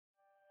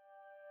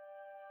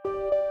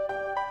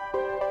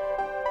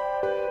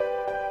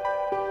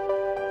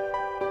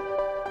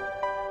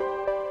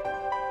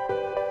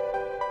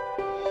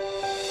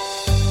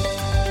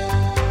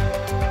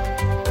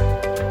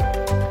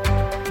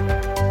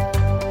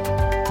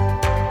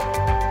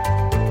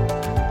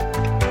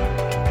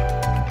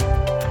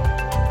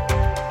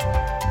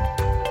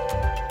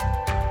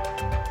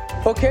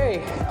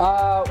Okay,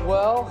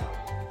 well,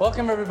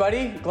 welcome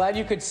everybody. Glad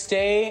you could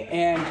stay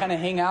and kind of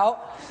hang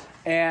out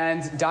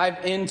and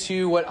dive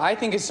into what I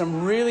think is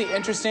some really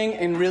interesting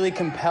and really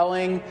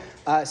compelling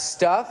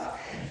stuff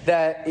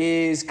that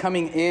is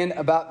coming in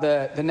about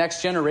the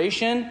next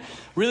generation.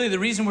 Really, the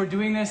reason we're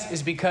doing this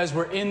is because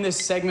we're in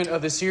this segment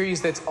of the series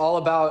that's all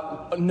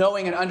about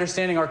knowing and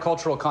understanding our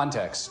cultural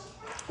context.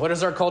 What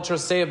does our culture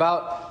say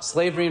about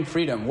slavery and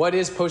freedom? What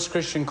is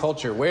post-Christian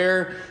culture?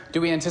 Where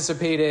do we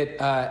anticipate it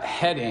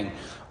heading?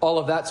 All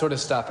of that sort of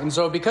stuff. And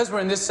so because we're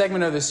in this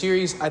segment of the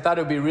series, I thought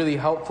it would be really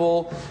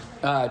helpful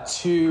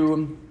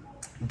to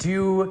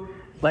do,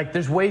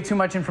 there's way too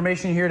much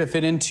information here to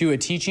fit into a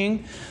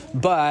teaching,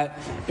 but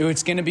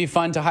it's going to be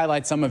fun to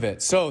highlight some of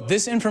it. So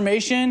this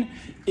information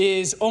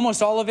is,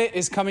 almost all of it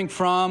is coming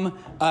from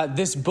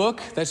this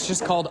book that's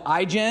just called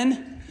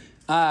iGen.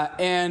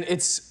 And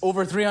it's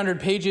over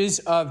 300 pages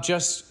of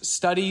just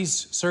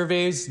studies,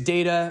 surveys,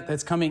 data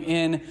that's coming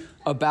in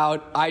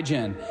about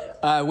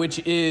iGen, which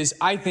is,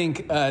 I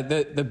think,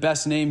 the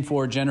best name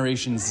for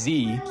Generation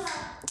Z,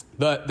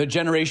 the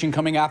generation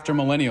coming after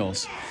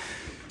millennials.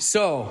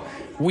 So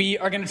we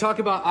are going to talk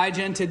about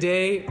iGen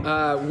today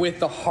with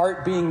the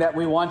heart being that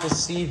we want to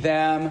see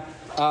them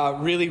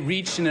really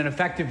reach in an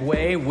effective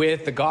way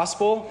with the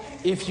gospel.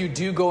 If you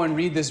do go and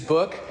read this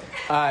book,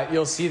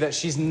 you'll see that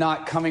she's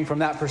not coming from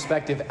that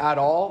perspective at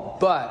all,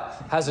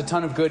 but has a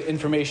ton of good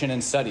information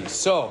and studies.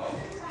 So,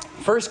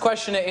 first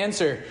question to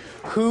answer,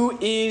 who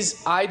is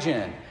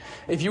iGen?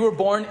 If you were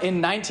born in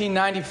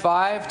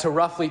 1995 to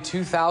roughly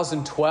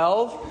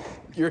 2012,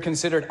 you're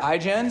considered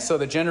iGen, so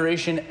the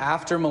generation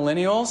after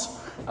millennials.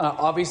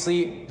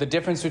 Obviously, the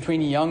difference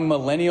between young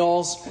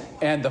millennials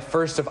and the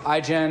first of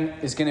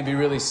iGen is going to be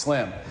really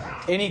slim.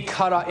 Any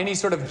cutoff, any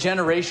sort of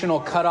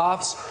generational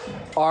cutoffs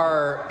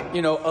are,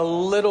 a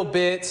little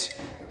bit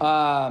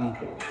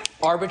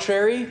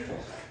arbitrary.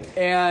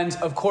 And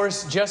of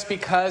course, just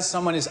because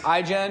someone is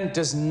iGen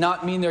does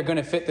not mean they're going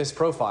to fit this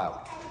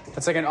profile.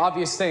 That's like an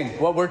obvious thing.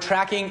 What we're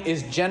tracking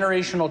is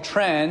generational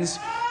trends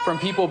from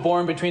people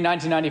born between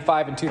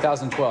 1995 and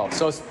 2012.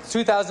 So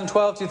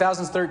 2012,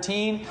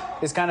 2013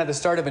 is kind of the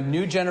start of a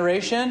new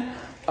generation.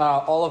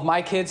 All of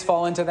my kids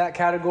fall into that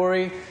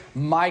category.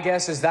 My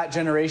guess is that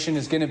generation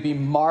is going to be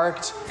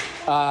marked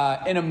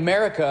in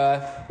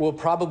America will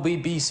probably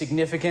be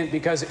significant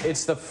because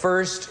it's the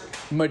first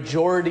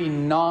majority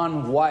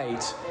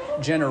non-white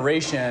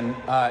generation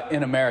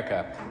in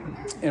America,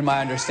 in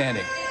my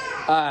understanding.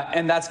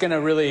 And that's going to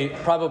really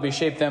probably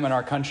shape them in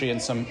our country in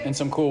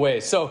some cool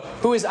ways. So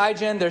who is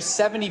iGen? There's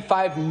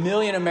 75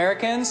 million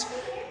Americans,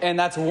 and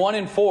that's 1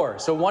 in 4.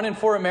 So 1 in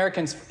 4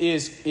 Americans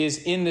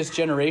is in this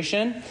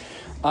generation.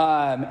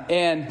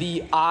 And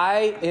the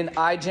I in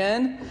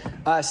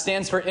iGen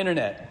stands for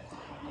internet.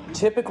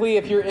 Typically,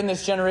 if you're in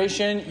this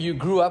generation, you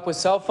grew up with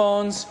cell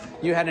phones,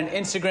 you had an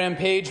Instagram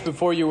page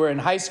before you were in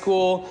high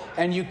school,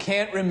 and you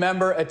can't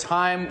remember a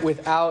time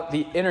without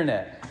the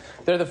internet.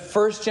 They're the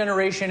first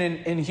generation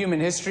in human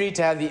history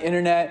to have the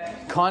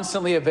internet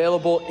constantly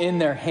available in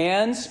their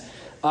hands.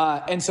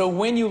 And so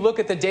when you look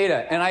at the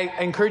data, and I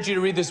encourage you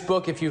to read this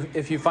book if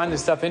you find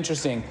this stuff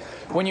interesting.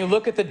 When you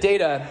look at the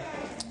data,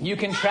 you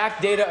can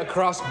track data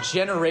across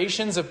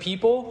generations of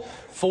people,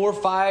 4,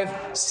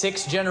 5,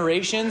 6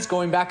 generations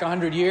going back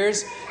 100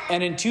 years.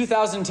 And in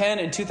 2010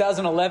 and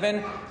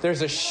 2011,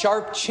 there's a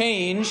sharp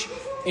change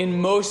in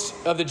most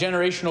of the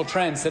generational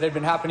trends that had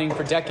been happening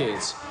for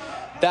decades.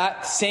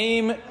 That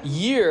same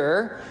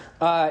year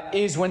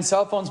is when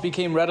cell phones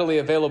became readily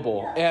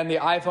available and the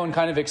iPhone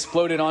kind of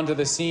exploded onto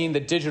the scene. The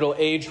digital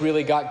age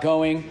really got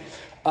going.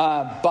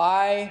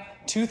 By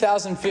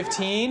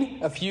 2015,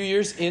 a few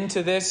years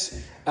into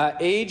this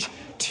age,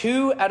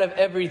 2 out of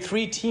every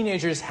 3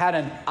 teenagers had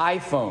an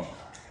iPhone.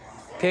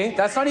 Okay,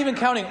 that's not even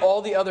counting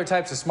all the other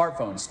types of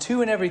smartphones.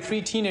 2 in every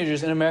 3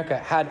 teenagers in America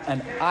had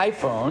an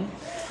iPhone.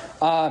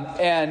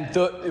 And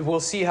we'll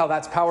see how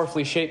that's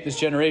powerfully shaped this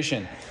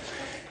generation.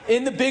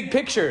 In the big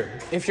picture,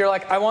 if you're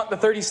like, I want the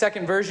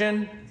 30-second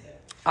version,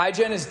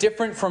 iGen is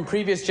different from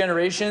previous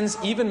generations,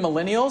 even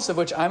millennials, of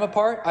which I'm a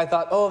part. I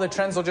thought, the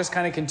trends will just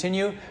kind of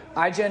continue.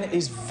 iGen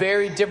is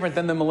very different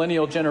than the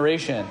millennial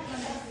generation.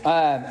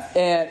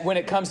 And when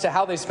it comes to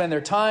how they spend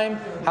their time,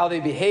 how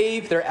they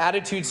behave, their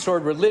attitudes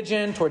toward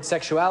religion, toward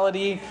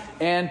sexuality,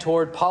 and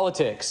toward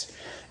politics.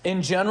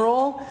 In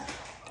general,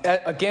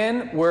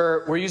 again,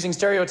 we're using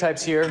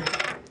stereotypes here.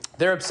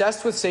 They're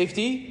obsessed with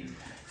safety,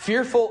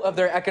 fearful of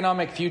their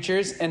economic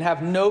futures, and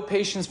have no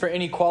patience for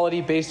inequality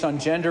based on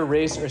gender,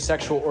 race, or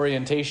sexual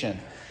orientation.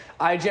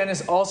 iGen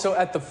is also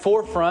at the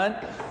forefront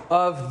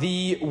of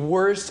the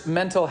worst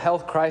mental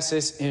health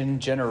crisis in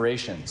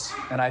generations.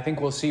 And I think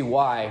we'll see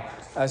why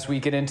as we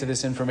get into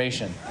this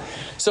information.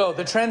 So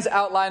the trends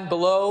outlined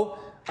below,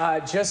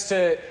 just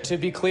to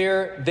be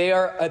clear,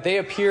 they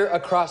appear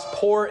across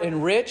poor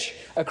and rich,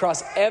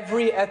 across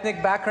every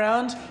ethnic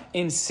background,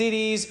 in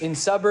cities, in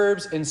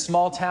suburbs, in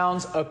small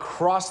towns,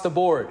 across the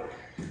board.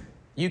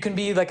 You can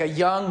be like a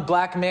young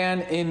black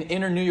man in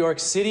inner New York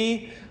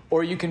City,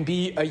 or you can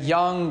be a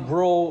young,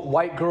 rural,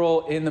 white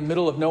girl in the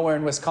middle of nowhere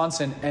in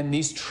Wisconsin, and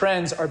these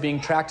trends are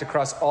being tracked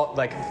across all,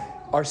 like,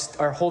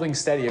 are holding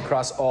steady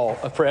across all,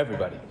 for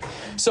everybody.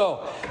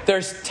 So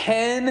there's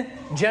 10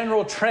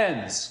 general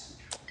trends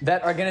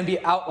that are going to be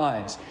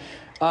outlined.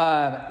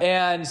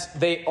 And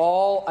they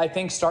all, I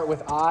think, start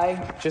with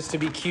I, just to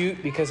be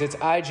cute, because it's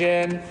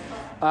iGen.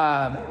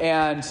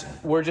 And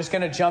we're just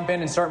going to jump in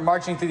and start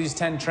marching through these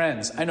 10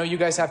 trends. I know you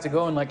guys have to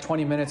go in like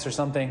 20 minutes or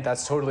something.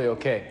 That's totally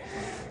okay.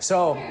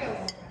 So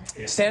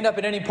stand up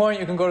at any point.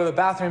 You can go to the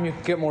bathroom. You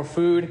can get more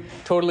food.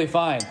 Totally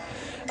fine.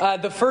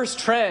 The first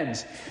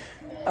trend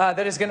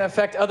that is going to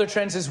affect other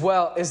trends as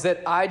well is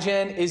that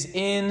iGen is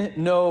in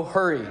no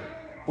hurry.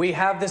 We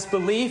have this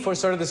belief or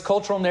sort of this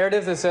cultural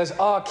narrative that says,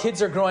 oh,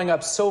 kids are growing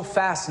up so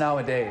fast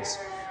nowadays.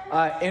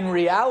 In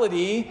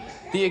reality,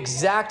 the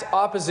exact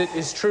opposite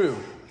is true.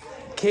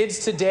 Kids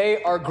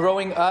today are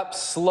growing up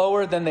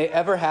slower than they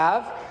ever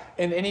have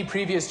in any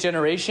previous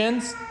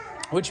generations,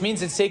 which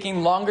means it's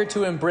taking longer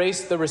to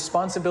embrace the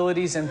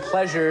responsibilities and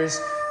pleasures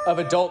of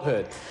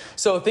adulthood.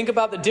 So think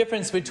about the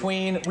difference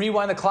between,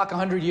 rewind the clock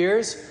 100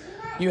 years,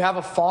 you have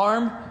a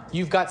farm,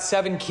 you've got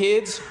 7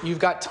 kids, you've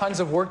got tons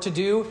of work to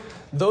do.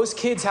 Those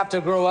kids have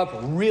to grow up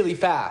really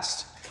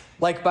fast.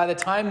 Like by the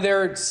time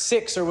they're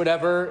 6 or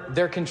whatever,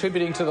 they're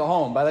contributing to the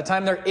home. By the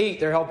time they're 8,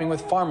 they're helping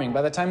with farming.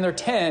 By the time they're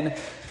 10,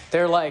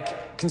 they're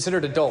like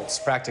considered adults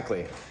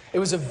practically. It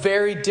was a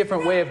very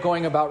different way of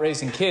going about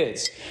raising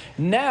kids.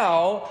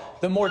 Now,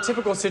 the more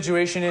typical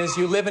situation is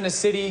you live in a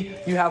city,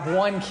 you have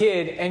 1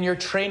 kid, and you're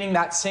training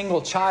that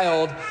single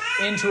child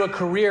into a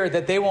career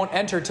that they won't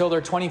enter till they're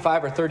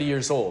 25 or 30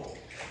 years old.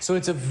 So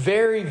it's a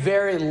very,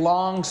 very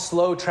long,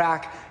 slow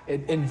track,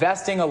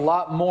 investing a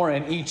lot more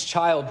in each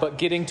child, but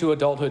getting to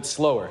adulthood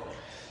slower.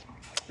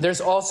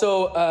 There's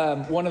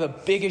also one of the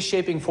biggest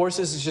shaping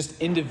forces is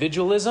just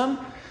individualism,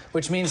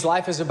 which means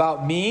life is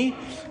about me.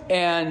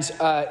 And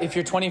if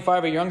you're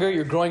 25 or younger,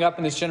 you're growing up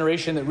in this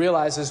generation that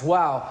realizes,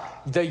 wow,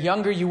 the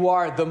younger you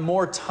are, the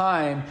more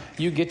time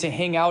you get to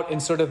hang out in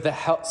sort of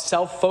the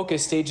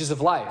self-focused stages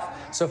of life.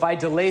 So if I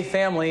delay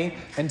family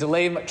and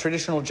delay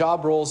traditional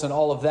job roles and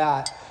all of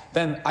that,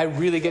 then I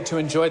really get to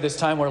enjoy this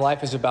time where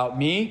life is about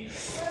me.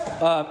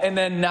 And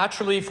then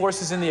naturally,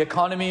 forces in the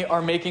economy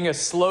are making a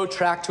slow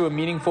track to a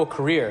meaningful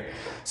career.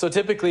 So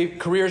typically,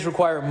 careers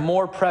require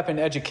more prep and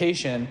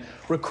education,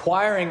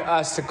 requiring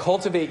us to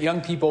cultivate young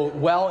people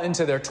well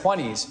into their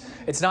 20s.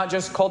 It's not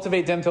just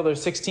cultivate them till they're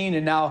 16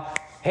 and now,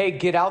 hey,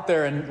 get out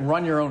there and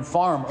run your own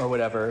farm or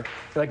whatever.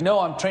 You're like, no,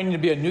 I'm training to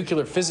be a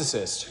nuclear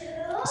physicist.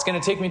 It's going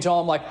to take me till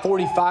I'm like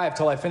 45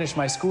 till I finish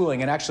my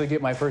schooling and actually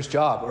get my first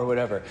job or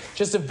whatever.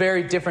 Just a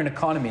very different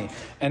economy,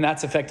 and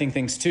that's affecting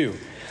things too.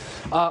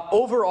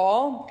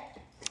 Overall,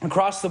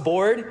 across the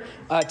board,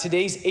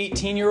 today's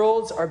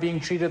 18-year-olds are being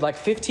treated like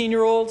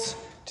 15-year-olds.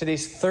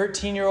 Today's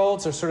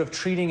 13-year-olds are sort of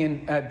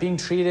being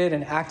treated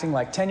and acting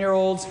like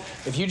 10-year-olds.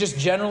 If you just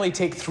generally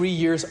take 3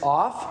 years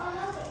off,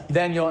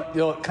 then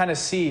you'll kind of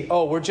see,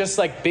 oh, we're just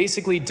like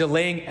basically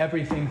delaying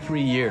everything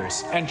 3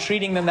 years and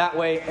treating them that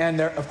way. And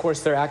of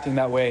course, they're acting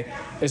that way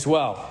as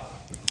well.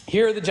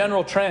 Here are the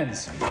general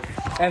trends.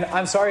 And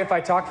I'm sorry if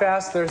I talk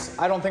fast.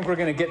 I don't think we're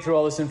going to get through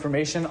all this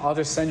information. I'll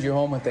just send you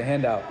home with the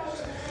handout.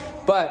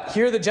 But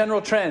here are the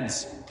general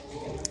trends.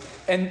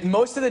 And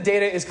most of the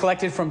data is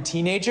collected from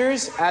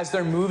teenagers as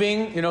they're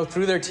moving,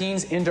 through their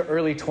teens into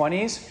early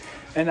 20s.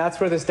 And that's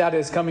where this data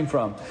is coming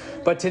from.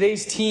 But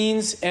today's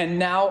teens and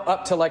now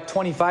up to like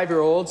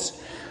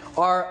 25-year-olds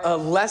are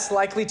less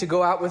likely to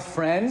go out with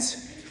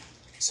friends.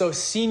 So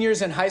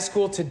seniors in high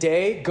school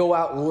today go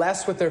out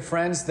less with their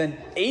friends than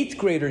 8th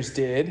graders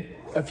did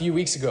a few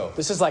weeks ago.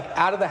 This is like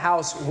out of the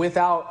house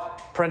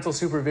without parental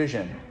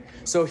supervision.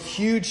 So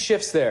huge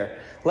shifts there.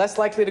 Less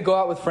likely to go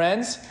out with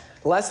friends,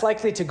 less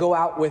likely to go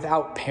out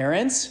without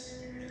parents.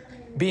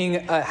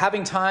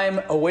 Having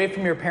time away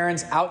from your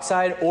parents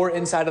outside or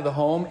inside of the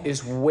home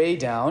is way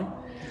down.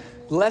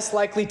 Less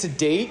likely to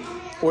date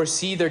or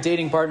see their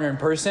dating partner in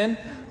person.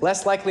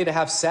 Less likely to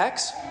have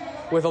sex,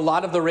 with a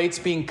lot of the rates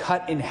being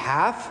cut in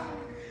half.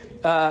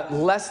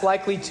 Less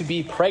likely to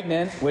be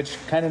pregnant, which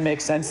kind of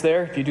makes sense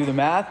there if you do the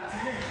math.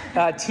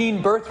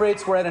 Teen birth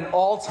rates were at an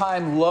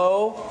all-time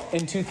low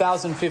in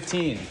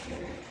 2015.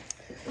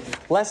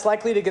 Less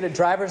likely to get a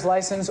driver's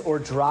license or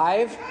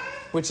drive,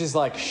 which is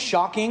like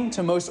shocking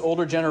to most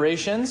older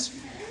generations.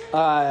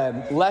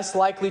 Less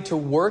likely to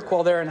work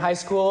while they're in high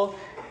school.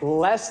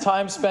 Less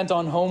time spent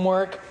on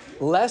homework.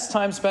 Less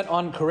time spent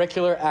on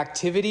curricular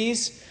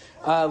activities.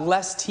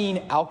 Less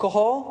teen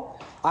alcohol.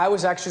 I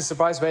was actually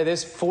surprised by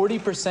this.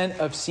 40%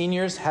 of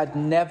seniors had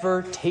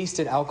never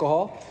tasted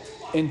alcohol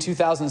in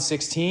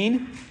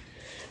 2016.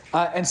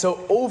 And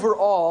so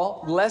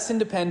overall, less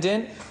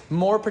independent,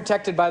 more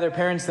protected by their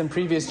parents than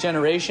previous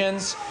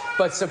generations.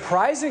 But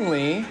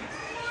surprisingly,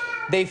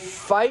 they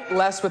fight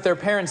less with their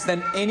parents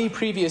than any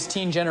previous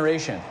teen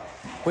generation,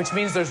 which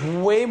means there's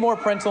way more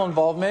parental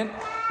involvement,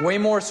 way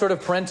more sort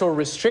of parental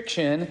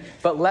restriction,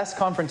 but less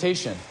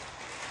confrontation.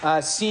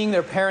 seeing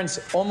their parents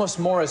almost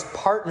more as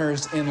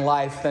partners in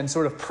life than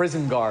sort of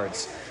prison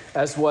guards,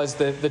 as was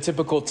the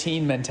typical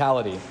teen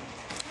mentality.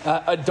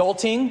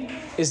 Adulting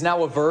is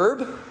now a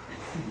verb,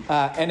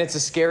 and it's a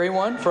scary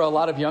one for a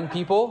lot of young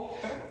people.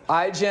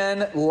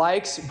 iGen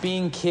likes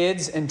being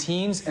kids and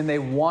teens, and they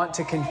want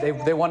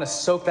to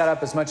soak that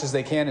up as much as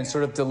they can and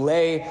sort of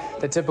delay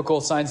the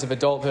typical signs of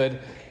adulthood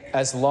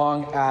as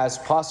long as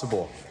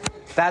possible.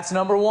 That's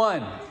number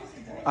one.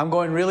 I'm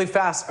going really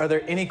fast. Are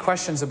there any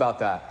questions about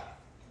that?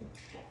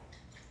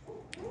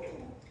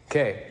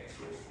 Okay.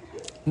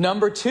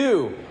 Number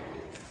two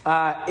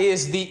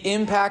is the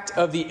impact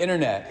of the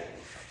internet.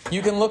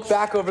 You can look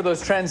back over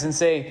those trends and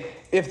say,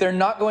 if they're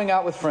not going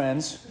out with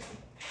friends,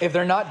 if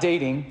they're not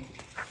dating,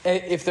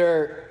 if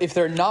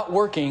they're not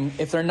working,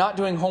 if they're not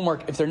doing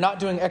homework, if they're not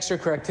doing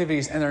extracurricular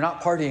activities, and they're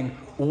not partying,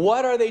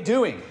 what are they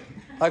doing?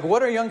 Like,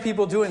 what are young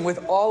people doing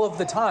with all of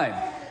the time?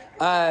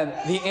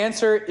 The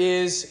answer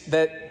is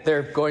that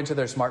they're going to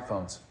their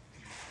smartphones.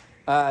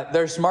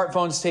 Their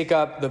smartphones take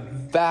up the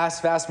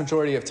vast, vast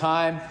majority of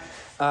time.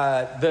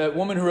 The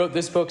woman who wrote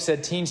this book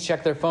said teens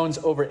check their phones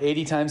over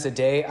 80 times a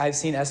day. I've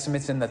seen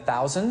estimates in the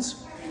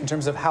thousands in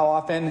terms of how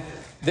often.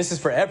 This is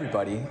for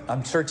everybody.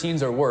 I'm sure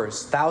teens are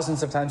worse.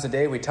 Thousands of times a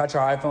day we touch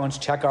our iPhones,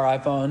 check our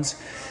iPhones.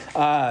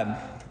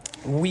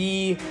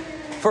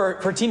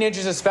 For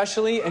teenagers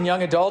especially and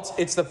young adults,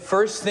 it's the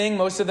first thing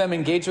most of them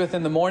engage with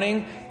in the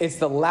morning. It's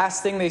the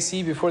last thing they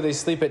see before they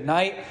sleep at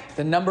night.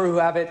 The number who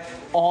have it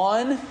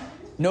on,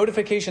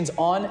 notifications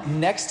on,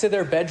 next to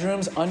their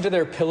bedrooms, under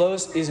their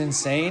pillows is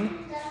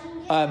insane.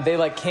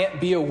 They can't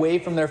be away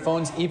from their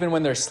phones even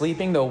when they're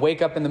sleeping. They'll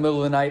wake up in the middle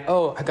of the night.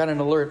 Oh, I got an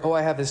alert. Oh,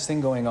 I have this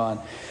thing going on.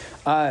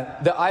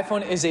 The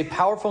iPhone is a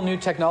powerful new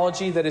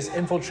technology that is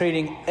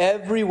infiltrating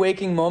every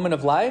waking moment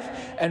of life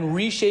and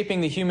reshaping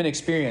the human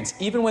experience,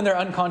 even when they're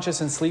unconscious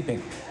and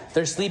sleeping.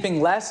 They're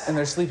sleeping less and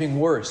they're sleeping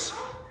worse.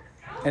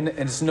 And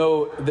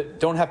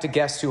don't have to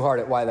guess too hard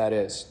at why that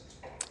is.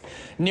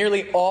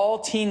 Nearly all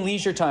teen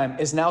leisure time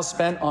is now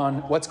spent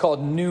on what's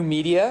called new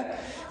media,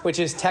 which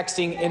is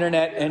texting,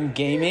 internet, and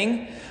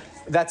gaming.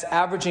 That's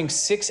averaging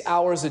 6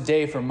 hours a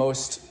day for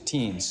most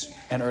teens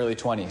and early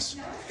 20s.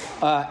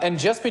 And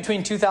just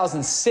between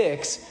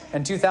 2006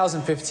 and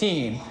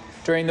 2015,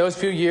 during those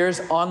few years,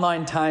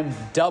 online time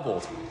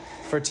doubled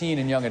for teen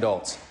and young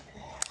adults.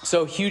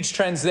 So huge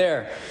trends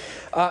there.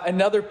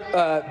 Another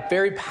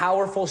very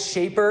powerful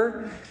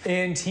shaper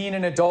in teen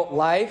and adult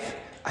life.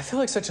 I feel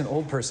like such an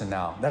old person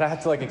now that I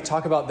have to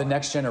talk about the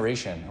next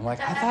generation. I'm like,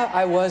 I thought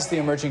I was the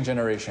emerging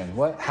generation.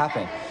 What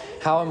happened?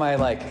 How am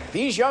I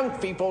these young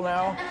people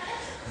now?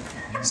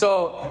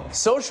 So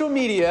social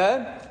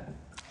media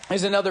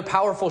is another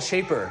powerful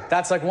shaper.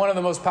 That's one of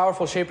the most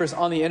powerful shapers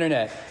on the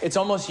internet. It's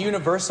almost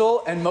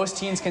universal, and most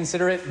teens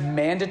consider it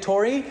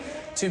mandatory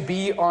to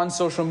be on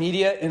social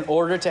media in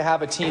order to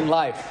have a teen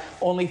life.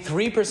 Only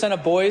 3%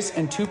 of boys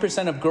and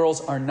 2% of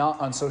girls are not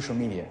on social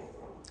media.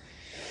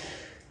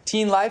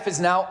 Teen life is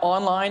now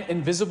online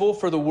and visible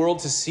for the world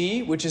to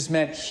see, which has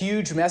meant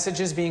huge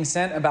messages being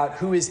sent about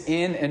who is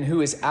in and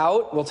who is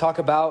out. We'll talk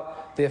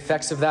about the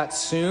effects of that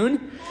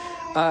soon.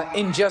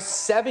 In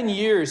just 7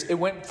 years, it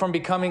went from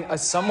becoming a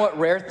somewhat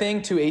rare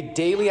thing to a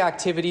daily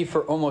activity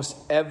for almost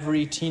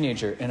every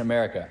teenager in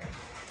America.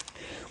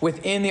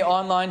 Within the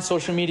online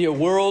social media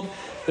world,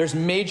 there's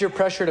major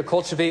pressure to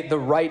cultivate the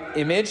right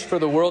image for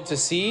the world to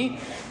see.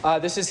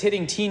 This is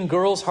hitting teen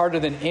girls harder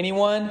than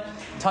anyone.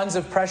 Tons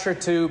of pressure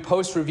to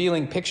post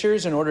revealing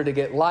pictures in order to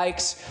get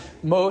likes.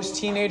 Most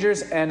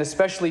teenagers, and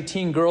especially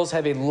teen girls,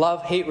 have a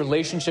love-hate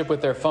relationship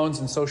with their phones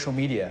and social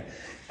media.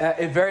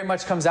 It very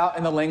much comes out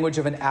in the language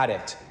of an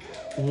addict.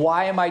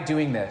 Why am I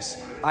doing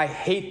this? I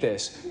hate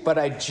this, but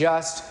I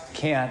just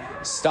can't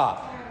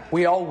stop.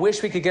 We all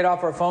wish we could get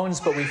off our phones,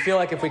 but we feel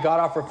like if we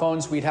got off our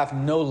phones, we'd have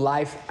no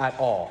life at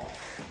all.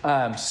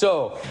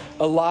 So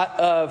a lot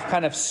of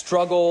kind of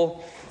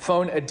struggle,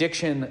 phone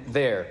addiction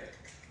there.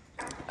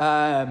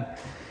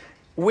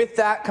 With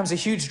that comes a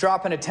huge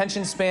drop in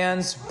attention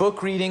spans.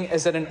 Book reading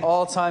is at an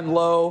all-time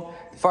low,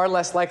 far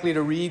less likely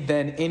to read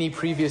than any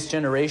previous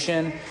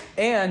generation.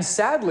 And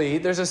sadly,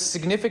 there's a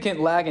significant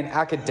lag in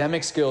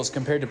academic skills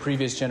compared to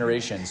previous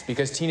generations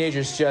because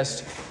teenagers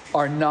just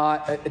are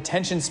not,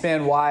 attention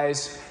span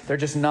wise, they're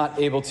just not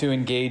able to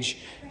engage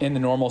in the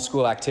normal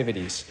school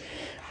activities.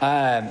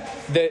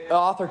 The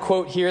author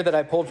quote here that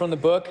I pulled from the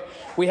book,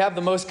 we have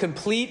the most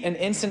complete and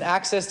instant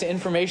access to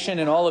information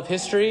in all of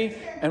history,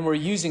 and we're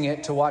using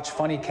it to watch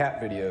funny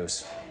cat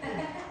videos.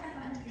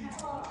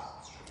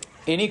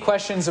 Any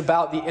questions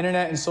about the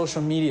internet and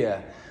social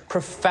media?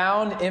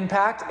 Profound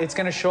impact. It's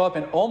going to show up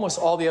in almost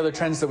all the other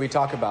trends that we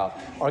talk about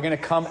are going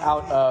to come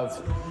out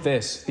of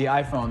this, the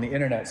iPhone, the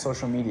internet,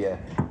 social media,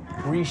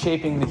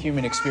 reshaping the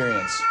human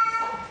experience.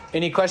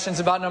 Any questions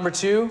about number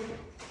 2?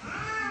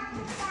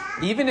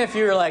 Even if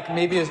you're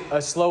maybe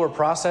a slower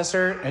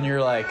processor and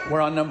you're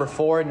we're on number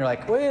 4 and you're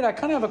wait, I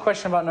kind of have a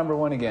question about number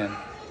 1 again.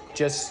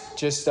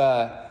 Just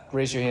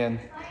raise your hand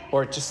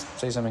or just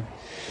say something.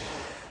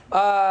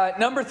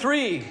 Number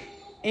 3,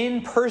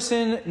 in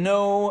person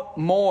no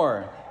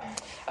more.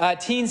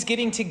 Teens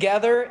getting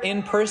together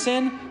in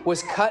person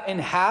was cut in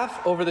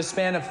half over the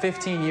span of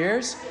 15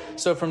 years.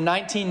 So from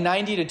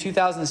 1990 to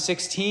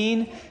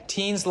 2016,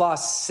 teens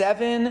lost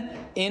 7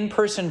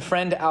 in-person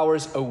friend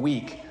hours a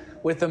week,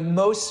 with the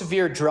most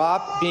severe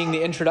drop being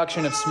the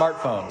introduction of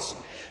smartphones.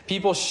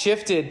 People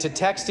shifted to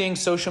texting,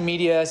 social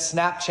media,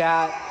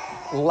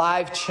 Snapchat,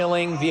 live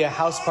chilling via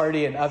House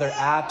Party and other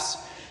apps.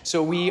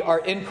 So we are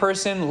in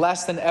person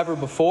less than ever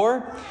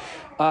before.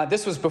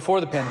 This was before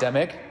the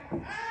pandemic.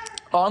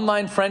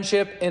 Online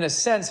friendship, in a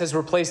sense, has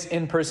replaced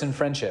in-person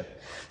friendship.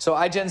 So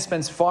iGen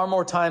spends far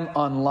more time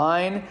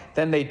online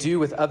than they do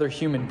with other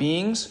human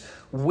beings.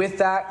 With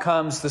that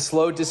comes the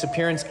slow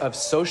disappearance of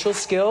social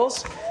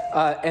skills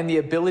and the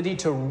ability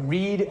to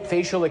read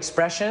facial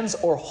expressions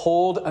or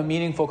hold a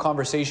meaningful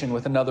conversation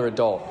with another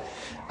adult.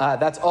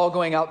 That's all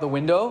going out the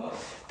window.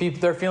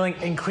 They're feeling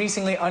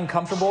increasingly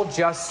uncomfortable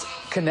just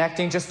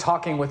connecting, just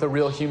talking with a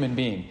real human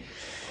being.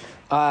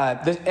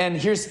 And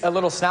here's a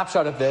little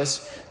snapshot of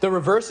this. The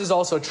reverse is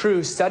also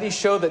true. Studies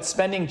show that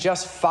spending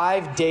just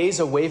 5 days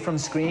away from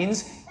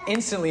screens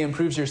instantly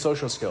improves your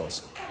social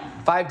skills.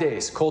 5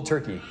 days, cold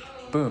turkey.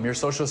 Boom, your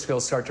social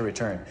skills start to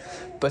return.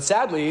 But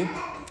sadly,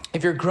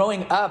 if you're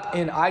growing up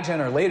in iGen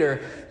or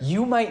later,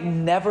 you might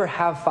never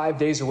have 5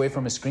 days away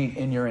from a screen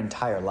in your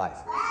entire life,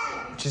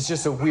 which is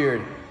just a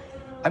weird...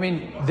 I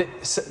mean,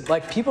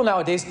 people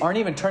nowadays aren't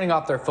even turning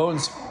off their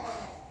phones.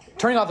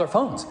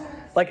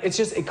 Like, it's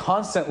just a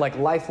constant,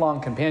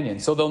 lifelong companion.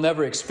 So they'll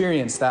never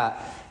experience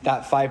that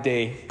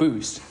 5-day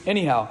boost.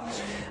 Anyhow,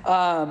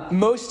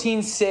 most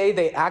teens say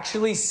they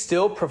actually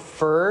still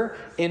prefer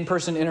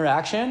in-person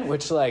interaction,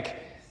 which,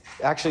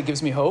 actually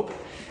gives me hope.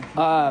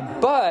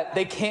 But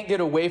they can't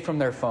get away from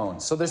their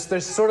phones. So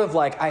there's sort of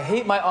I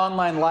hate my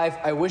online life.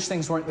 I wish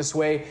things weren't this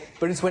way,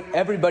 but it's what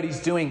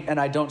everybody's doing, and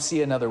I don't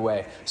see another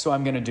way. So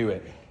I'm going to do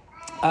it.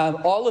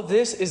 All of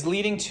this is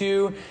leading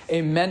to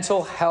a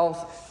mental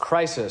health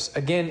crisis.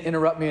 Again,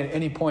 interrupt me at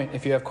any point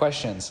if you have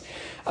questions.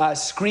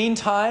 Screen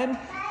time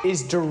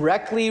is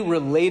directly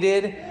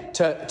related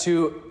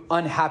to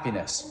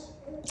unhappiness.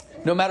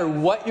 No matter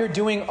what you're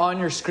doing on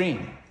your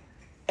screen,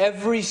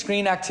 every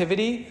screen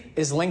activity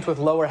is linked with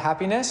lower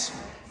happiness.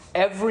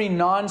 Every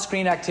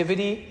non-screen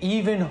activity,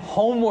 even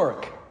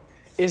homework,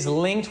 is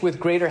linked with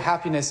greater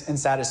happiness and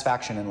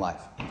satisfaction in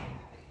life.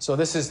 So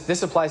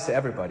this applies to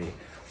everybody,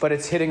 but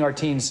it's hitting our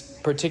teens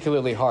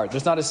particularly hard.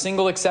 There's not a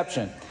single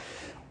exception.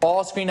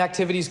 All screen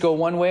activities go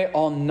one way.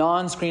 All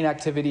non-screen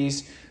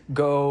activities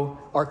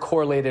are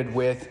correlated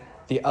with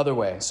the other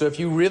way. So if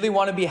you really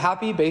want to be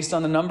happy based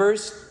on the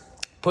numbers,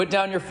 put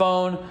down your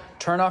phone,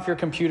 turn off your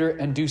computer,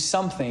 and do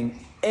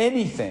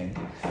anything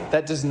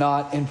that does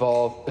not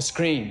involve a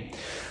screen.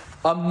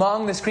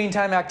 Among the screen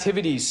time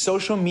activities,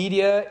 social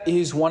media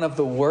is one of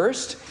the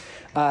worst.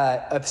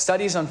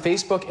 Studies on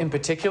Facebook in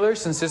particular,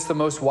 since it's the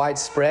most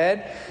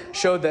widespread,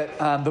 show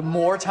that the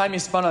more time you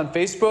spend on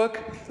Facebook,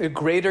 the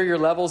greater your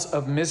levels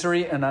of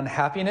misery and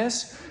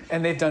unhappiness.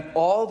 And they've done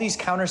all these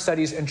counter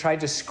studies and tried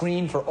to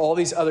screen for all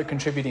these other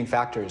contributing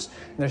factors.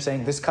 And they're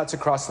saying this cuts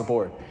across the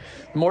board.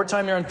 The more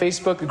time you're on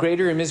Facebook, the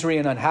greater your misery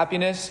and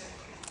unhappiness.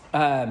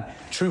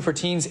 True for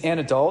teens and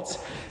adults.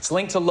 It's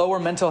linked to lower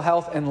mental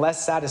health and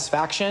less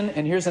satisfaction.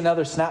 And here's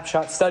another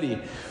snapshot study.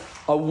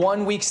 A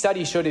 1-week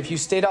study showed if you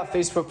stayed off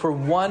Facebook for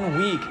 1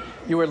 week,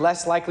 you were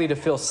less likely to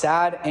feel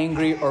sad,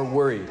 angry, or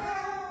worried.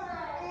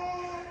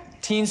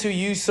 Teens who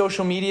use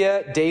social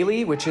media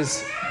daily, which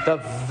is the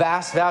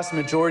vast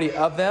majority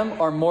of them,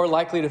 are more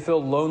likely to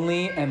feel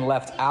lonely and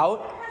left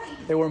out.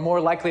 They were more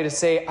likely to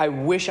say, I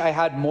wish I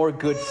had more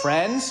good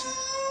friends,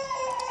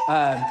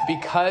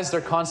 because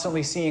they're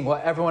constantly seeing, well,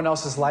 everyone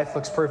else's life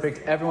looks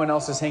perfect. Everyone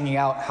else is hanging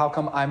out. How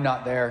come I'm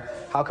not there?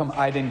 How come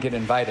I didn't get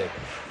invited?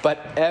 But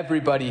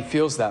everybody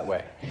feels that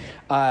way.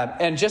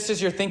 And just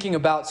as you're thinking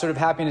about sort of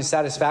happiness,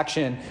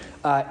 satisfaction,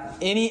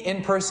 any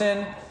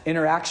in-person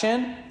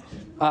interaction,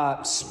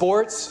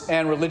 sports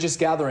and religious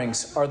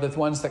gatherings are the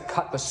ones that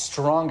cut the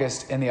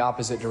strongest in the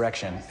opposite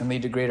direction and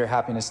lead to greater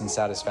happiness and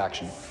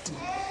satisfaction.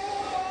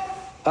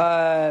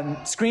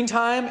 Screen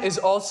time is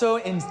also,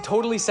 in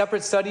totally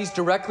separate studies,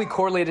 directly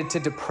correlated to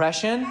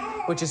depression,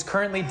 which is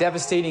currently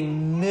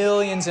devastating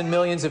millions and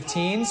millions of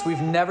teens.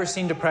 We've never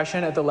seen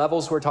depression at the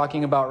levels we're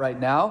talking about right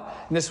now.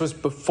 And this was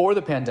before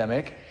the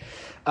pandemic.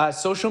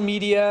 Social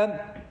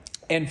media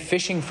and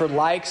fishing for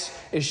likes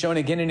is shown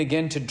again and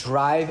again to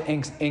drive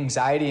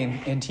anxiety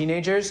in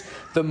teenagers.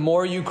 The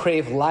more you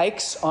crave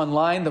likes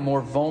online, the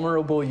more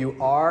vulnerable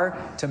you are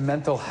to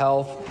mental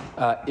health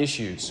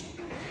issues.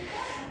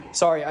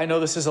 Sorry, I know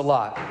this is a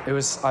lot.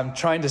 I'm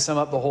trying to sum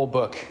up the whole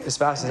book as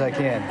fast as I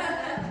can.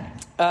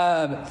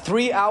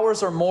 3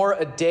 hours or more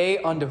a day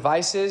on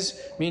devices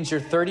means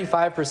you're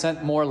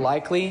 35% more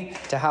likely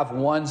to have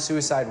one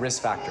suicide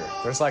risk factor.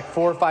 There's 4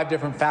 or 5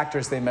 different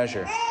factors they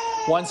measure.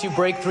 Once you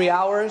break 3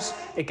 hours,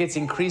 it gets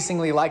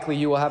increasingly likely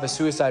you will have a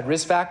suicide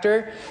risk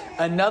factor.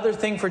 Another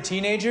thing for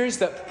teenagers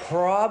that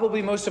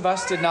probably most of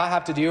us did not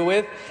have to deal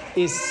with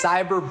is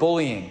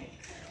cyberbullying.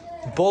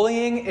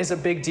 Bullying is a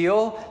big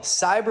deal.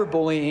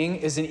 Cyberbullying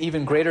is an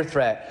even greater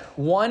threat.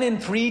 1 in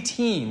 3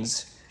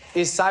 teens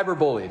is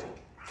cyberbullied.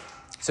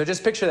 So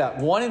just picture that.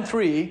 1 in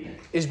 3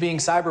 is being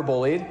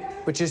cyberbullied,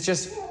 which is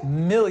just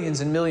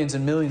millions and millions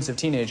and millions of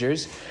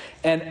teenagers.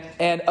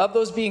 And of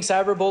those being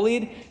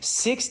cyberbullied,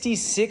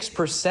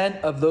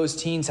 66% of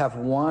those teens have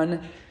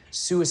one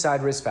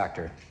suicide risk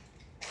factor.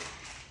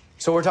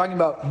 So we're talking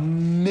about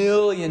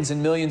millions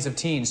and millions of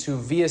teens who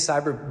via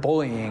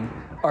cyberbullying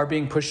are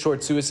being pushed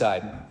toward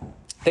suicide.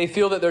 They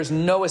feel that there's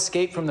no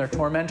escape from their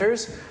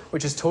tormentors,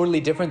 which is totally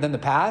different than the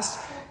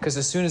past, because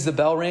as soon as the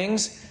bell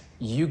rings,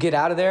 you get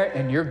out of there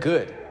and you're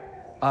good.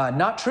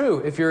 Not true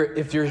if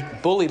your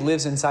bully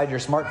lives inside your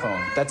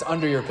smartphone. That's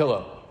under your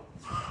pillow.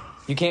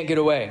 You can't get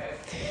away.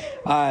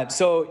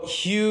 So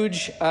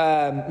huge,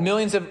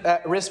 millions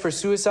at risk for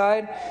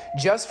suicide.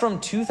 Just from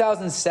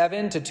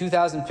 2007 to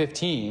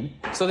 2015,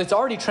 so that's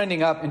already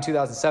trending up in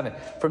 2007.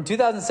 From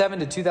 2007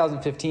 to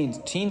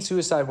 2015, teen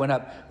suicide went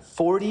up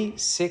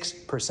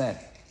 46%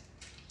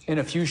 in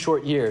a few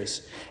short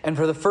years. And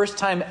for the first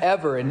time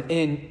ever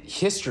in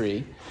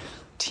history,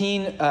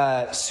 teen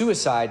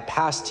suicide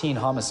passed teen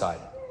homicide.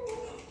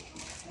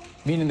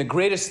 Meaning the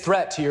greatest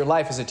threat to your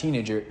life as a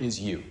teenager is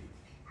you.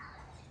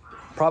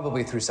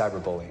 Probably through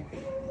cyberbullying.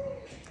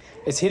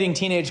 It's hitting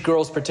teenage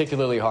girls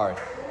particularly hard.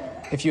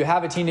 If you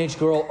have a teenage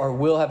girl or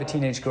will have a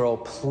teenage girl,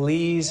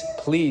 please,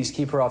 please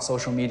keep her off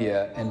social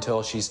media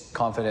until she's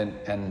confident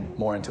and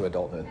more into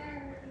adulthood.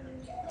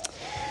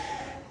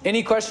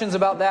 Any questions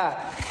about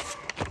that?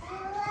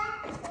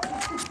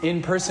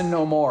 In person,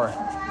 no more. Is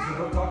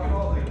it talking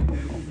about like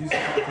using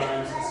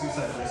crimes, the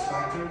suicide risk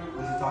factor?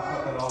 Does it talk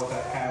about that all with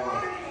that kind of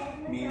like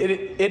meme?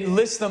 It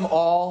lists them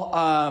all.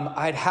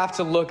 I'd have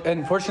to look.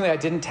 Unfortunately, I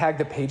didn't tag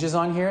the pages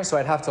on here, so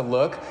I'd have to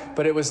look.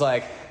 But it was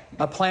like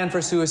a plan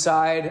for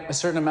suicide, a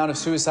certain amount of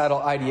suicidal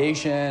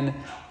ideation.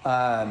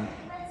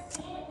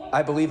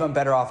 I believe I'm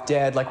better off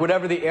dead. Like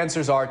whatever the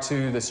answers are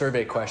to the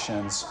survey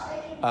questions.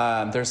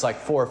 There's like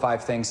 4 or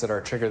 5 things that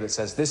are triggered that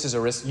says this is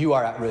a risk. You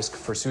are at risk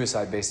for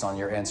suicide based on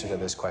your answer to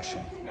this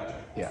question.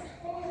 Yeah.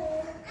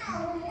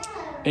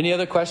 Any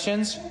other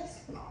questions?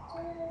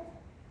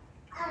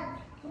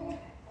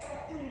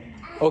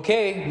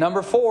 Okay,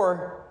 number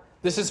 4.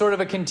 This is sort of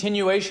a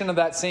continuation of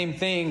that same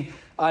thing.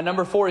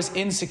 Number 4 is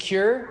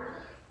insecure,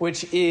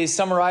 which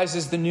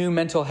summarizes the new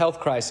mental health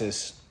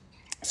crisis.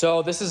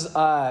 So this is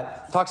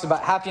talks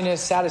about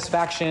happiness,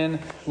 satisfaction,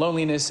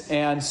 loneliness,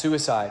 and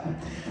suicide.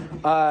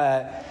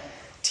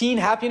 Teen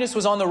happiness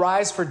was on the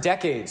rise for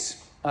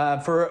decades.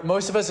 For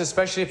most of us,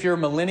 especially if you're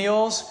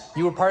millennials,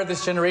 you were part of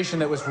this generation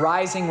that was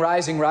rising.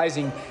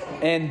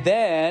 And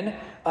then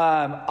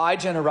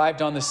iGen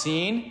arrived on the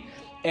scene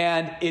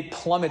and it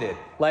plummeted.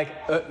 Like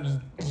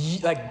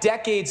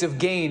decades of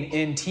gain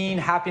in teen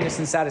happiness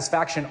and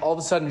satisfaction all of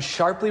a sudden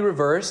sharply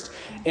reversed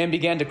and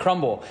began to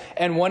crumble.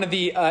 And one of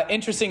the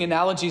interesting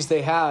analogies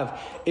they have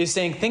is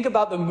saying, think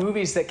about the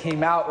movies that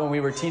came out when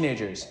we were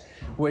teenagers.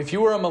 If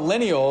you were a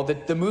millennial,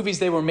 the movies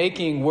they were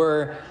making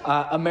were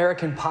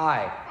American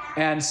Pie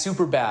and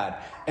Superbad.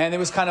 And it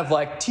was kind of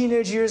like,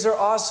 teenage years are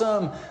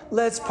awesome.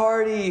 Let's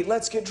party.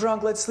 Let's get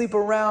drunk. Let's sleep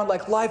around.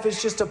 Like life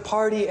is just a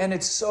party and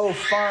it's so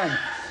fun.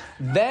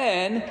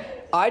 Then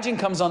iGen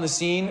comes on the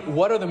scene.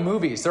 What are the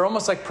movies? They're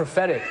almost like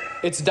prophetic.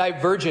 It's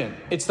Divergent.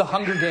 It's The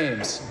Hunger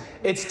Games.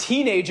 It's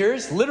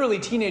teenagers, literally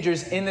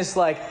teenagers in this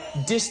like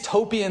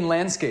dystopian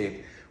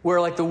landscape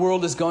where like the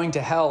world is going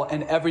to hell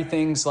and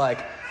everything's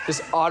like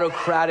this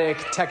autocratic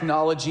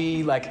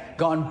technology, like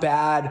gone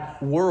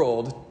bad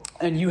world.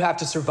 And you have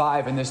to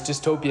survive in this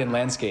dystopian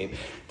landscape.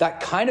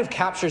 That kind of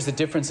captures the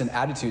difference in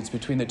attitudes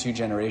between the two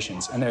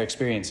generations and their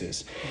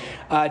experiences.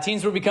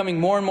 Teens were becoming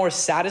more and more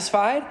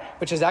satisfied,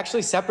 which is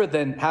actually separate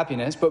than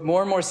happiness, but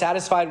more and more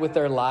satisfied with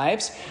their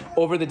lives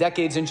over the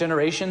decades and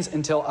generations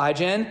until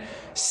iGen.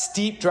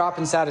 Steep drop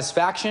in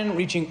satisfaction,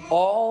 reaching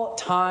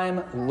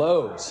all-time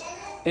lows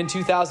in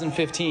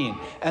 2015.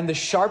 And the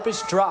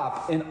sharpest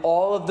drop in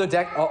all of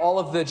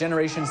the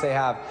generations they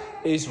have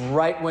is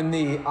right when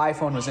the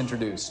iPhone was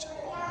introduced.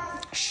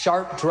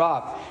 Sharp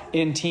drop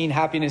in teen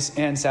happiness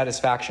and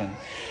satisfaction.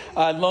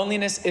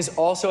 Loneliness is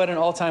also at an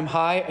all-time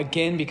high,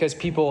 again, because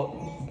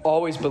people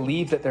always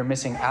believe that they're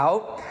missing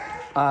out.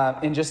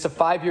 In just a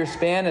 5-year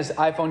span, as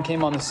iPhone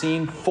came on the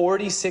scene,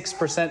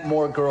 46%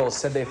 more girls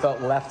said they felt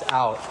left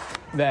out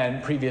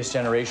than previous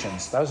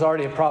generations. That was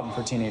already a problem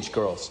for teenage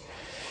girls.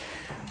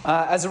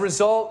 As a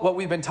result, what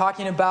we've been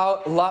talking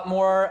about, a lot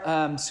more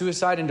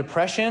suicide and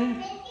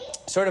depression.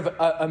 Sort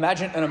of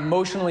imagine an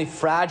emotionally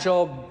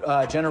fragile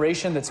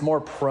generation that's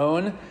more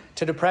prone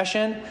to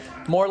depression,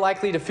 more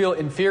likely to feel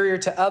inferior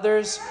to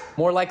others,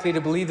 more likely to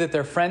believe that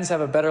their friends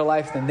have a better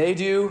life than they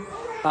do.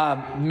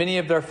 Many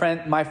of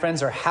my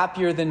friends are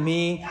happier than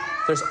me.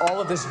 There's all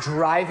of this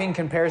driving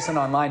comparison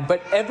online,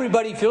 but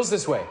everybody feels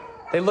this way.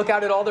 They look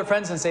out at all their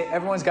friends and say,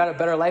 everyone's got a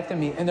better life than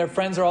me. And their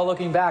friends are all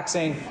looking back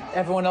saying,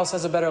 everyone else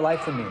has a better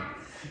life than me.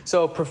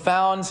 So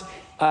profound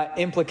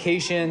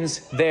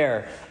implications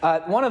there.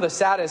 One of the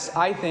saddest,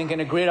 I think, and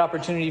a great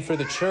opportunity for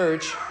the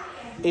church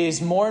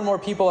is more and more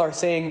people are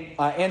saying,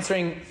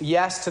 answering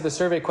yes to the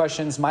survey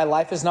questions, my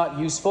life is not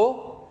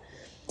useful.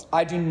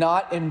 I do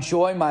not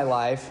enjoy my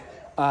life.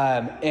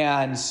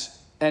 and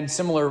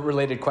similar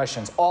related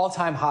questions.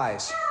 All-time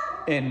highs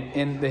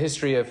in the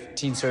history of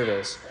teen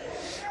surveys.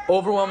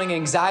 Overwhelming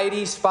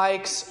anxiety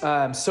spikes.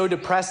 So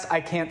depressed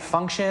I can't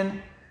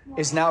function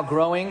is now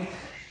growing.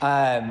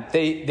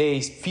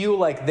 They feel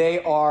like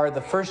they are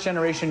the first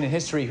generation in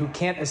history who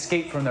can't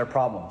escape from their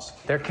problems.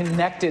 They're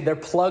connected. They're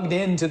plugged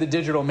into the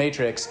digital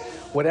matrix.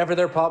 Whatever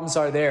their problems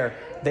are there,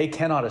 they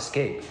cannot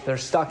escape. They're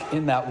stuck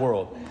in that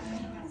world.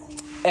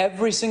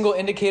 Every single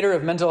indicator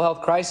of mental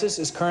health crisis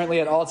is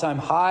currently at all-time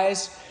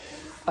highs.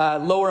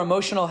 Lower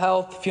emotional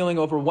health, feeling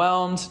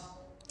overwhelmed.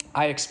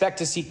 I expect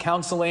to see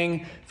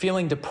counseling.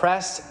 Feeling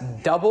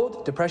depressed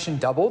doubled. Depression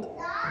doubled.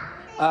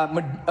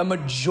 A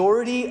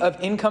majority of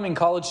incoming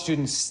college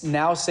students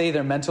now say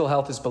their mental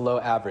health is below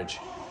average.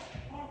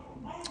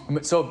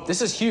 So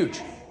this is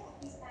huge.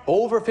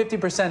 Over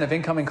 50% of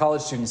incoming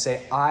college students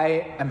say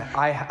I'm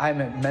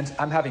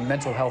having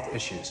mental health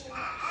issues,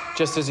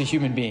 just as a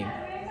human being.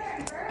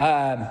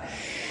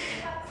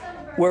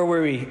 Where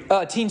were we?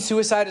 Teen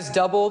suicide has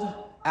doubled.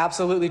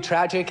 Absolutely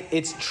tragic.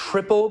 It's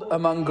tripled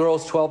among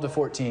girls 12 to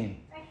 14.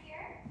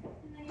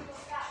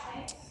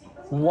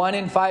 1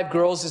 in 5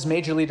 girls is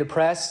majorly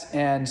depressed,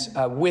 and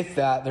with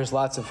that, there's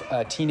lots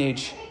of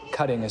teenage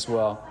cutting as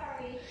well.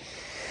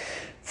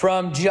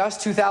 From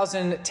just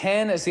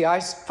 2010, as the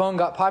iPhone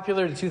got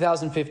popular, to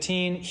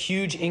 2015,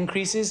 huge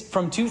increases.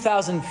 From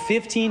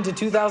 2015 to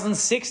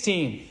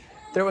 2016,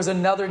 there was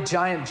another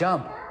giant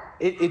jump.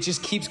 It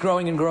just keeps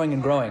growing and growing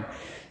and growing.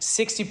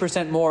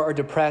 60% more are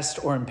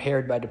depressed or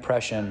impaired by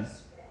depression,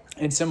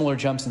 and similar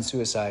jumps in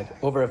suicide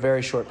over a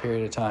very short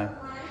period of time.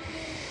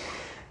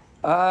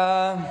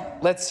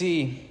 Let's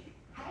see.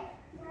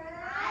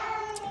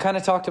 Kind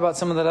of talked about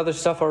some of that other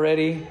stuff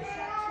already.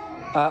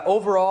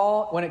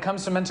 Overall, when it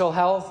comes to mental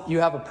health, you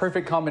have a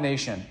perfect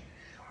combination.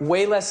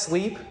 Way less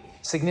sleep,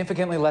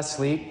 significantly less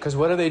sleep, because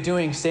what are they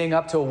doing staying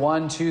up till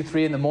 1, 2,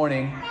 3 in the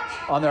morning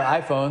on their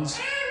iPhones?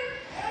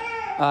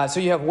 So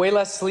you have way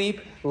less sleep,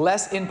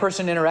 less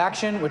in-person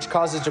interaction, which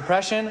causes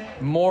depression,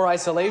 more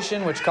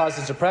isolation, which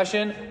causes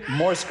depression,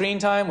 more screen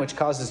time, which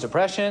causes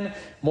depression,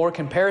 more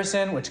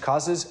comparison, which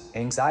causes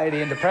anxiety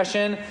and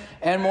depression,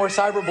 and more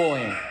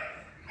cyberbullying.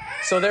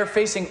 So they're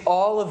facing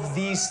all of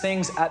these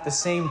things at the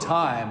same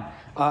time.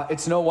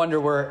 It's no wonder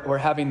we're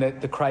having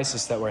the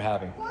crisis that we're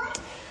having.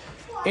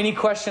 Any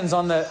questions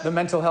on the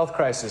mental health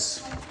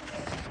crisis?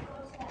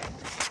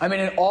 I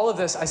mean, in all of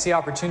this, I see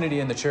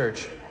opportunity in the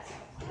church.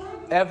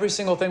 Every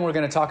single thing we're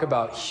going to talk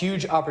about,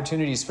 huge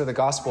opportunities for the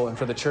gospel and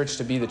for the church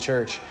to be the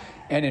church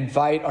and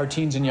invite our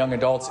teens and young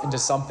adults into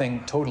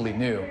something totally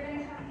new.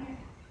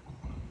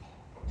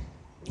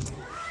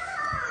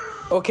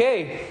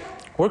 Okay,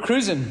 we're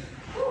cruising.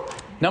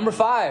 Number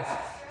 5.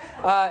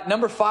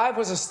 Number 5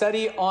 was a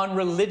study on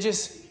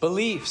religious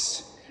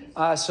beliefs.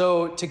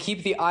 So to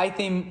keep the I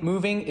theme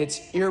moving,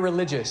 it's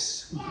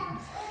irreligious.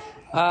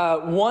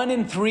 1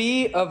 in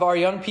 3 of our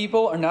young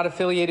people are not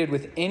affiliated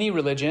with any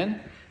religion.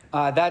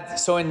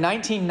 So in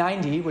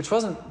 1990, which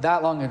wasn't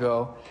that long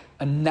ago,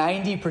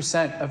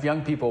 90% of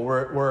young people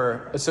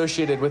were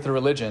associated with a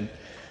religion.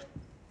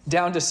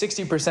 Down to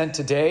 60%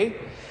 today.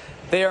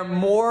 They are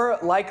more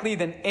likely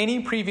than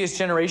any previous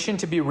generation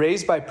to be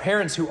raised by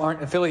parents who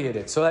aren't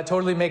affiliated. So that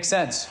totally makes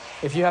sense.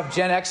 If you have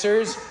Gen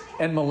Xers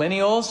and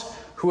millennials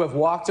who have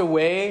walked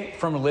away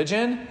from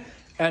religion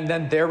and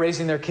then they're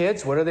raising their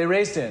kids, what are they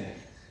raised in?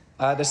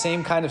 The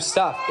same kind of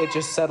stuff. It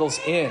just settles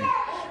in.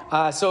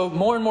 So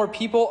more and more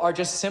people are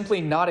just simply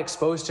not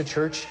exposed to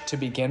church to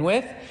begin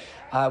with,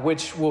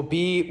 which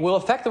will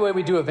affect the way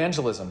we do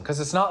evangelism. Because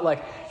it's not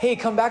like, hey,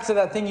 come back to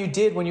that thing you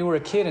did when you were a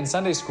kid in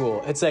Sunday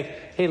school. It's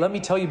like, hey, let me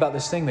tell you about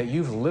this thing that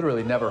you've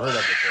literally never heard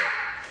of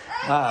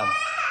before.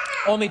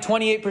 Only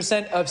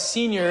 28% of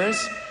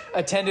seniors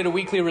attended a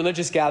weekly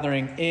religious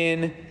gathering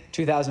in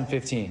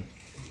 2015.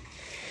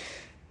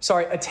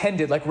 Sorry,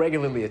 attended, like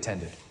regularly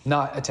attended,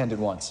 not attended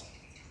once.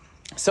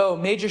 So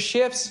major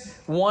shifts.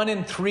 1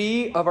 in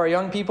 3 of our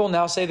young people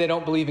now say they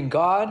don't believe in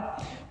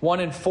God. 1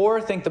 in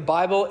 4 think the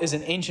Bible is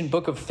an ancient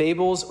book of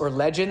fables or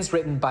legends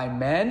written by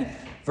men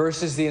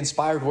versus the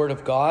inspired word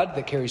of God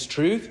that carries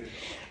truth.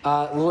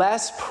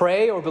 Less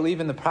pray or believe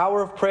in the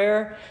power of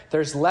prayer.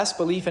 There's less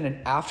belief in an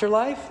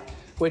afterlife,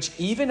 which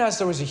even as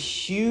there was a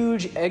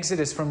huge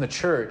exodus from the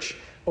church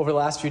over the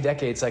last few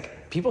decades,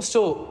 like people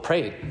still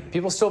prayed,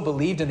 people still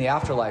believed in the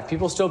afterlife,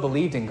 people still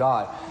believed in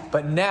God,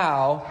 but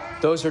now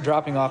those are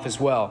dropping off as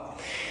well.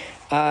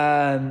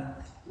 And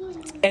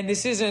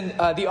this isn't,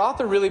 the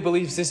author really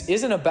believes this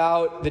isn't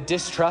about the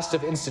distrust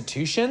of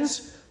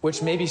institutions,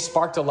 which maybe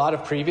sparked a lot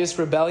of previous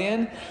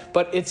rebellion,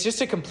 but it's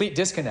just a complete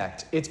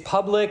disconnect. It's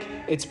public,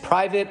 it's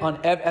private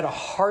at a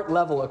heart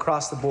level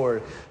across the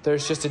board.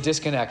 There's just a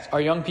disconnect. Our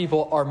young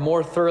people are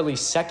more thoroughly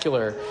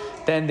secular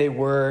than they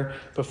were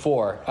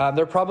before.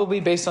 They're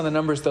probably, based on the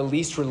numbers, the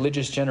least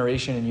religious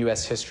generation in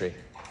U.S. history.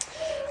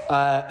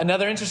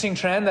 Another interesting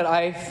trend that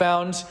I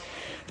found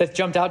that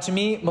jumped out to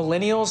me,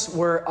 millennials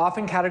were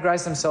often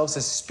categorized themselves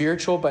as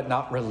spiritual but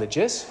not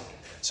religious.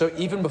 So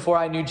even before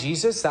I knew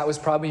Jesus, that was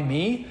probably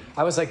me.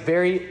 I was like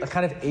very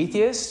kind of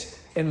atheist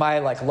in my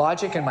like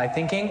logic and my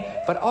thinking,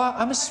 but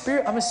I'm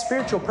a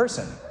spiritual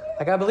person.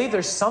 Like I believe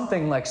there's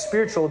something like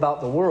spiritual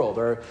about the world,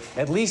 or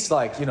at least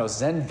like,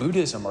 Zen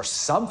Buddhism or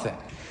something.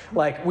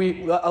 Like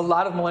a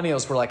lot of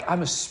millennials were like,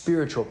 I'm a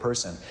spiritual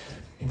person.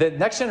 The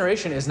next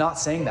generation is not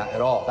saying that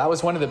at all. That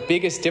was one of the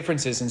biggest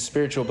differences in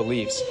spiritual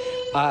beliefs.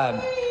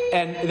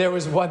 And there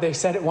was what they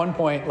said at one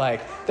point,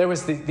 like there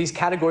was these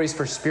categories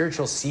for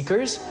spiritual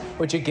seekers,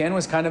 which again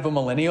was kind of a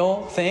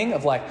millennial thing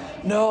of like,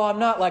 no, I'm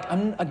not like,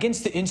 I'm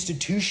against the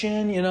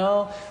institution,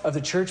 of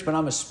the church, but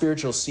I'm a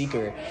spiritual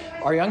seeker.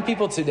 Our young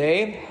people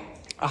today,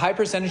 a high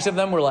percentage of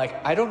them were like,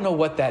 I don't know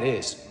what that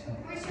is.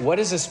 What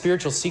is a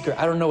spiritual seeker?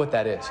 I don't know what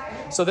that is.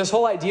 So this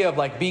whole idea of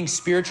like being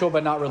spiritual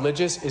but not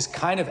religious is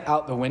kind of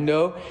out the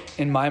window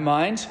in my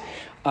mind.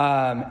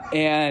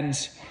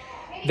 And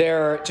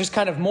they're just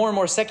kind of more and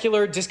more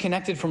secular,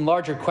 disconnected from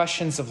larger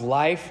questions of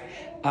life.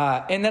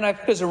 And then I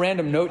put as a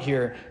random note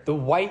here, the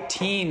white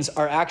teens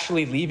are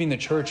actually leaving the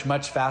church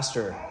much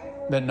faster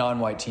than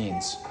non-white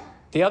teens.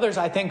 The others,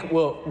 I think,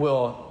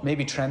 will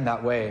maybe trend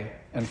that way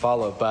and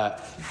follow.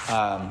 But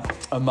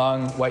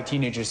among white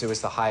teenagers, it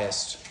was the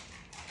highest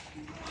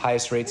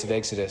rates of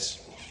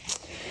exodus.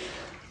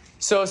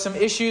 So some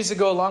issues that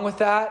go along with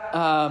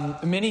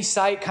that. Many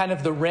cite kind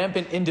of the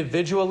rampant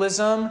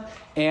individualism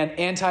and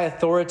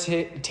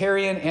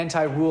anti-authoritarian,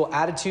 anti-rule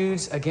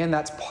attitudes. Again,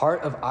 that's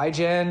part of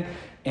iGen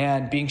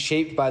and being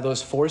shaped by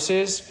those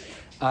forces.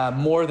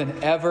 More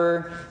than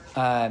ever,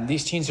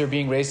 these teens are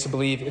being raised to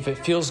believe if it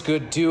feels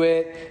good, do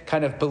it.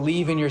 Kind of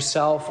believe in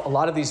yourself. A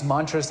lot of these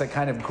mantras that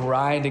kind of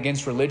grind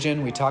against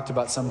religion. We talked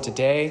about some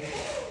today.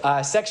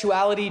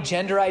 Sexuality,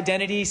 gender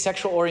identity,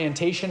 sexual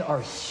orientation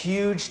are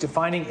huge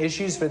defining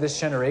issues for this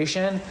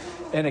generation.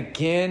 And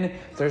again,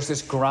 there's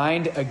this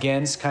grind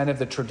against kind of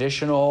the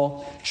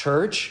traditional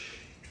church.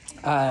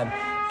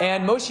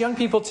 And most young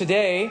people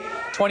today,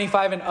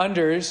 25 and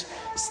unders,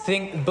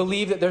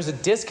 believe that there's a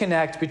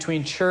disconnect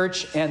between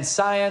church and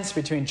science,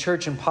 between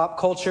church and pop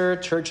culture,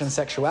 church and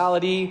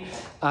sexuality.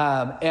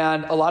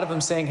 And a lot of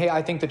them saying, hey,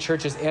 I think the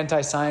church is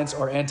anti-science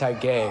or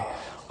anti-gay.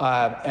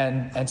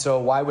 And so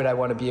why would I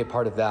want to be a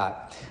part of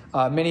that?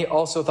 Many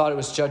also thought it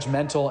was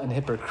judgmental and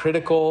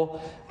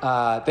hypocritical.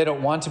 They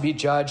don't want to be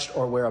judged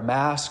or wear a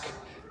mask.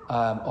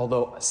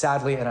 Although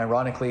sadly and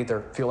ironically,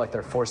 they feel like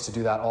they're forced to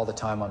do that all the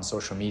time on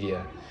social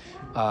media.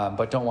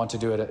 But don't want to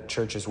do it at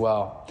church as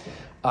well.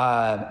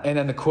 And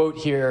then the quote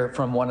here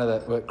from one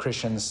of the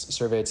Christians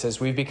surveyed says,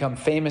 we've become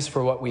famous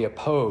for what we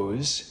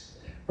oppose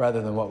rather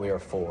than what we are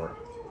for,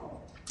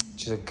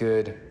 which is a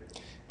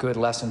good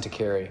lesson to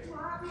carry.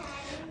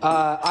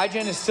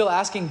 iGen is still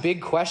asking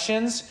big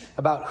questions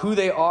about who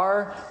they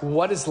are,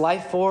 what is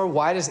life for,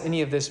 why does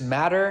any of this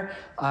matter?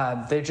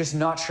 They're just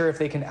not sure if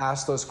they can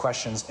ask those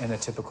questions in a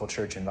typical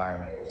church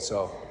environment.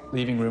 So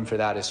leaving room for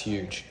that is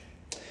huge.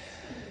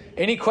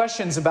 Any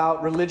questions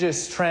about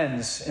religious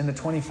trends in the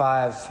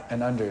 25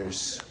 and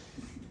unders?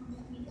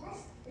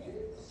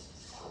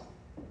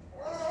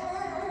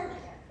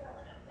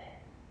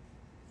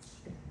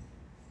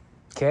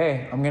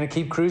 Okay, I'm going to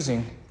keep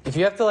cruising. If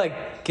you have to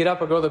get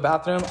up or go to the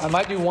bathroom, I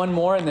might do one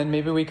more and then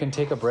maybe we can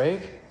take a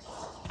break.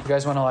 You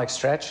guys want to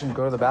stretch and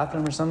go to the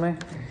bathroom or something?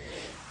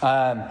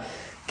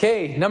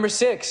 Okay, number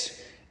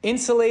 6,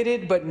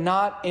 insulated but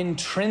not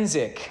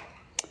intrinsic.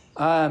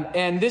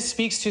 And this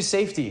speaks to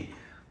safety.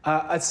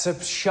 It's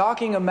a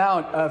shocking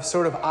amount of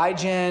sort of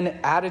iGen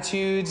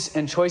attitudes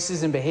and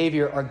choices and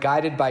behavior are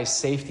guided by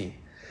safety.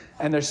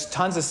 And there's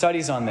tons of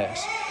studies on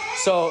this.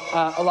 So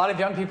a lot of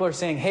young people are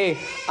saying, hey,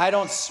 I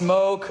don't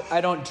smoke,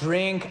 I don't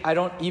drink, I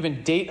don't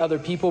even date other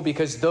people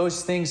because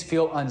those things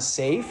feel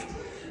unsafe.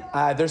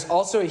 There's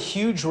also a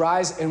huge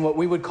rise in what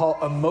we would call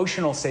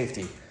emotional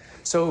safety.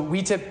 So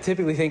we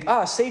typically think,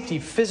 safety,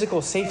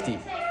 physical safety.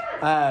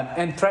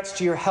 And threats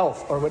to your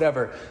health or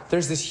whatever.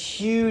 There's this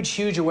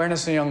huge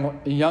awareness in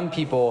young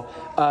people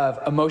of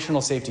emotional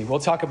safety. We'll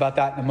talk about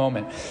that in a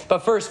moment. But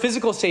first,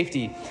 physical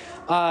safety.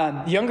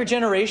 Younger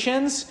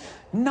generations,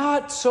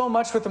 not so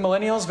much with the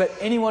millennials, but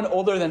anyone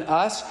older than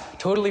us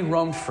totally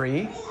roamed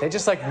free. They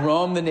just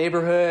roamed the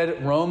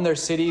neighborhood, roamed their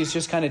cities,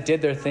 just kind of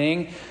did their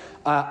thing.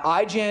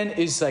 iGen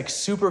is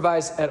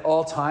supervised at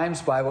all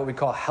times by what we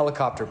call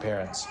helicopter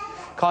parents.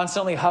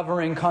 Constantly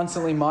hovering,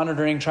 constantly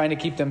monitoring, trying to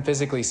keep them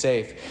physically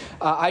safe.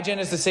 iGen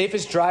is the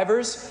safest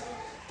drivers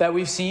that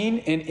we've seen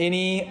in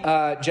any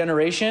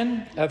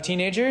generation of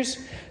teenagers.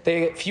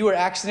 They get fewer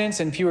accidents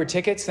and fewer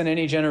tickets than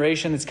any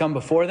generation that's come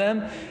before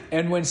them.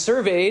 And when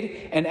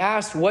surveyed and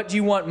asked, what do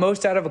you want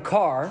most out of a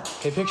car?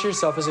 Okay, picture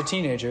yourself as a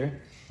teenager.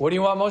 What do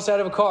you want most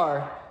out of a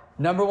car?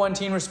 Number 1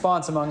 teen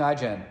response among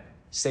iGen,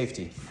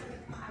 safety.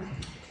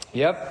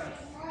 Yep.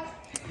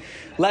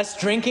 Less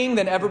drinking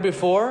than ever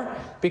before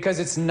because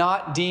it's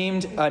not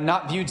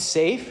viewed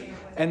safe.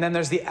 And then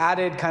there's the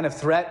added kind of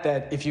threat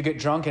that if you get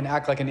drunk and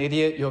act like an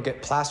idiot, you'll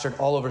get plastered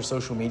all over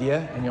social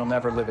media and you'll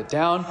never live it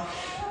down.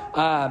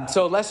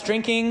 So less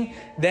drinking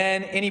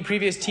than any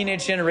previous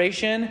teenage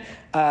generation.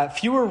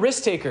 Fewer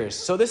risk takers.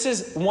 So this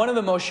is one of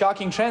the most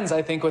shocking trends,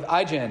 I think, with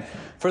iGen.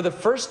 For the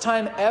first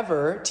time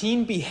ever,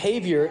 teen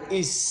behavior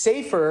is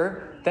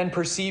safer than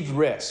perceived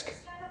risk.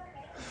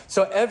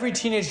 So every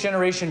teenage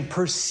generation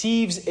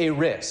perceives a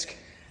risk.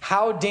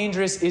 How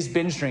dangerous is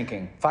binge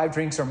drinking? 5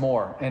 drinks or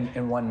more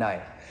in one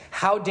night.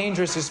 How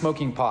dangerous is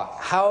smoking pot?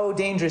 How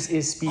dangerous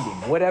is speeding?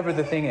 Whatever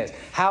the thing is.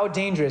 How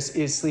dangerous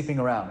is sleeping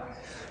around?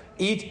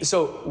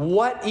 So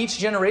what each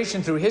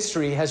generation through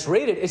history has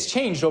rated, it's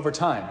changed over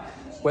time.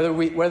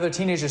 Whether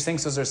teenagers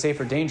think those are safe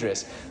or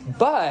dangerous.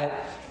 But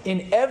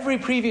in every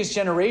previous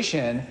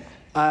generation,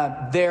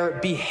 their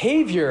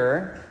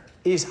behavior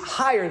is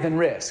higher than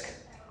risk,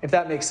 if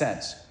that makes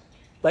sense.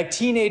 Like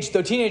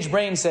the teenage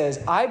brain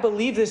says, I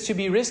believe this to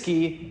be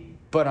risky,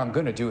 but I'm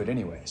going to do it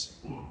anyways.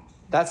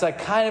 That's like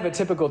kind of a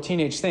typical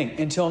teenage thing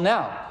until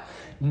now.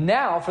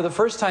 Now, for the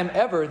first time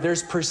ever,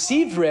 there's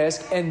perceived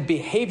risk and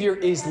behavior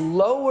is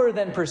lower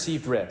than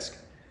perceived risk.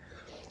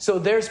 So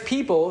there's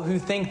people who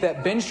think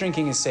that binge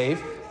drinking is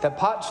safe, that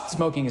pot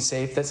smoking is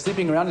safe, that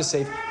sleeping around is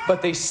safe,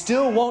 but they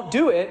still won't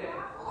do it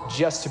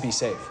just to be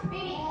safe.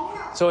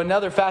 So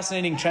another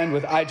fascinating trend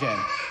with iGen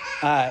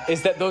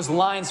is that those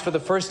lines for the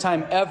first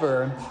time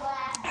ever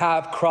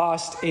have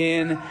crossed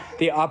in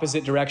the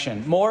opposite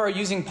direction. More are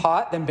using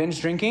pot than binge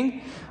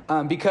drinking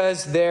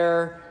because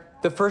they're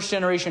the first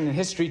generation in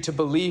history to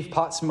believe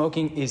pot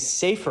smoking is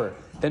safer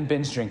than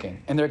binge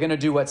drinking, and they're going to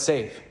do what's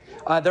safe.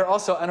 They're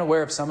also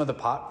unaware of some of the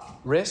pot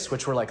risks,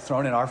 which were like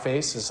thrown in our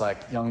face as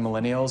like young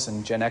millennials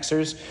and Gen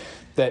Xers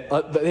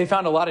that they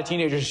found a lot of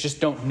teenagers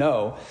just don't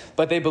know,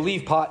 but they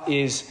believe pot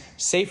is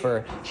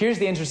safer. Here's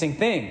the interesting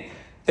thing.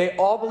 They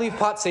all believe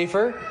pot's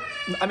safer.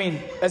 I mean,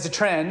 as a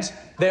trend,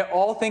 they're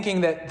all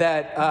thinking that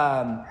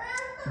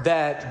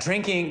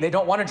drinking, they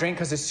don't want to drink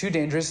because it's too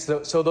dangerous.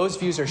 So those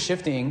views are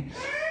shifting,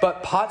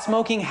 but pot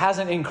smoking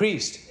hasn't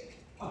increased.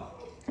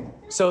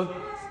 So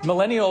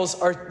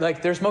millennials are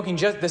like, they're smoking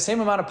just the same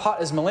amount of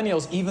pot as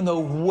millennials, even though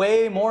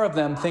way more of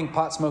them think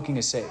pot smoking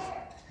is safe.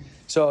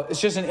 So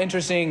it's just an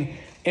interesting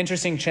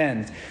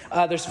trend.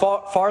 There's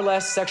far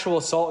less sexual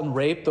assault and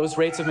rape. Those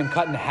rates have been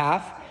cut in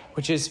half,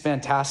 which is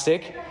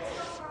fantastic.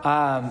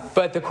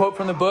 But the quote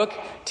from the book,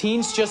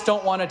 teens just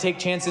don't want to take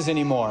chances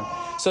anymore.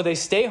 So they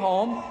stay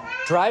home,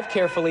 drive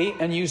carefully,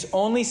 and use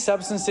only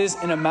substances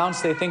in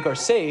amounts they think are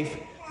safe,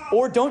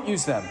 or don't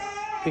use them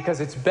because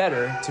it's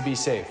better to be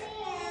safe.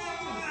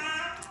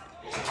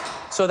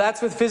 So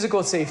that's with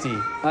physical safety.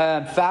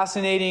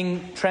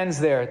 Fascinating trends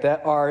there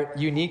that are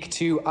unique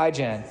to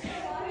iGen.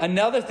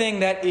 Another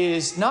thing that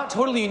is not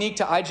totally unique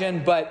to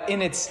iGen, but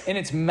in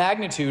its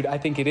magnitude, I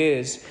think it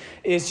is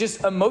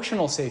just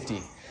emotional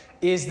safety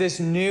is this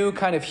new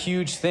kind of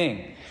huge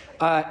thing.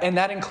 And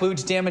that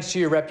includes damage to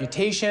your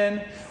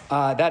reputation.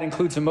 That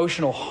includes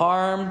emotional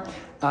harm.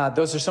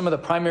 Those are some of the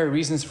primary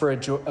reasons for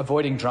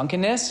avoiding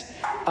drunkenness.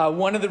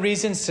 One of the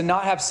reasons to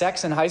not have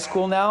sex in high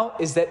school now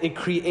is that it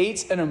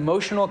creates an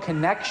emotional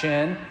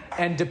connection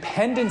and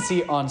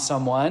dependency on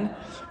someone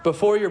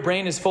before your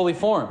brain is fully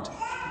formed.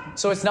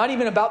 So it's not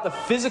even about the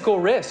physical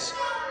risk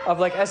of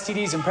like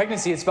STDs and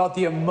pregnancy. It's about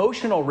the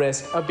emotional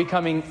risk of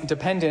becoming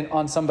dependent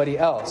on somebody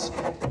else.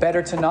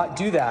 Better to not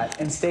do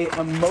that and stay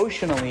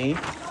emotionally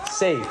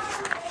safe.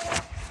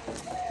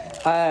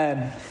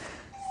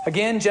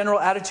 Again, general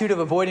attitude of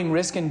avoiding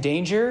risk and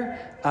danger,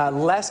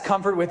 less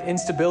comfort with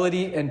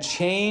instability and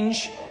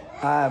change,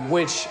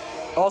 which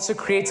also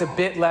creates a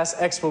bit less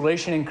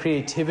exploration and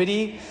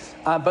creativity.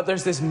 But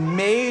there's this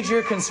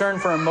major concern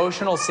for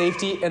emotional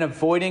safety and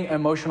avoiding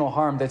emotional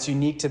harm that's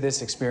unique to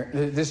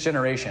this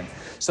generation.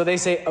 So they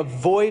say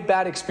avoid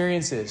bad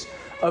experiences,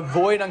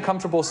 avoid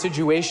uncomfortable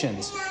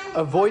situations,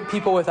 avoid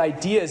people with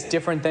ideas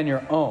different than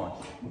your own.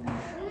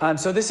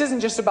 So this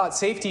isn't just about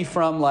safety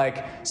from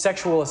like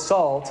sexual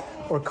assault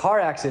or car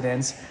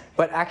accidents,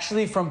 but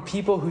actually from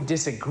people who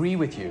disagree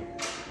with you.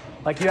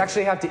 Like you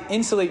actually have to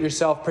insulate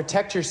yourself,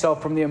 protect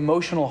yourself from the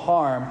emotional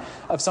harm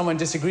of someone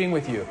disagreeing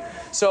with you.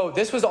 So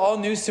this was all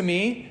news to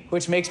me,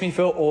 which makes me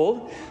feel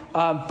old.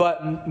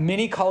 But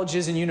many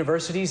colleges and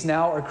universities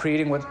now are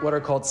creating what are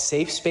called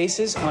safe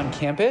spaces on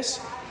campus,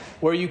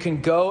 where you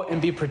can go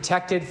and be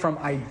protected from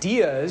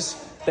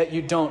ideas that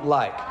you don't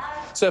like.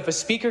 So if a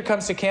speaker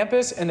comes to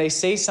campus and they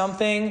say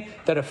something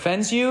that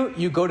offends you,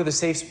 you go to the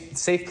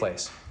safe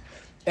place.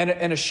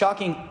 And a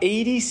shocking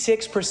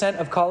 86%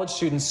 of college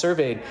students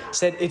surveyed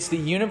said it's the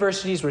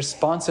university's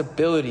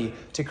responsibility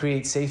to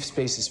create safe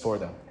spaces for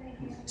them.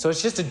 So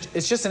it's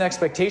just an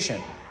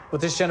expectation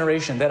with this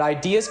generation that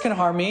ideas can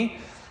harm me,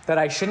 that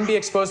I shouldn't be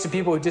exposed to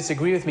people who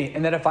disagree with me,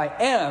 and that if I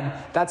am,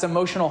 that's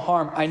emotional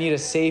harm. I need a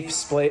safe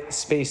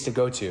space to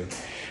go to.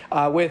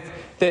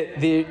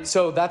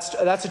 So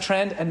that's a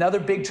trend. Another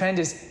big trend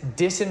is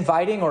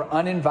disinviting or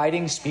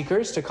uninviting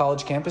speakers to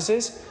college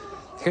campuses.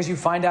 Because you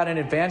find out in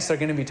advance they're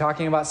going to be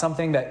talking about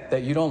something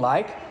that you don't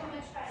like.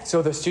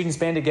 So the students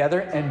band together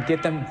and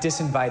get them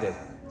disinvited.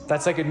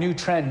 That's like a new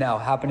trend now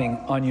happening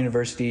on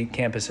university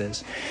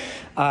campuses.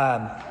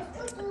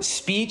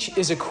 Speech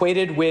is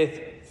equated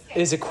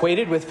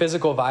with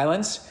physical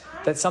violence.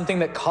 that's something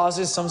that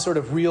causes some sort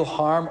of real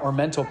harm or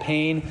mental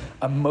pain,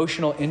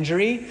 emotional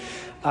injury.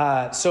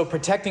 So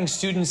protecting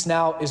students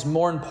now is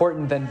more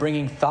important than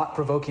bringing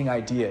thought-provoking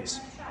ideas.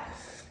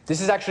 This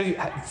is actually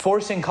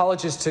forcing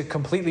colleges to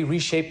completely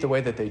reshape the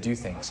way that they do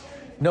things.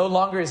 No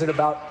longer is it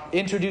about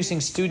introducing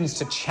students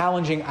to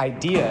challenging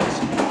ideas.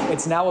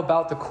 It's now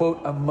about the,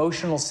 quote,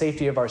 emotional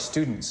safety of our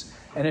students.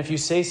 And if you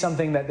say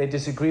something that they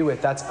disagree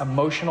with, that's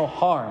emotional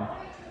harm,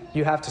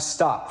 you have to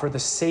stop for the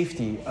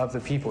safety of the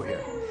people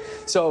here.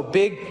 So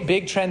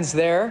big trends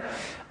there.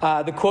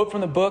 The quote from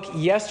the book,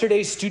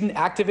 yesterday's student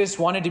activists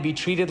wanted to be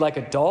treated like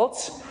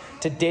adults.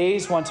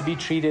 Today's want to be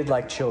treated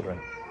like children.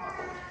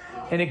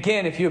 And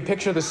again, if you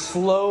picture the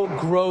slow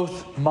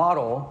growth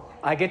model,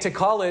 I get to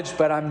college,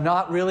 but I'm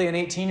not really an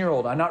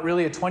 18-year-old. I'm not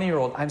really a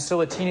 20-year-old. I'm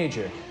still a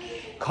teenager.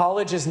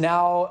 College is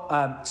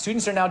now,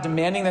 students are now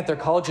demanding that their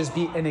colleges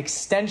be an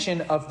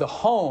extension of the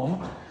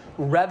home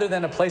rather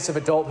than a place of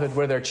adulthood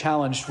where they're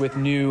challenged with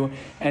new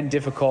and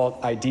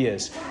difficult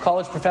ideas.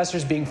 College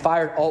professors being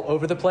fired all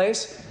over the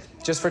place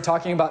just for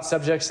talking about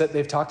subjects that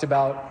they've talked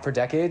about for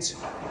decades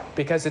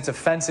because it's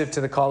offensive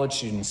to the college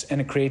students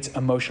and it creates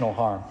emotional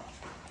harm.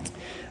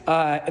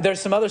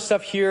 There's some other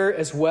stuff here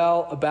as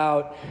well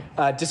about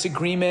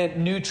disagreement,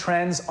 new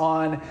trends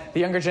on the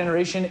younger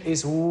generation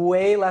is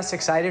way less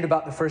excited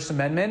about the First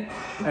Amendment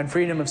and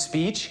freedom of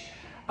speech.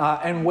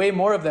 And way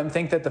more of them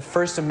think that the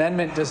First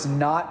Amendment does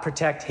not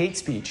protect hate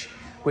speech,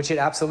 which it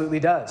absolutely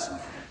does.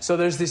 So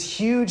there's this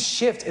huge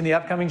shift in the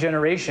upcoming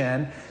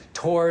generation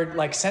toward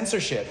like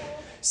censorship.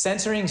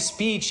 Censoring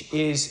speech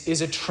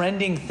is a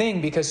trending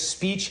thing because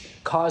speech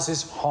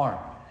causes harm.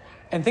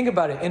 And think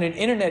about it, in an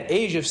internet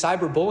age of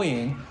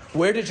cyberbullying,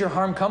 where did your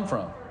harm come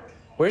from?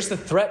 Where's the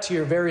threat to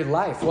your very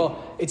life?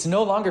 Well, it's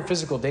no longer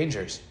physical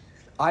dangers.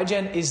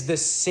 iGen is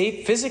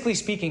physically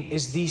speaking,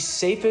 is the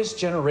safest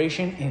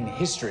generation in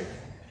history.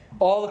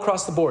 All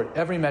across the board,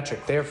 every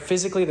metric. They are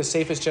physically the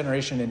safest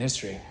generation in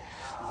history.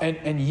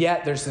 And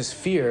yet there's this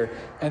fear,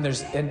 and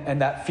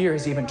that fear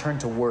has even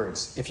turned to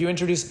words. If you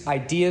introduce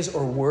ideas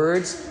or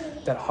words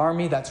that harm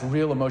me, that's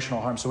real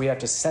emotional harm. So we have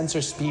to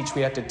censor speech,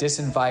 we have to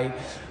disinvite.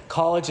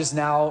 Colleges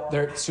now,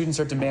 their students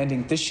are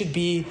demanding this should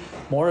be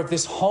more of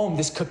this home,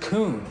 this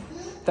cocoon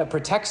that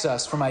protects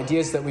us from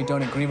ideas that we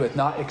don't agree with,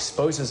 not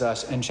exposes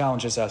us and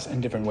challenges us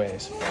in different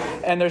ways.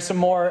 And there's some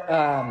more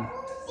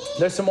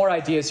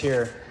ideas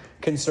here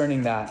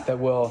concerning that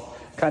we'll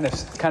kind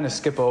of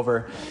skip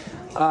over.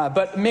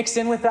 But mixed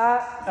in with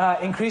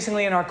that,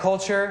 increasingly in our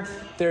culture,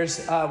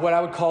 there's what I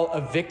would call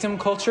a victim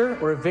culture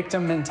or a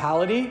victim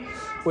mentality,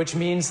 which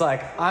means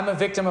like I'm a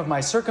victim of my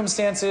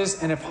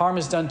circumstances, and if harm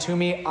is done to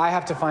me, I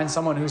have to find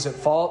someone who's at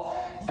fault,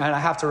 and I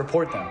have to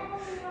report them.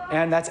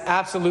 And that's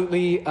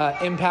absolutely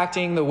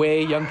impacting the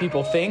way young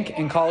people think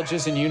in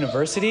colleges and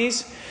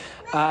universities.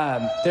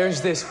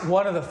 There's this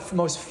one of the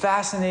most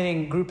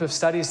fascinating group of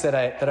studies that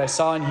I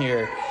saw in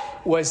here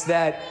was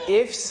that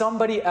if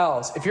somebody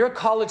else, if you're a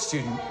college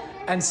student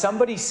and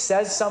somebody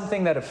says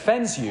something that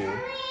offends you,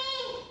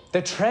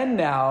 the trend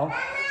now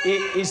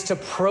is to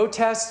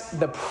protest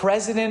the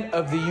president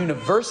of the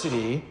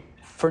university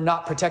for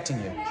not protecting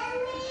you.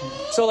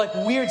 So like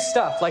weird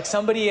stuff, like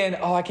somebody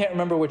I can't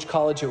remember which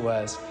college it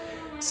was.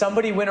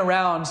 Somebody went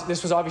around,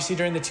 this was obviously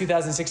during the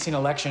 2016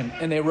 election,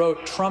 and they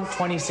wrote Trump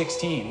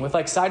 2016 with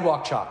like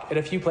sidewalk chalk at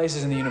a few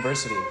places in the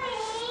university.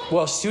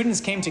 Well,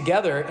 students came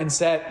together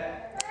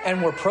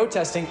and were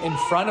protesting in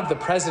front of the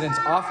president's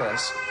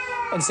office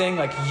and saying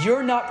like,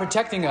 you're not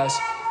protecting us.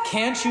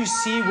 Can't you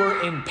see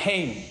we're in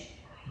pain?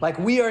 Like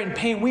we are in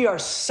pain, we are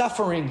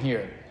suffering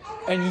here,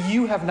 and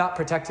you have not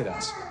protected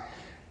us.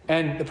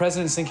 And the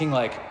president's thinking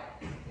like,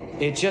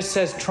 it just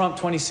says Trump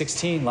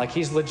 2016, like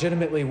he's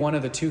legitimately one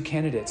of the two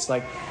candidates.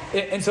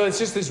 And so it's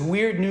just this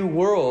weird new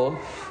world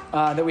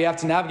that we have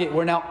to navigate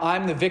where now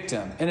I'm the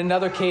victim. In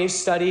another case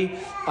study,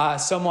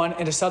 someone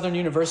in a southern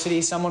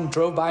university, someone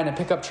drove by in a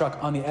pickup truck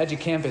on the edge of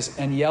campus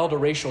and yelled a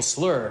racial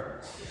slur.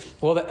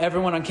 Well,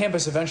 everyone on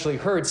campus eventually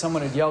heard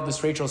someone had yelled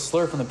this racial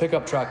slur from the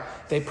pickup truck.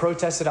 They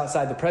protested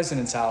outside the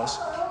president's house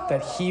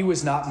that he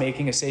was not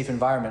making a safe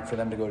environment for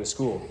them to go to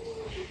school.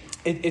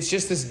 It's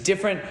just this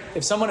different,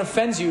 if someone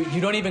offends you, you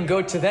don't even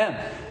go to them.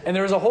 And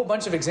there was a whole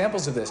bunch of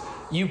examples of this.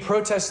 You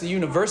protest the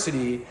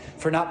university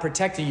for not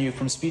protecting you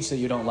from speech that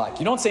you don't like.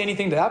 You don't say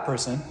anything to that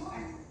person.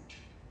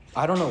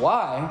 I don't know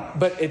why,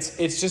 but it's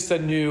just a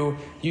new,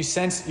 you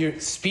sense your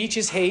speech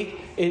is hate,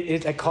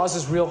 it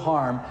causes real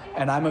harm,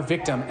 and I'm a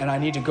victim, and I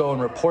need to go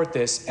and report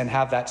this and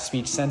have that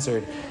speech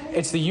censored.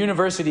 It's the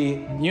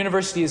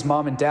university is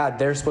mom and dad,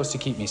 they're supposed to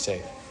keep me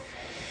safe.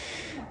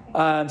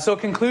 So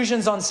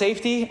conclusions on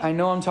safety, I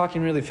know I'm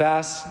talking really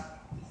fast.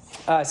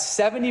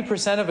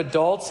 70% of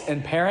adults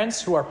and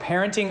parents who are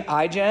parenting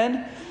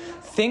iGen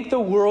think the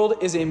world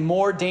is a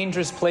more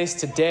dangerous place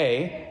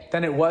today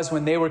than it was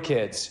when they were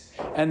kids,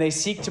 and they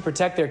seek to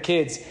protect their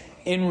kids.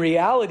 In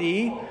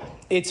reality,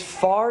 it's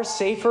far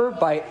safer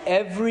by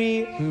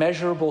every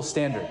measurable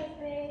standard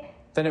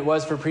than it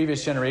was for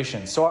previous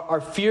generations. So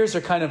our fears are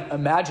kind of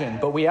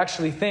imagined, but we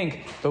actually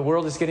think the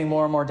world is getting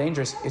more and more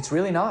dangerous. It's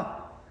really not.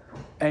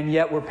 And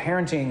yet we're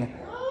parenting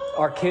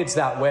our kids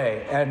that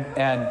way, and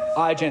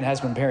iGen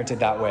has been parented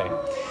that way.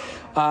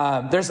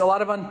 There's a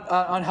lot of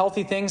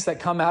unhealthy things that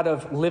come out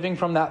of living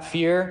from that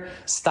fear,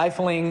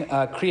 stifling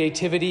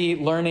creativity,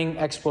 learning,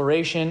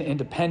 exploration,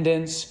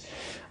 independence.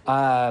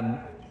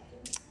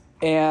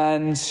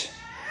 And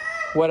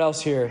what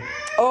else here?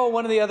 Oh,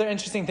 one of the other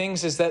interesting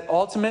things is that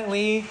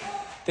ultimately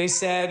they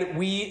said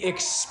we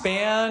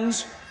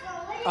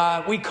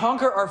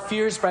conquer our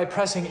fears by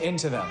pressing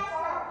into them.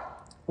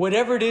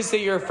 Whatever it is that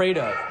you're afraid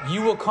of,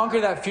 you will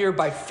conquer that fear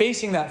by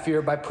facing that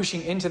fear, by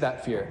pushing into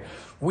that fear.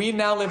 We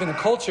now live in a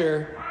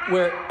culture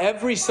where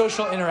every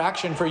social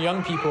interaction for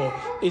young people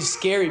is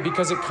scary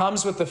because it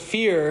comes with the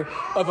fear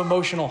of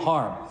emotional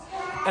harm.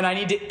 And I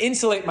need to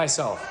insulate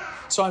myself.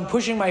 So I'm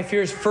pushing my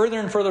fears further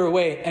and further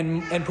away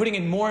and putting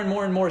in more and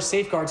more and more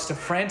safeguards to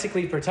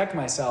frantically protect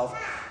myself.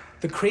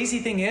 The crazy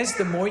thing is,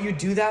 the more you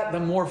do that, the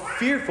more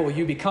fearful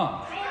you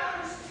become.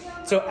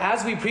 So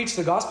as we preach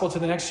the gospel to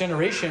the next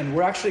generation,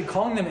 we're actually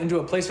calling them into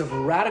a place of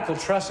radical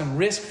trust and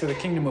risk for the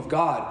kingdom of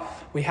God.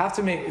 We have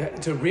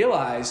to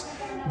realize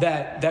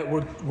that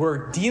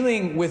we're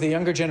dealing with the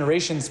younger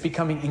generations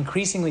becoming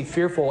increasingly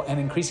fearful and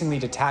increasingly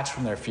detached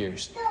from their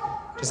fears.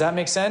 Does that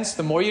make sense?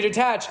 The more you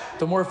detach,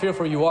 the more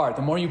fearful you are.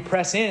 The more you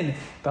press in,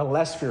 the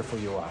less fearful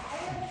you are.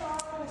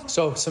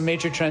 So some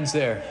major trends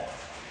there.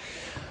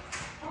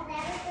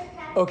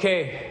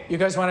 Okay, you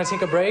guys want to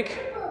take a break?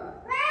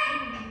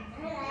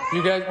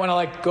 You guys want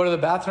to go to the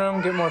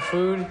bathroom, get more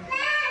food,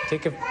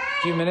 take a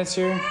few minutes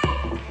here?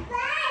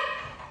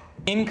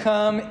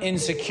 Income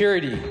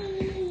insecurity.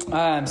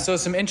 So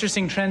some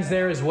interesting trends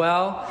there as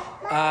well.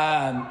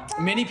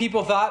 Many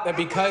people thought that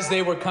because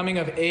they were coming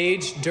of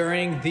age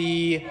during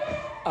the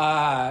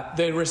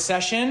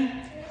recession,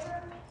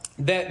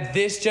 that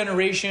this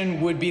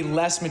generation would be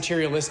less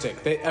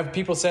materialistic.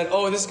 People said,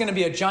 oh, this is going to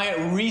be a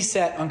giant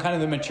reset on kind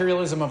of the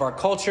materialism of our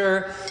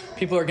culture.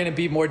 People are going to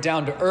be more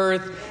down to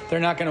earth. They're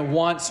not going to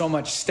want so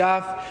much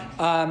stuff.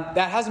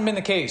 That hasn't been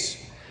the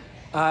case.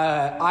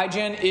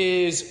 iGen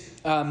is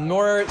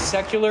more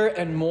secular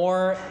and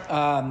more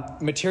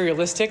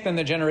materialistic than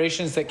the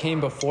generations that came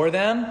before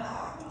them.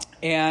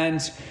 And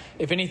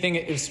if anything,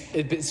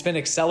 it's been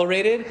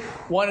accelerated.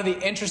 One of the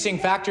interesting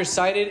factors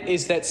cited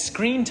is that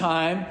screen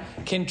time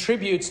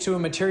contributes to a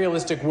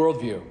materialistic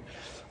worldview.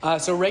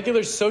 So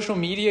regular social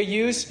media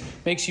use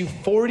makes you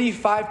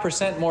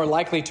 45% more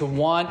likely to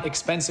want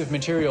expensive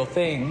material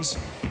things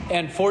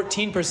and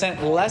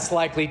 14% less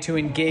likely to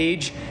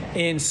engage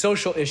in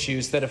social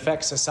issues that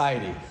affect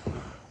society.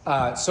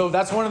 So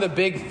that's one of the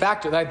big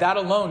factors. That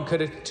alone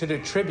could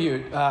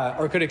attribute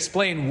or could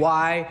explain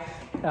why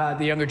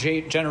the younger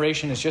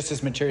generation is just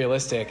as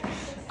materialistic.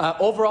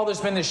 Overall,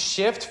 there's been this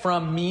shift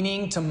from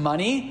meaning to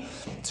money.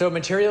 So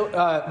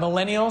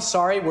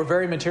millennials, we're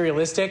very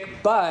materialistic,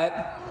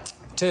 but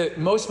to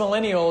most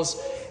millennials,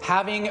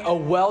 having a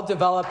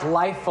well-developed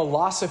life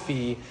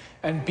philosophy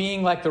and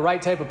being like the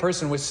right type of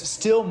person was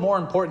still more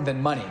important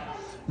than money.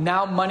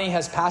 Now money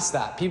has passed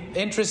that.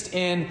 Interest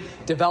in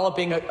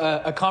developing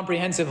a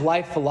comprehensive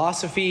life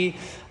philosophy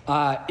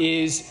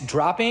is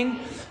dropping.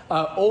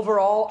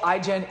 Overall,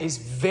 iGen is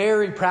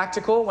very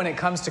practical when it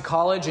comes to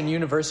college and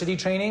university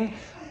training.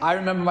 I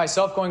remember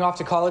myself going off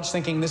to college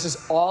thinking this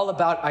is all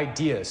about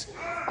ideas.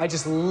 I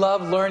just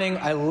love learning.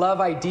 I love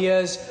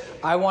ideas.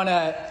 I want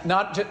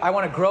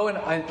to grow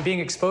in being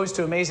exposed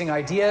to amazing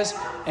ideas,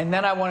 and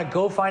then I want to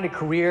go find a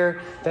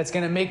career that's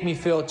going to make me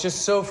feel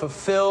just so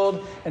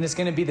fulfilled, and it's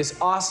going to be this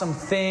awesome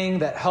thing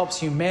that helps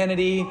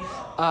humanity.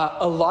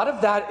 A lot of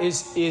that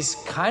is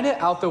kind of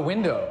out the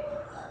window.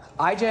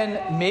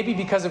 iGen, maybe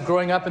because of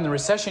growing up in the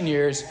recession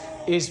years,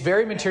 is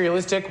very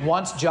materialistic,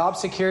 wants job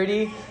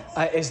security,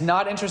 is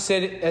not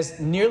interested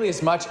nearly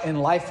as much in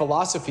life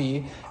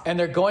philosophy, and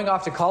they're going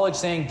off to college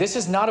saying, this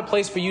is not a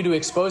place for you to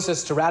expose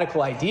us to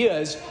radical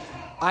ideas.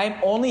 I'm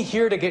only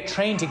here to get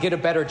trained to get a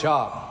better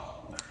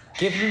job.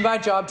 Give me my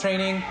job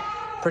training,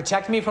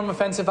 protect me from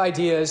offensive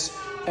ideas,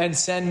 and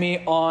send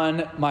me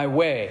on my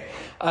way.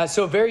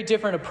 So a very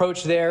different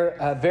approach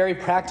there, very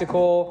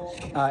practical,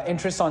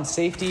 interest on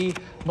safety.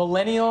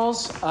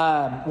 Millennials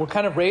were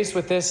kind of raised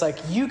with this,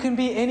 you can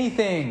be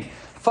anything.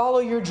 Follow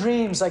your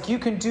dreams, you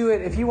can do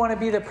it. If you want to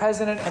be the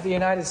president of the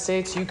United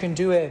States, you can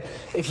do it.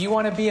 If you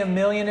want to be a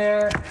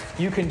millionaire,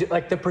 you can do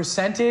the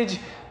percentage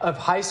of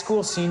high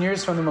school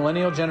seniors from the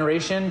millennial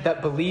generation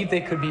that believed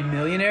they could be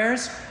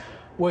millionaires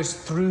was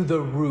through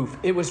the roof.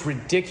 It was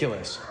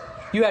ridiculous.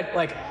 You had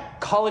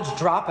college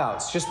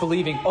dropouts just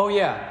believing, oh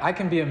yeah, I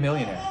can be a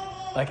millionaire.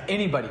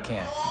 Anybody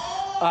can.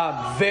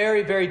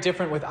 Very, very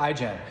different with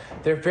iGen.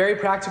 They're very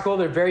practical.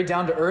 They're very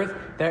down to earth.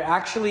 They're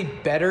actually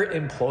better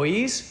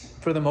employees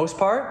for the most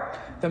part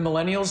than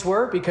millennials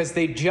were because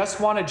they just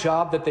want a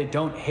job that they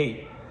don't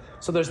hate.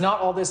 So there's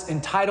not all this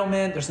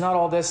entitlement. There's not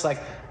all this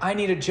I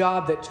need a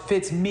job that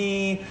fits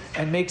me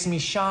and makes me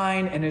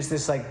shine and is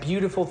this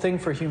beautiful thing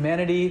for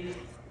humanity.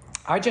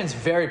 iGen's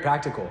very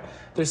practical.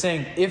 They're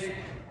saying,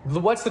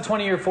 what's the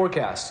 20-year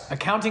forecast?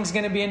 Accounting's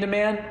going to be in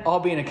demand. I'll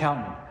be an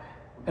accountant.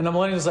 And the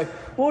millennials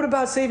what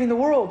about saving the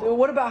world?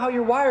 What about how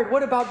you're wired?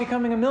 What about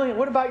becoming a million?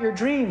 What about your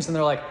dreams? And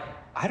they're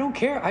I don't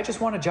care. I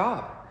just want a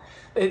job.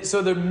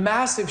 So the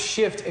massive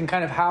shift in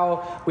kind of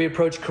how we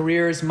approach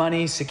careers,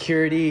 money,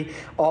 security,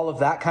 all of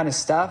that kind of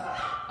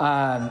stuff.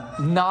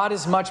 Not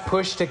as much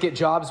push to get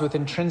jobs with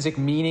intrinsic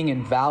meaning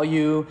and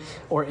value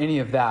or any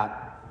of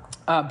that.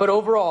 But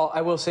overall,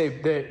 I will say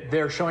that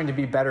they're showing to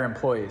be better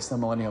employees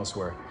than millennials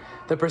were.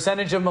 The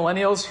percentage of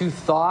millennials who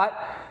thought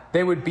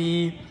they would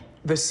be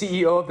the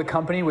CEO of the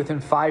company within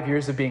 5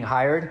 years of being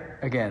hired,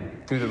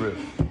 again, through the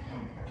roof.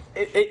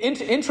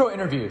 Intro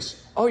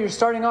interviews. Oh, you're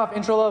starting off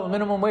intro level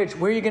minimum wage.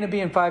 Where are you going to be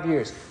in 5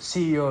 years?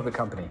 CEO of the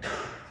company.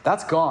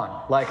 That's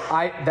gone. Like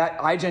that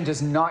iGen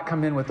does not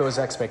come in with those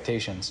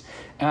expectations.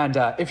 And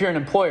if you're an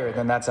employer,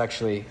 then that's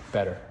actually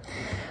better.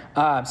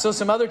 So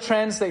some other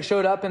trends that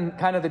showed up in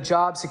kind of the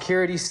job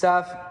security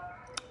stuff.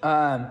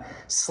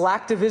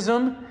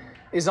 Slacktivism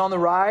is on the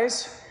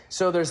rise.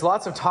 So there's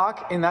lots of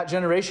talk in that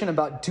generation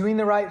about doing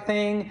the right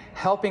thing,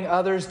 helping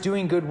others,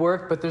 doing good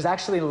work, but there's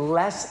actually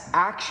less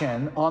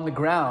action on the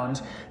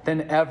ground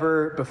than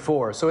ever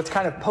before. So it's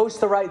kind of post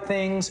the right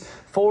things,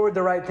 forward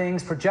the right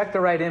things, project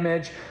the right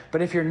image.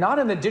 But if you're not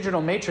in the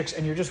digital matrix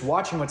and you're just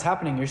watching what's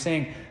happening, you're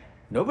saying,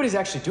 nobody's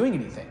actually doing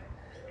anything.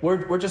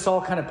 We're just all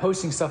kind of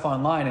posting stuff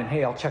online and,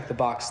 hey, I'll check the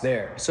box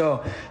there.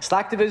 So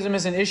slacktivism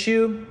is an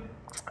issue.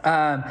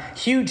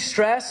 Huge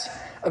stress.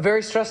 A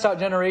very stressed out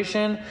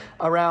generation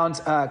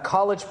around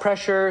college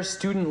pressure,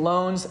 student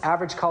loans.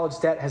 Average college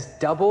debt has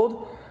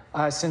doubled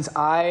since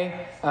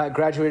I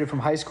graduated from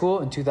high school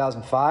in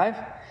 2005.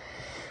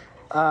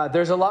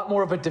 There's a lot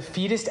more of a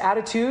defeatist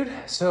attitude.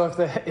 So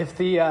if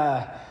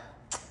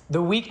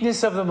the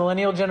weakness of the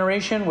millennial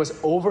generation was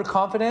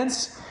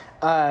overconfidence,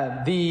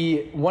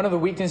 one of the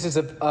weaknesses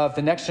of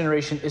the next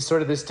generation is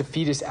sort of this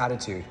defeatist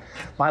attitude.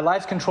 My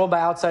life's controlled by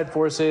outside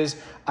forces.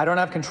 I don't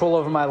have control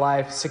over my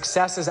life.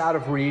 Success is out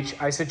of reach.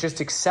 I should just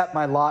accept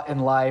my lot in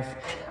life.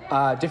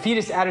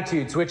 Defeatist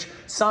attitudes, which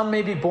some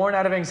may be born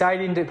out of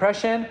anxiety and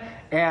depression,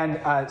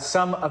 and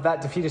some of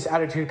that defeatist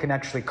attitude can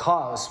actually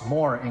cause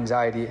more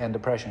anxiety and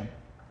depression.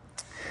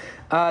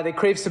 They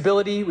crave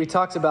stability. We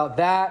talked about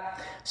that.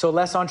 So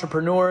less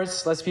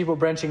entrepreneurs, less people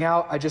branching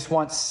out. I just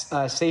want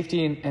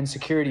safety and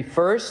security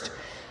first.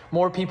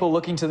 More people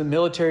looking to the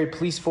military,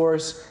 police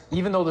force.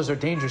 Even though those are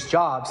dangerous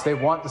jobs, they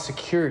want the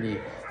security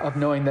of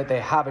knowing that they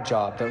have a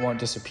job that won't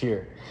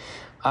disappear.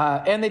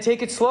 And they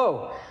take it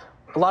slow.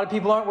 A lot of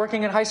people aren't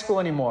working in high school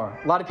anymore.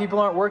 A lot of people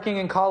aren't working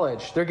in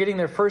college. They're getting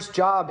their first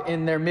job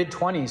in their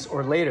mid-20s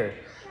or later.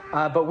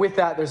 But with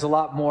that, there's a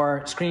lot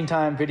more screen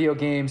time, video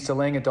games,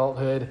 delaying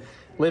adulthood,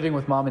 living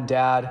with mom and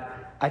dad.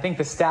 I think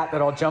the stat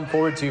that I'll jump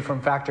forward to from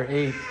factor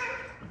 8.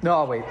 No,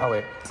 I'll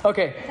wait.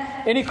 Okay.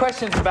 Any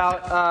questions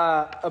about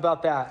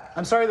that?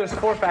 I'm sorry, there's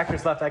 4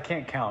 factors left. I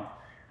can't count.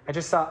 I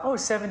just thought,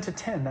 7 to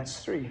 10, that's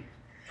 3.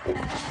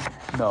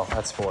 No,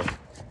 that's 4.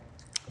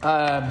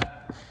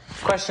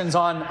 Questions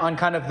on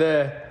kind of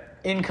the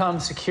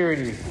income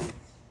security?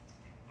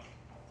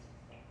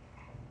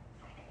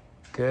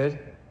 Good.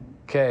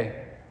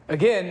 Okay.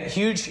 Again,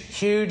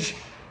 huge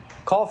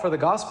call for the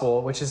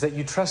gospel, which is that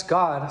you trust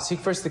God, seek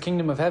first the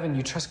kingdom of heaven,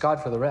 you trust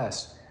God for the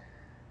rest.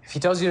 If he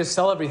tells you to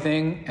sell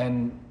everything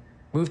and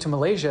move to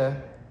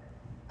Malaysia,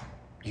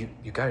 you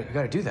got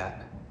to do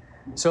that.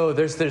 So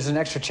there's an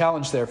extra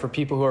challenge there for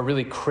people who are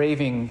really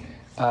craving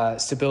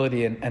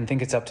stability and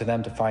think it's up to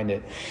them to find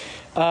it.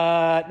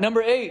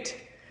 Number 8,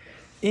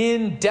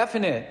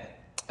 indefinite.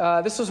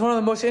 This was one of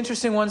the most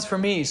interesting ones for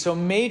me. So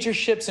major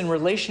shifts in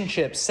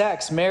relationships,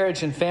 sex,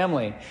 marriage, and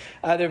family.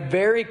 They're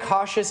very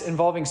cautious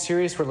involving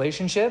serious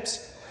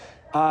relationships.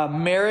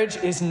 Marriage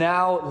is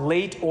now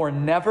late or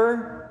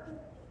never.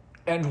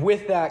 And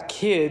with that,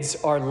 kids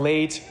are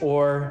late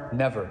or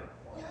never,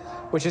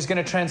 which is going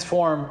to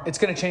transform, it's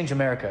going to change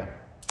America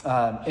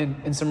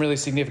in some really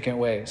significant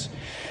ways.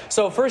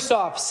 So first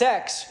off,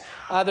 sex.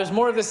 There's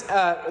more of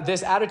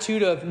this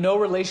attitude of no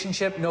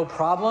relationship, no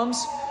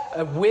problems.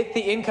 With the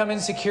income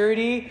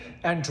insecurity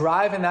and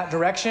drive in that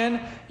direction,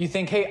 you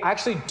think, hey, I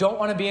actually don't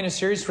want to be in a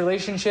serious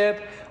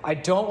relationship. I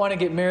don't want to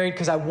get married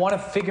because I want to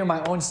figure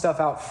my own stuff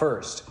out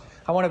first.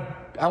 I want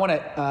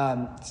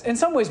to, in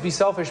some ways, be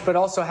selfish, but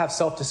also have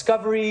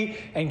self-discovery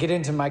and get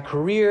into my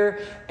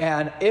career.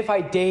 And if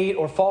I date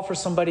or fall for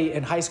somebody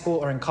in high school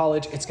or in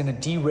college, it's going to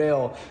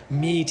derail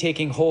me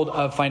taking hold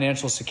of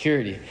financial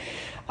security.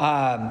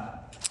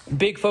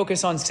 Big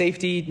focus on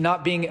safety,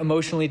 not being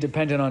emotionally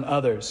dependent on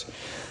others.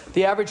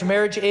 The average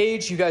marriage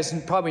age, you guys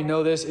probably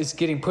know this, is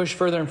getting pushed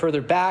further and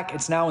further back.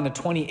 It's now in the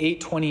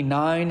 28,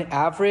 29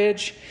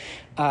 average.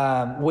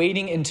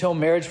 Waiting until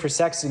marriage for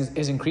sex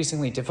is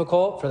increasingly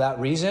difficult for that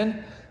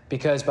reason,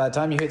 because by the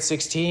time you hit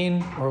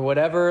 16 or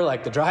whatever,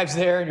 like the drive's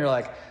there and you're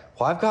like,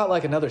 well, I've got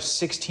like another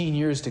 16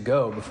 years to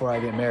go before I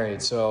get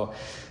married. So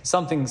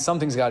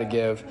something's got to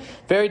give.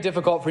 Very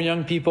difficult for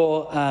young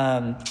people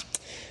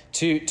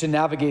to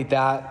navigate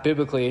that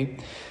biblically.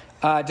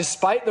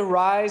 Despite the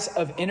rise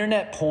of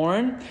internet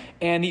porn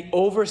and the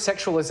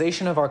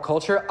over-sexualization of our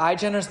culture,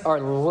 iGeners are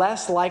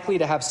less likely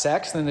to have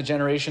sex than the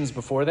generations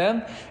before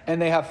them,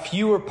 and they have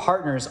fewer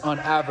partners on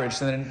average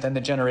than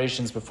the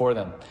generations before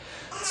them.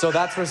 So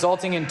that's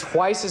resulting in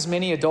twice as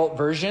many adult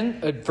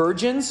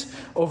virgins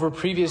over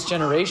previous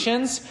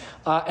generations,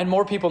 and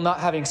more people not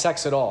having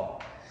sex at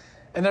all.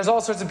 And there's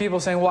all sorts of people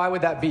saying, why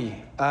would that be?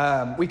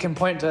 We can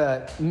point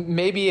to,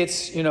 maybe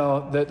it's,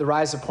 the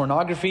rise of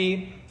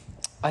pornography.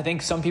 I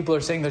think some people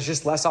are saying there's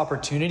just less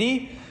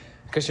opportunity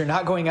because you're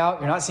not going out,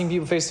 you're not seeing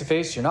people face to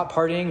face, you're not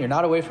partying, you're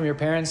not away from your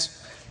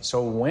parents.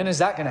 So when is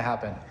that going to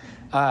happen?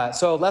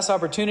 So less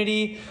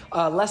opportunity,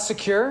 less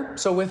secure.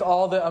 So with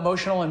all the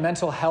emotional and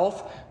mental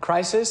health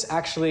crisis,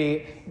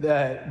 actually,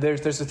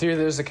 there's a theory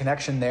that there's a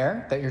connection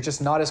there, that you're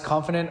just not as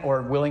confident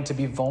or willing to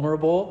be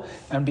vulnerable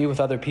and be with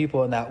other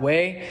people in that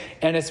way.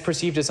 And it's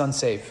perceived as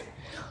unsafe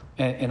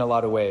in a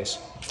lot of ways.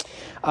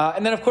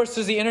 And then, of course,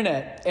 there's the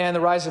internet and the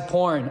rise of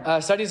porn.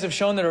 Studies have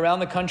shown that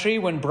around the country,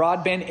 when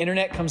broadband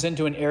internet comes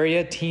into an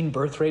area, teen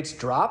birth rates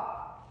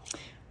drop.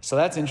 So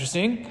that's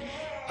interesting.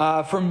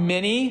 For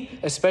many,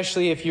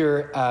 especially if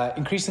you're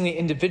increasingly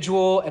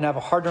individual and have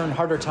a harder and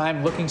harder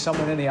time looking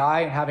someone in the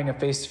eye and having a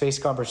face-to-face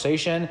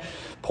conversation,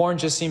 porn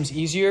just seems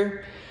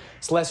easier.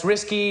 It's less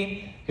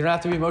risky. You don't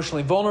have to be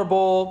emotionally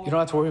vulnerable. You don't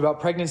have to worry about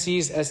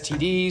pregnancies,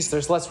 STDs.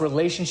 There's less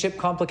relationship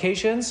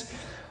complications.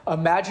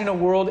 Imagine a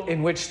world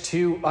in which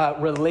to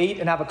relate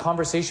and have a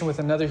conversation with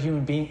another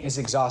human being is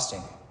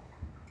exhausting.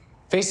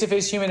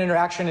 Face-to-face human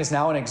interaction is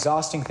now an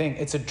exhausting thing.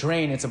 It's a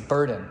drain. It's a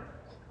burden.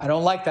 I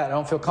don't like that. I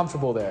don't feel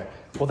comfortable there.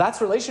 Well,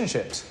 that's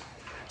relationships.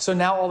 So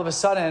now all of a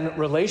sudden,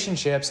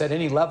 relationships at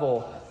any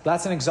level,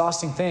 that's an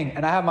exhausting thing.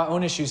 And I have my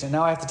own issues, and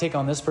now I have to take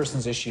on this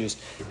person's issues.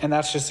 And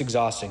that's just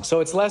exhausting. So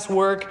it's less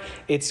work.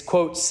 It's,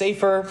 quote,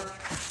 safer.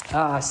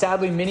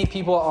 Sadly, many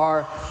people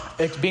are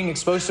being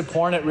exposed to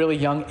porn at really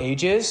young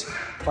ages,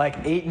 like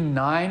 8 and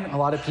 9. A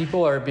lot of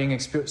people are being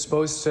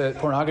exposed to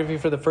pornography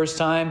for the first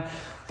time.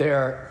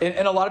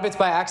 And a lot of it's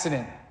by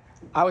accident.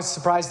 I was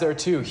surprised there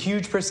too.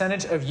 Huge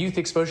percentage of youth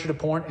exposure to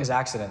porn is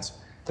accidents.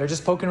 They're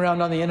just poking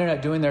around on the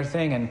internet doing their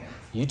thing, and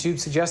YouTube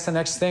suggests the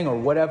next thing or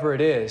whatever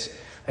it is.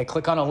 They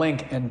click on a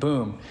link and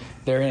boom,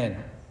 they're in.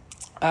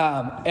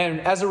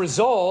 And as a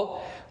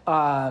result,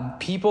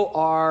 there's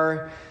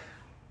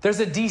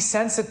a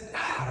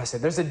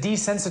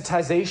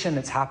desensitization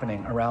that's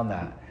happening around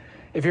that.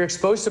 If you're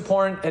exposed to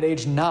porn at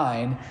age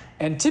 9,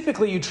 and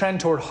typically you trend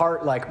toward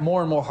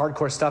more and more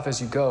hardcore stuff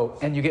as you go,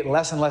 and you get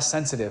less and less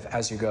sensitive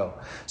as you go.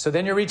 So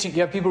then you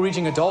have people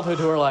reaching adulthood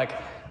who are like,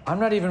 I'm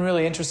not even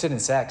really interested in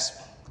sex.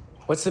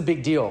 What's the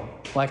big deal?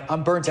 Like,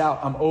 I'm burnt out.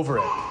 I'm over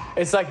it.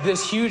 It's like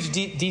this huge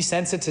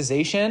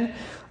desensitization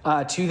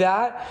to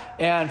that.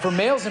 And for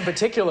males in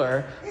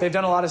particular, they've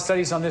done a lot of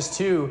studies on this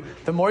too.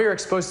 The more you're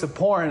exposed to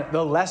porn,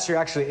 the less you're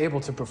actually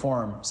able to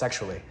perform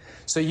sexually.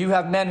 So you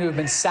have men who have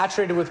been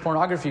saturated with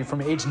pornography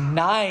from age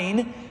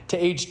 9 to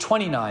age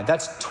 29.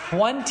 That's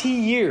 20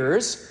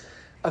 years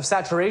of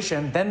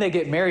saturation. Then they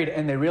get married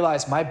and they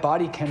realize my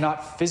body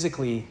cannot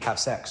physically have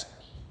sex.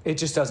 It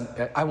just doesn't.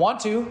 I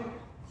want to.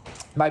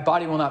 My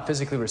body will not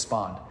physically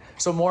respond.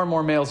 So more and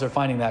more males are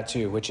finding that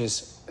too, which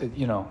is,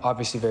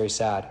 obviously very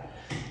sad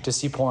to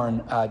see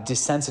porn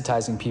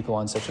desensitizing people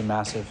on such a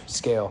massive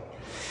scale.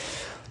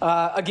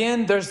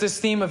 Again, there's this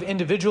theme of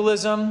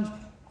individualism.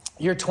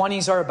 Your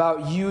 20s are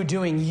about you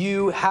doing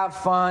you, have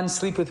fun,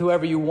 sleep with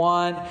whoever you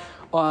want.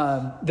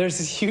 There's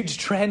this huge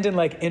trend in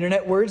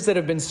internet words that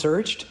have been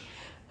searched.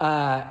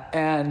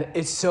 And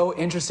it's so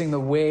interesting the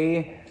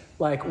way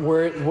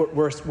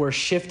we're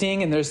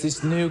shifting, and there's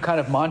this new kind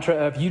of mantra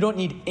of you don't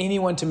need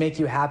anyone to make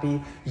you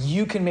happy.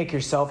 You can make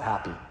yourself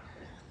happy.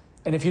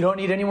 And if you don't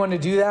need anyone to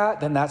do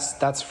that, then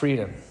that's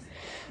freedom.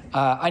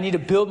 I need to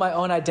build my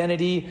own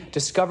identity,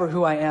 discover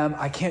who I am.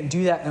 I can't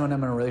do that when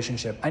I'm in a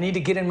relationship. I need to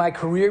get in my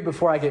career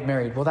before I get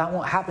married. Well, that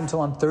won't happen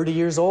until I'm 30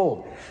 years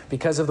old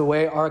because of the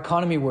way our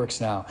economy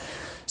works now.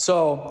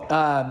 So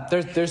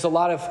there's a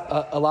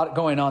lot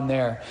going on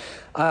there.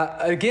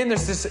 Again,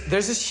 there's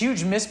this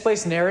huge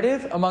misplaced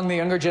narrative among the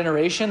younger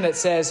generation that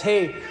says,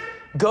 hey,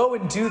 go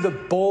and do the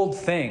bold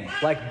thing.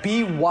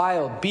 Be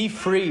wild, be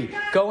free,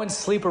 go and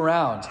sleep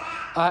around.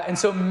 And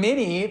so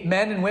many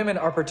men and women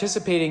are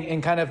participating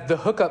in kind of the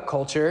hookup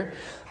culture.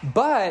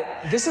 But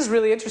this is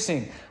really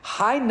interesting.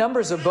 High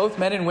numbers of both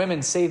men and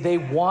women say they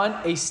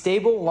want a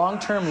stable,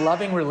 long-term,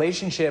 loving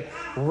relationship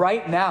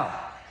right now.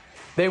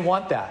 They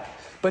want that.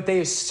 But they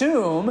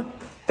assume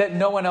that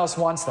no one else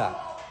wants that.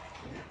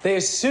 They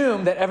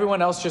assume that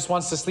everyone else just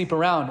wants to sleep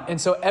around. And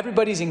so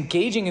everybody's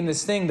engaging in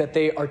this thing that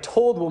they are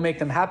told will make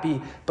them happy,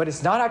 but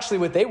it's not actually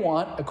what they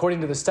want,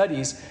 according to the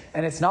studies,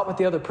 and it's not what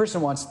the other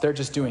person wants. They're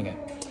just doing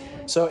it.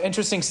 So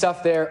interesting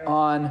stuff there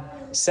on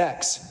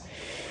sex.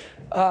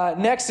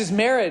 Next is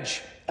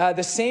marriage.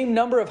 The same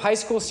number of high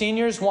school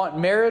seniors want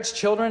marriage,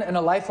 children, and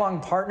a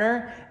lifelong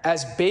partner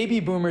as baby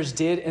boomers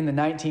did in the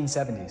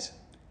 1970s.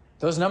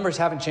 Those numbers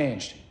haven't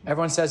changed.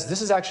 Everyone says,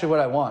 this is actually what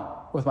I want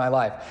with my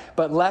life.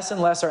 But less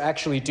and less are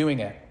actually doing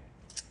it.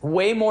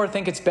 Way more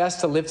think it's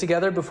best to live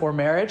together before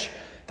marriage.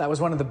 That was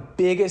one of the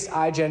biggest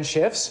iGen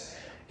shifts,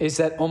 is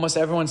that almost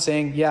everyone's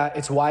saying, yeah,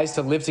 it's wise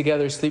to live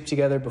together, sleep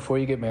together before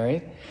you get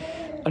married.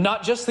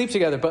 Not just sleep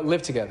together, but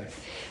live together.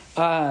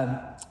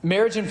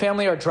 Marriage and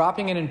family are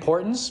dropping in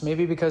importance,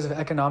 maybe because of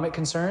economic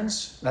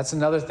concerns. That's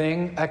another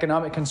thing.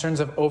 Economic concerns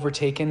have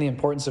overtaken the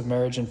importance of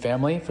marriage and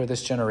family for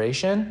this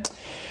generation.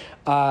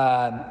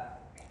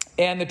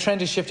 And the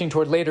trend is shifting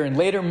toward later and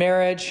later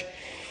marriage.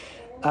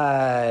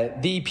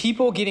 The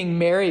people getting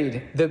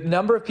married, the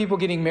number of people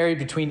getting married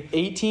between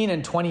 18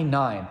 and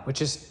 29, which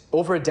is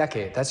over a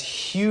decade, that's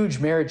huge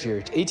marriage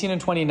years, 18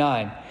 and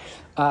 29,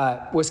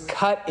 was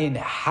cut in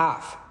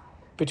half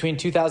between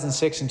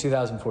 2006 and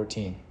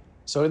 2014.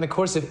 So in the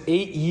course of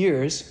 8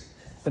 years,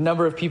 the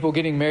number of people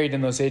getting married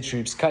in those age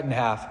groups cut in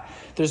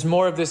half. There's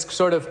more of this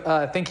sort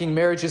of thinking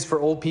marriage is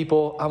for old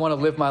people. I want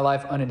to live my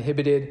life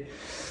uninhibited.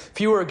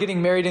 Fewer are getting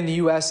married in the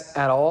U.S.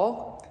 at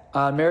all.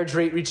 Marriage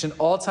rate reached an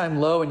all-time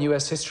low in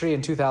U.S. history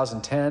in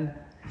 2010.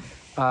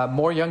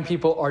 More young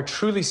people are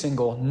truly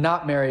single,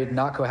 not married,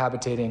 not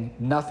cohabitating,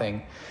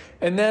 nothing.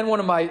 And then one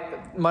of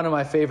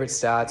my favorite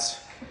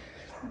stats,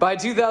 by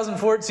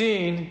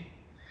 2014,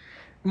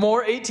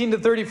 more 18 to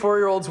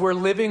 34-year-olds were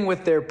living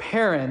with their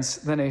parents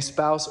than a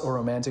spouse or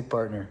romantic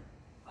partner.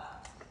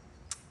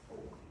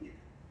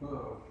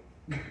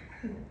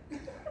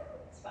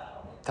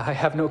 I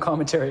have no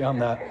commentary on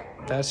that.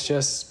 That's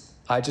just,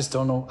 I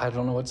don't know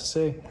what to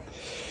say.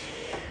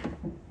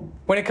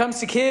 When it comes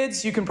to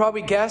kids, you can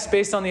probably guess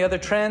based on the other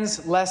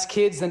trends, less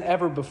kids than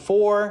ever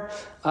before.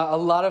 A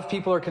lot of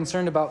people are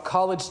concerned about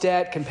college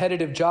debt,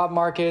 competitive job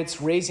markets,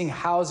 raising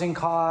housing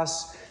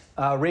costs,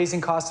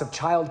 raising costs of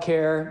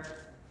childcare.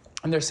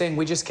 And they're saying,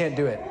 we just can't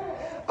do it.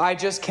 I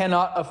just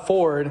cannot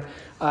afford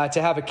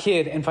to have a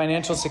kid, and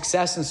financial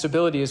success and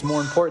stability is more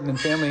important than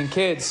family and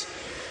kids.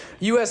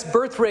 U.S.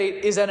 birth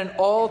rate is at an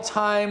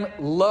all-time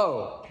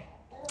low.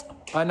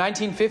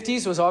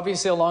 1950s was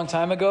obviously a long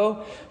time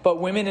ago, but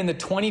women in the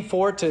 20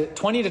 to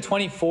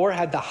 24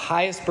 had the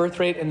highest birth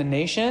rate in the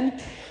nation.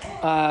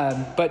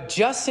 But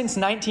just since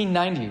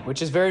 1990,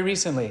 which is very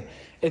recently,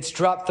 it's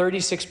dropped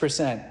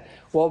 36%.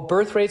 While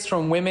birth rates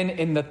from women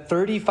in the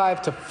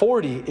 35 to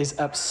 40 is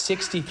up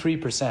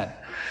 63%.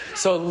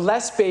 So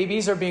less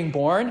babies are being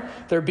born.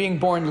 They're being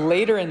born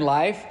later in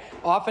life,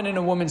 often in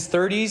a woman's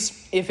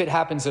 30s, if it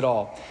happens at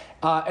all.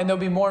 And there'll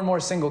be more and more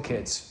single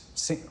kids,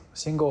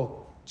 single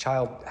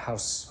child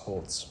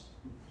households.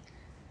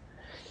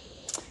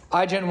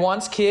 iGen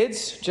wants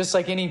kids, just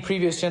like any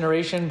previous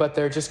generation, but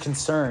they're just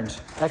concerned,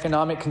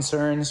 economic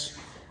concerns,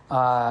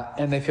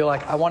 and they feel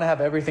like, I want to have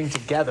everything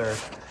together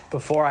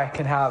before I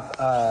can have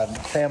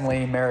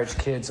family, marriage,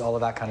 kids, all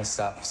of that kind of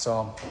stuff.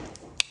 So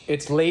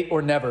it's late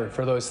or never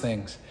for those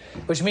things,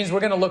 which means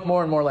we're going to look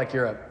more and more like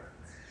Europe.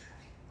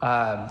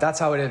 That's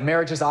how it is.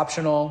 Marriage is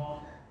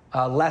optional,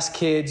 less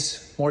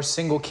kids, more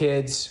single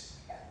kids.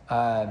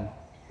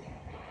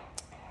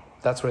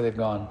 That's where they've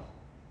gone.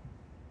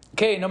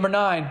 Okay, number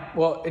 9.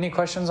 Well, any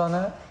questions on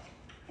that?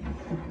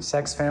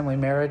 Sex, family,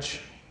 marriage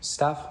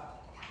stuff?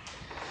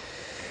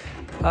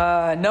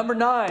 Number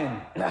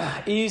 9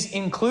 is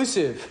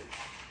inclusive.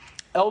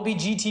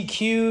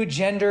 LGBTQ,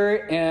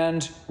 gender,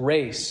 and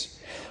race.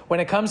 When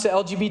it comes to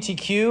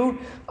LGBTQ,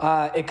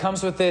 it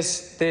comes with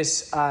this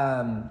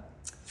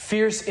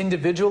fierce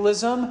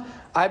individualism.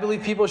 I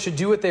believe people should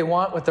do what they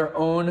want with their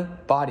own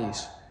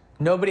bodies.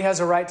 Nobody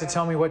has a right to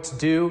tell me what to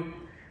do.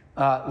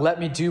 Let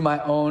me do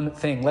my own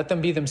thing. Let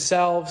them be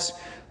themselves.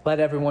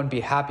 Let everyone be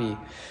happy.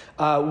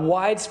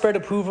 Widespread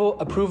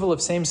approval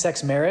of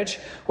same-sex marriage,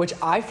 which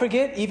I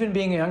forget, even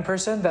being a young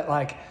person, that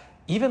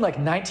even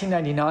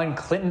 1999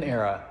 Clinton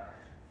era,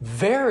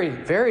 very,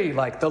 very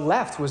the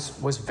left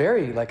was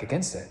very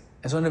against it.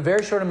 And so in a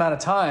very short amount of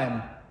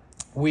time,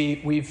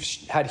 we've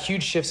had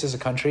huge shifts as a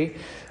country.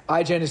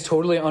 iGen is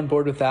totally on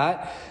board with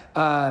that.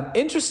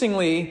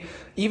 Interestingly,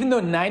 even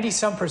though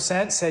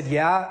 90-some% said,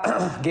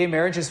 yeah, gay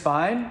marriage is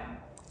fine,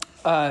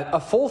 a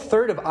full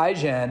third of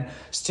iGen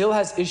still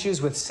has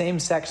issues with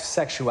same-sex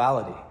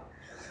sexuality.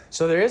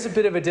 So there is a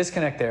bit of a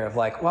disconnect there of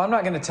I'm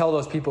not going to tell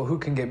those people who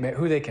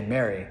they can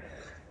marry.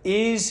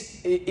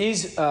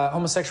 Is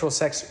homosexual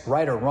sex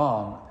right or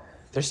wrong?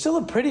 There's still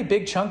a pretty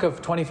big chunk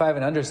of 25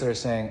 and unders that are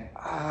saying,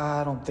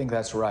 I don't think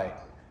that's right.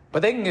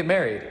 But they can get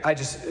married. I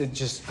just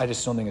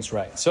don't think it's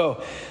right.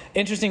 So,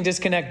 interesting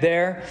disconnect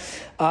there.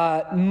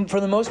 For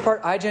the most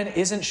part, iGen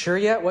isn't sure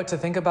yet what to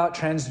think about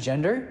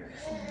transgender,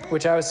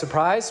 which I was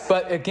surprised.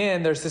 But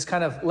again, there's this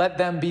kind of let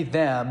them be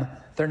them.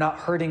 They're not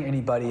hurting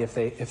anybody if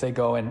they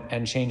go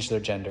and change their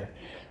gender.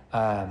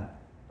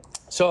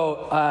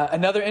 So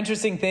another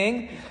interesting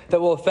thing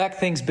that will affect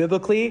things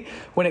biblically,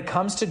 when it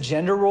comes to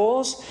gender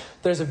roles,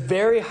 there's a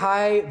very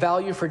high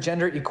value for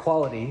gender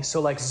equality.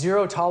 So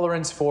zero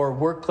tolerance for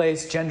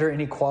workplace gender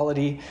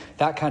inequality,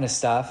 that kind of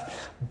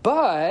stuff.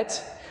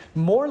 But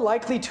more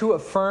likely to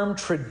affirm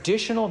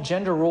traditional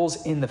gender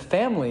roles in the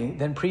family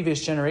than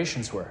previous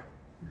generations were.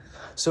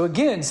 So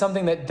again,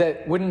 something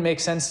that wouldn't make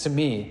sense to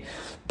me.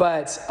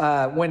 But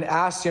when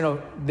asked,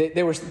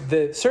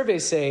 the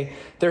surveys say,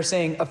 they're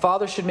saying a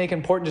father should make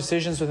important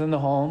decisions within the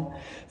home.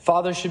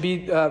 Fathers should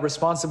be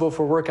responsible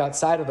for work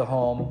outside of the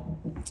home.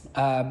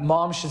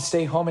 Moms should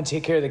stay home and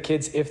take care of the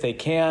kids if they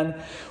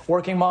can.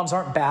 Working moms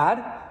aren't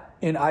bad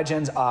in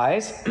iGen's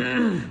eyes,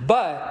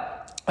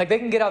 but like they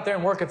can get out there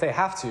and work if they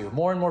have to.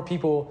 More and more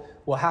people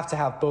will have to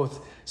have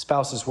both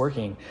spouses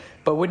working.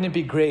 But wouldn't it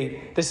be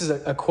great? This is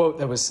a quote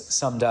that was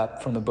summed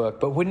up from the book.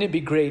 But wouldn't it be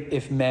great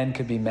if men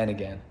could be men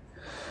again?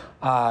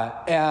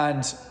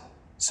 And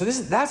so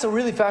that's a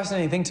really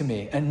fascinating thing to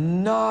me,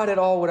 and not at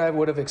all what I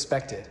would have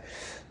expected.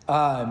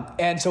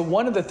 And so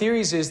one of the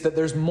theories is that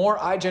there's more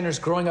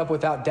iGeners growing up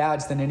without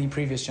dads than any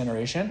previous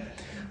generation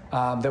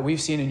that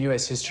we've seen in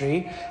U.S.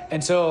 history.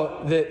 And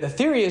so the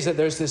theory is that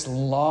there's this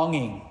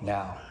longing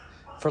now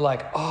for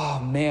like, oh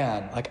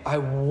man, like I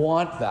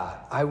want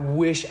that. I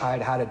wish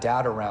I'd had a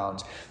dad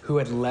around who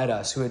had led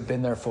us, who had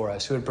been there for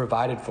us, who had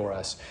provided for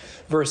us,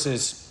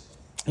 versus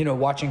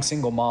watching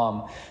single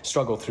mom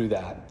struggle through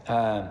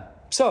that.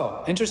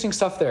 So interesting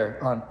stuff there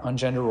on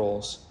gender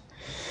roles.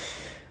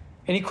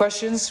 Any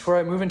questions before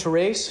I move into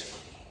race?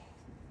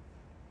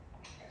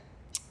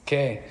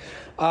 Okay.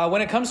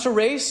 When it comes to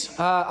race,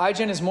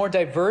 iGen is more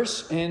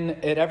diverse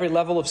at every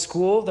level of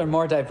school. They're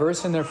more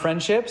diverse in their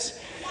friendships.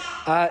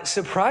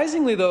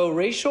 Surprisingly, though,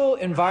 racial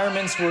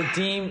environments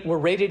were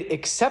rated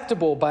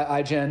acceptable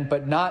by iGen,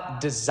 but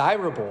not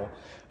desirable,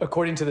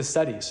 according to the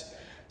studies.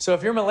 So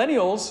if you're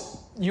millennials,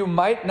 you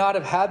might not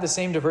have had the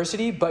same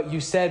diversity, but you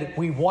said,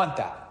 we want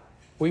that.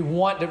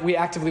 We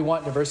actively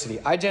want diversity.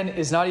 iGen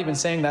is not even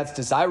saying that's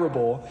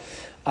desirable.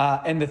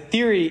 And the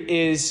theory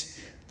is,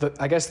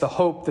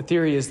 the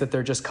theory is that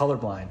they're just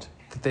colorblind.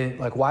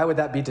 That why would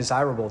that be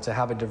desirable to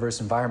have a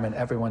diverse environment?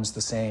 Everyone's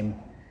the same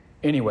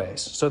anyways.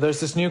 So there's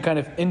this new kind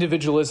of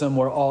individualism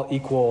where all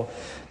equal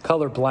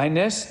color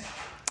blindness.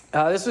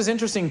 This was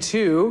interesting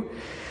too.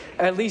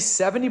 At least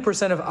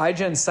 70% of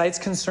iGen cites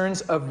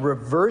concerns of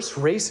reverse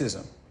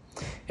racism,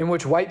 in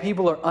which white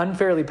people are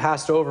unfairly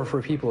passed over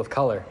for people of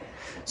color.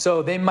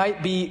 So they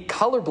might be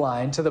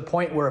colorblind to the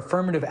point where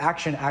affirmative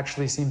action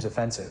actually seems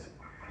offensive.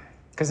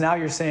 Because now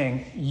you're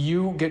saying,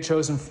 you get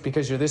chosen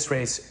because you're this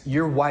race,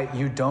 you're white,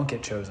 you don't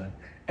get chosen.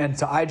 And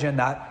to iGen,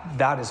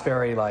 that is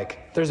very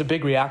there's a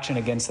big reaction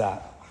against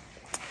that.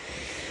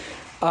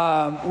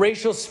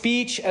 Racial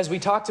speech, as we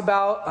talked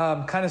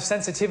about, kind of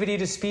sensitivity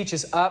to speech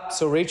is up.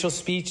 So racial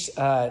speech,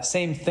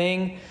 same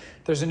thing.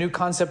 There's a new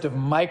concept of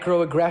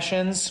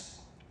microaggressions,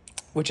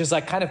 which is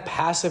kind of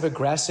passive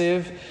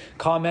aggressive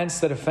comments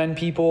that offend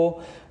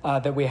people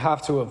that we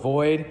have to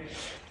avoid.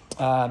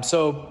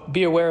 So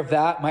be aware of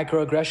that.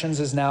 Microaggressions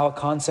is now a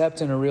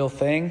concept and a real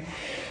thing.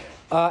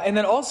 And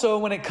then also,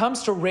 when it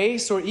comes to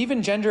race or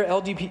even gender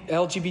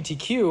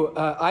LGBTQ,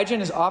 iGen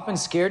is often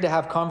scared to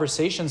have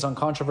conversations on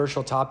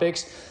controversial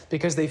topics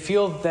because they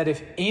feel that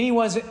if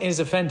anyone is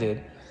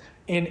offended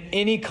in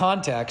any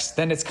context,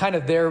 then it's kind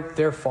of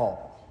their fault.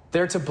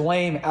 They're to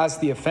blame as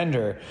the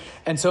offender.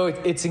 And so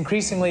it's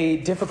increasingly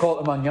difficult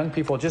among young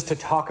people just to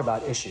talk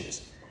about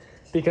issues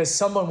because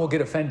someone will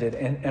get offended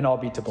and I'll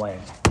be to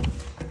blame.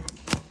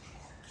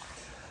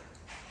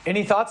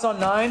 Any thoughts on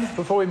 9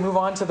 before we move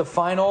on to the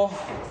final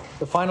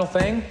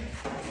thing?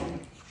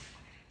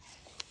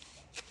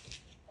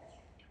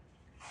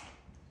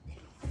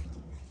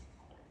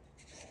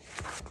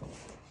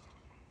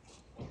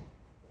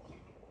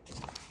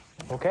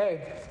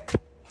 Okay.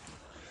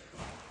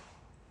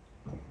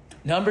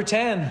 Number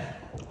 10.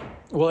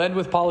 We'll end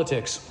with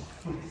politics.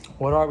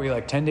 What are we,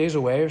 10 days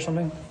away or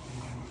something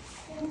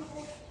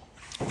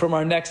from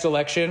our next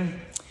election?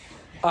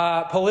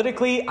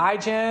 Politically,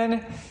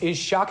 iGen is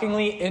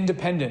shockingly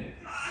independent.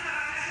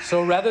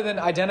 So rather than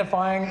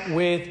identifying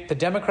with the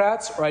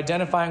Democrats or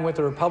identifying with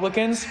the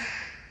Republicans,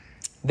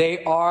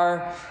 they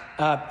are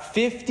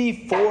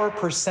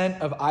 54%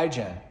 of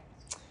iGen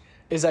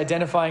is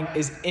identifying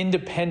as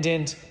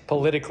independent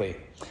politically.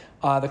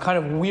 The kind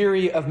of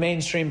weary of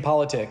mainstream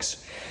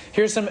politics.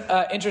 Here's some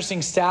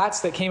interesting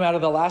stats that came out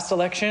of the last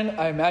election.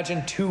 I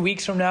imagine 2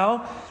 weeks from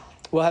now,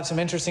 we'll have some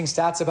interesting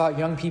stats about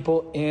young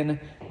people in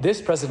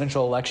this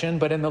presidential election.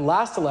 But in the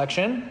last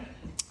election,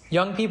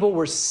 young people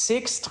were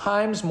 6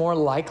 times more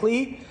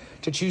likely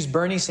to choose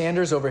Bernie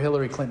Sanders over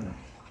Hillary Clinton.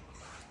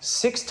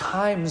 6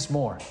 times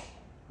more.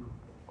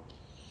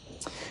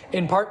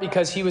 In part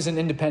because he was an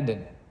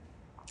independent.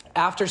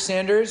 After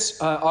Sanders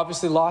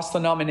obviously lost the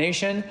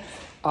nomination,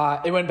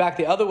 it went back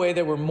the other way.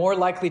 They were more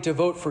likely to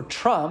vote for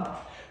Trump,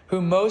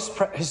 who most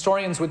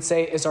historians would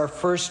say is our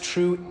first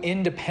true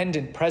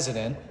independent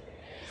president,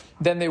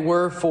 than they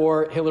were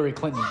for Hillary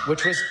Clinton,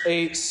 which was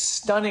a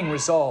stunning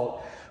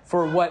result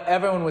for what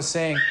everyone was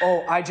saying.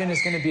 Oh, iGen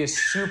is going to be a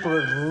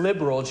super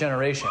liberal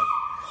generation.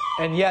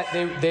 And yet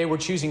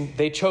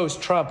they chose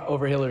Trump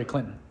over Hillary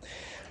Clinton.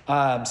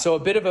 So a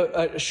bit of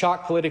a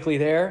shock politically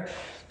there.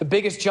 The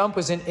biggest jump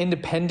was in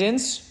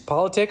independence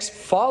politics,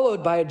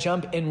 followed by a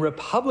jump in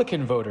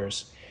Republican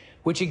voters,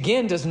 which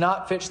again does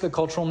not fit the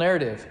cultural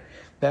narrative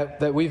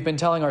that we've been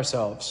telling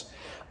ourselves.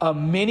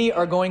 Many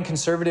are going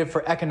conservative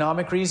for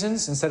economic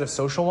reasons instead of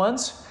social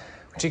ones,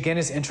 which again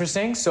is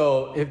interesting.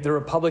 So if the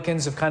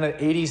Republicans of kind of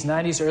 80s,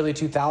 90s, early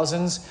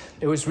 2000s,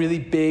 it was really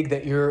big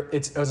that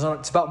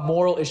it's about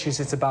moral issues.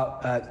 It's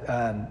about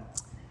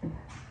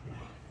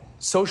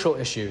social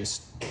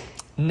issues.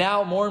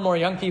 Now more and more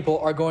young people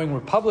are going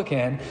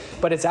Republican,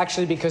 but it's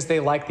actually because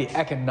they like the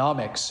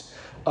economics.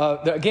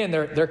 Again,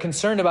 they're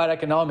concerned about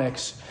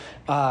economics,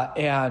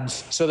 and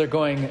so they're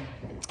going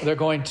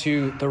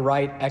to the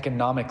right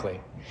economically.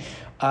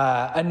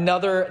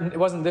 It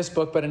wasn't this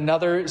book, but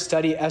another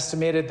study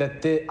estimated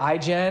that the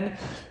iGen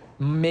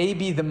may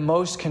be the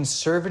most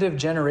conservative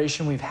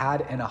generation we've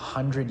had in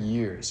 100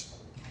 years,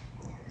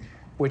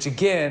 which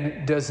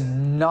again does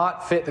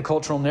not fit the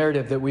cultural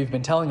narrative that we've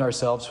been telling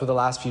ourselves for the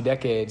last few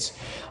decades.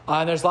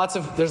 And there's lots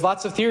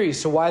of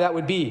theories to why that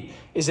would be.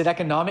 Is it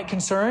economic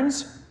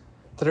concerns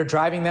that are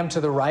driving them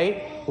to the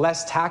right?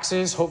 Less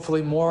taxes,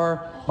 hopefully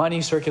more money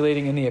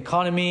circulating in the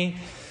economy.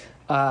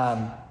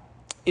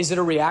 Is it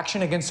a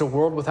reaction against a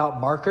world without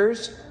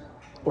markers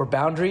or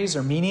boundaries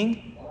or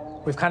meaning?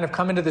 We've kind of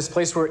come into this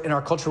place where in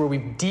our culture where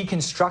we've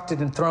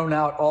deconstructed and thrown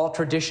out all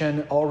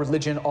tradition, all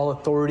religion, all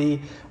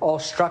authority, all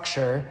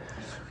structure.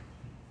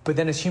 But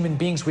then as human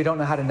beings, we don't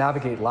know how to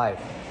navigate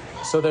life.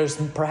 So there's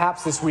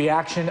perhaps this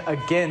reaction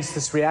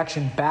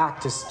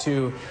back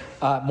to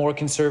more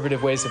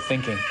conservative ways of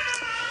thinking.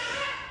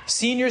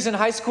 Seniors in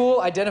high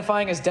school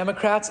identifying as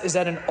Democrats is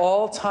at an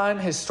all-time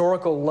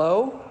historical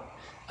low.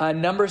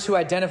 Numbers who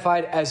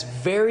identified as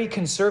very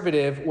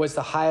conservative was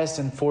the highest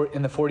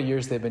in the 40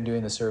 years they've been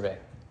doing the survey.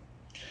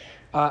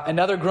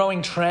 Another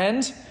growing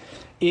trend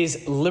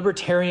is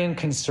libertarian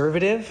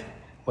conservative,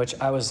 which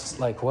I was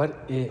like,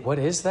 what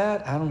is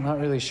that? I'm not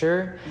really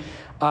sure.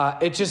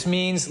 It just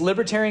means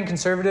libertarian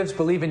conservatives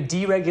believe in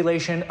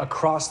deregulation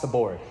across the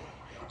board.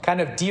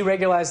 Kind of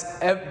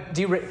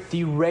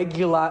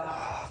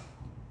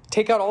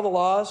take out all the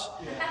laws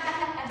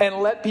and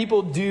let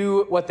people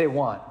do what they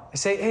want. I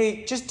say,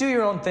 hey, just do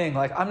your own thing.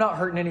 Like, I'm not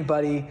hurting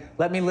anybody.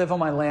 Let me live on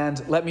my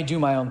land. Let me do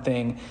my own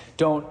thing.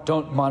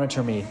 Don't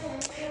monitor me.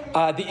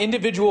 The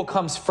individual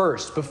comes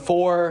first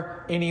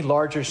before any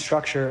larger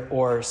structure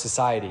or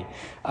society.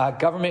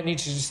 Government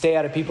needs to stay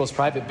out of people's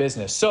private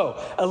business.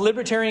 So a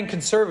libertarian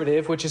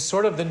conservative, which is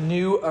sort of the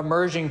new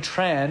emerging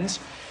trend,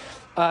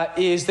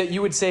 is that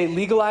you would say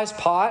legalize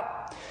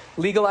pot,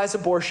 legalize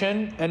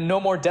abortion, and no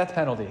more death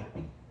penalty.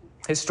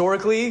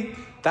 Historically,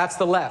 that's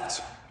the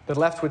left. The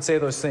left would say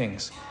those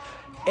things.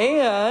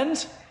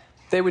 And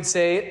they would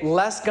say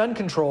less gun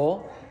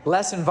control,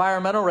 less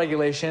environmental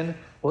regulation,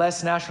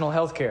 less national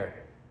health care,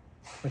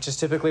 which is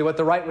typically what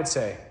the right would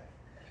say.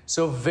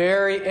 So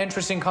very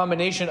interesting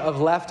combination of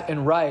left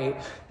and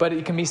right, but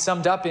it can be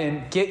summed up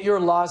in get your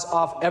laws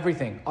off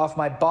everything, off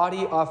my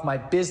body, off my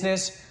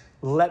business.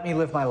 Let me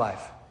live my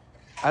life.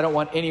 I don't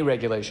want any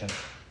regulation.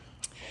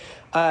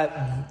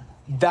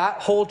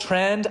 That whole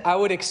trend, I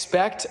would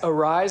expect a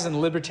rise in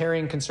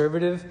libertarian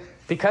conservative.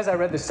 Because I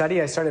read the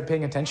study, I started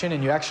paying attention,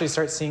 and you actually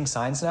start seeing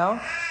signs now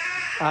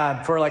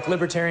for like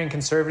libertarian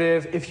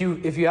conservative. If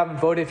you haven't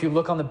voted, if you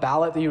look on the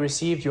ballot that you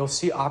received, you'll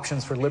see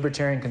options for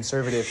libertarian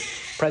conservative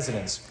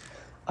presidents.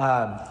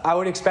 I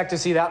would expect to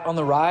see that on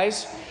the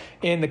rise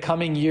in the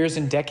coming years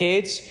and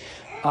decades.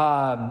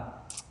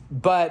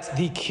 But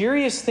the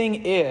curious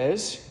thing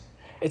is,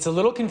 it's a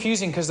little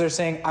confusing because they're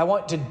saying, I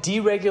want to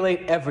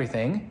deregulate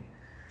everything,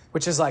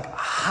 which is like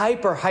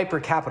hyper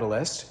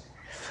capitalist.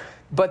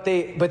 But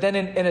then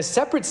in a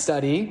separate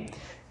study,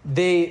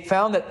 they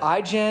found that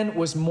iGen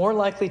was more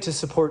likely to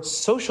support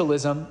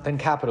socialism than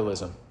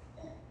capitalism.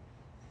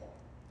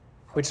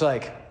 Which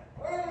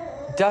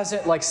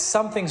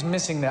something's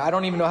missing there. I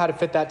don't even know how to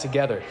fit that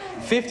together.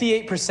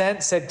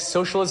 58% said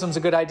socialism's a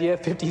good idea.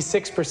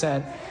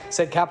 56%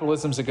 said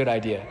capitalism's a good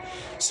idea.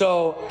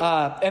 So,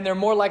 and they're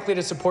more likely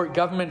to support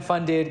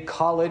government-funded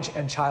college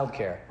and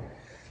childcare.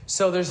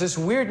 So there's this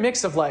weird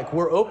mix of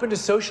we're open to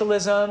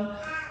socialism.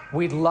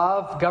 We'd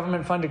love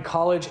government-funded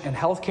college and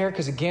healthcare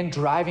because, again,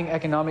 driving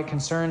economic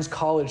concerns,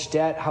 college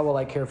debt, how will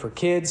I care for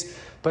kids?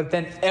 But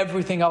then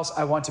everything else,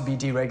 I want to be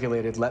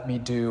deregulated. Let me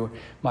do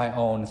my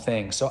own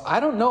thing. So I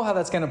don't know how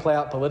that's going to play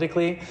out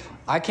politically.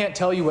 I can't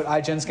tell you what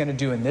iGen's going to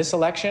do in this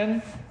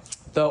election,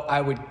 though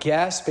I would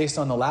guess, based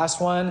on the last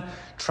one,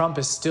 Trump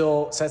is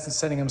still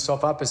setting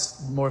himself up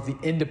as more of the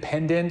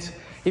independent.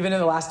 Even in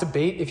the last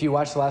debate, if you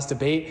watch the last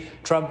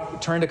debate, Trump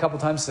turned a couple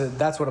times and said,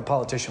 that's what a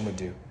politician would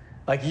do.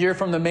 You're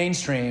from the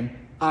mainstream,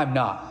 I'm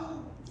not.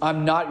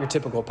 I'm not your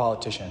typical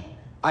politician.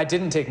 I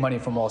didn't take money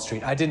from Wall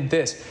Street. I didn't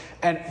this.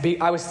 And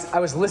I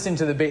was listening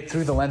to the debate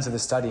through the lens of the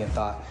study and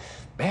thought,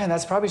 man,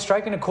 that's probably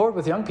striking a chord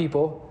with young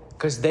people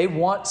because they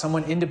want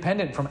someone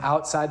independent from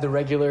outside the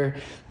regular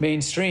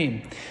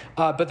mainstream.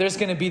 But there's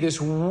going to be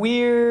this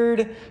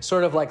weird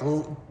sort of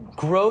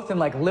growth in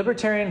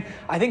libertarian.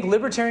 I think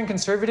libertarian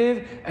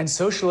conservative and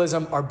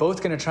socialism are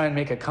both going to try and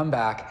make a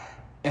comeback,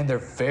 and they're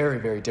very,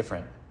 very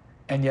different.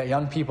 And yet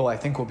young people, I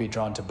think, will be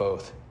drawn to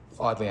both,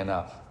 oddly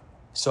enough.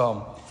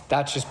 So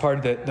that's just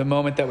part of the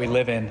moment that we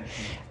live in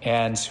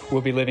and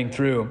we'll be living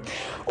through.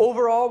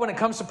 Overall, when it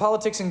comes to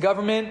politics and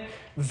government,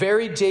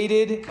 very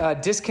jaded,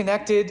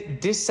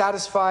 disconnected,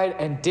 dissatisfied,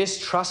 and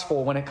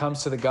distrustful when it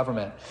comes to the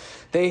government.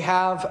 They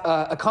have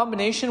a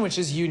combination which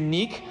is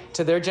unique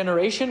to their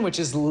generation, which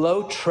is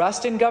low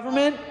trust in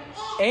government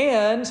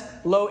and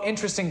low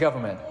interest in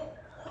government.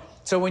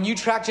 So when you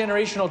track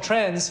generational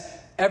trends,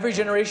 every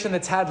generation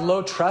that's had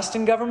low trust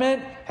in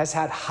government has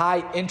had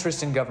high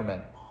interest in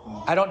government.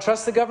 I don't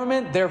trust the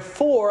government,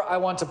 therefore I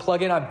want to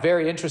plug in, I'm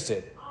very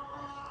interested.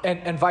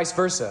 And vice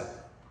versa.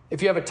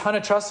 If you have a ton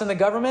of trust in the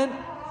government,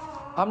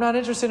 I'm not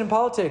interested in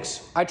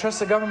politics. I trust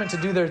the government to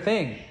do their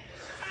thing.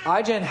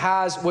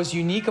 iGen was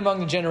unique among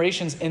the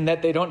generations in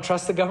that they don't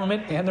trust the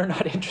government and they're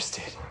not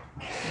interested.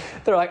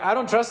 They're like, I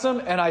don't trust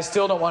them and I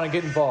still don't want to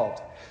get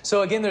involved.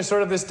 So again, there's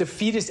sort of this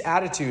defeatist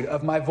attitude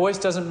of my voice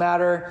doesn't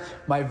matter,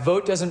 my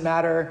vote doesn't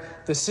matter,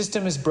 the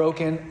system is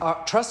broken.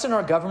 Trust in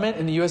our government,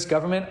 in the U.S.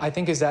 government, I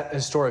think is at a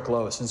historic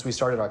low since we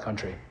started our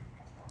country.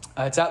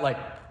 It's at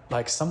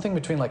like something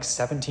between like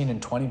 17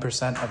 and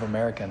 20% of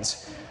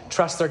Americans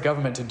trust their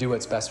government to do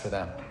what's best for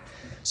them.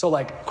 So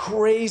like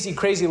crazy,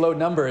 crazy low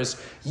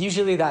numbers,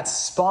 usually that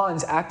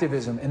spawns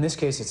activism. In this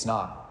case, it's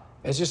not.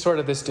 It's just sort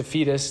of this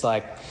defeatist,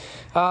 like,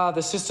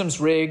 the system's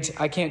rigged,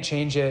 I can't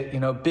change it.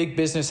 Big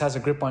business has a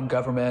grip on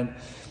government.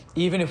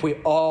 Even if we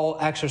all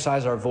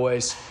exercise our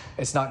voice,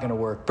 it's not going to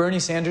work. Bernie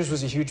Sanders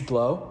was a huge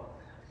blow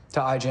to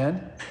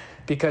iGen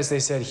because they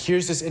said,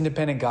 here's this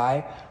independent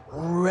guy.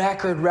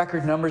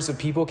 Record numbers of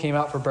people came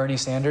out for Bernie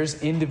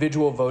Sanders,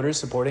 individual voters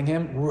supporting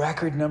him,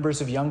 record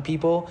numbers of young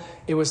people.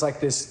 It was like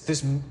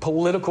this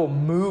political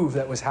move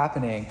that was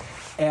happening.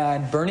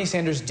 And Bernie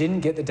Sanders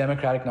didn't get the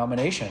Democratic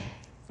nomination.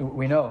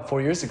 We know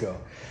 4 years ago.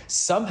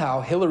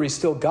 Somehow Hillary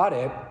still got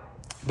it.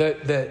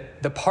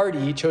 The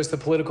party chose the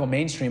political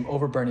mainstream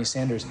over Bernie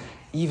Sanders,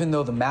 even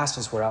though the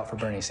masses were out for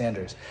Bernie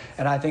Sanders.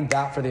 And I think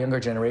that for the younger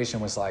generation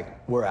was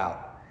like, we're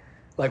out.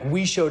 Like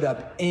we showed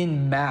up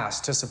en masse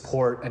to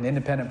support an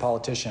independent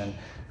politician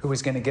who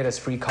was going to get us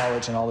free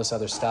college and all this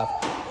other stuff.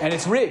 And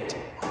it's rigged.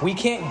 We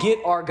can't get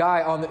our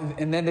guy on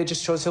and then they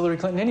just chose Hillary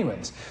Clinton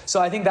anyways.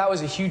 So I think that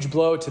was a huge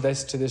blow to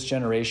this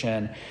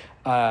generation.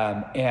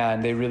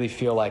 And they really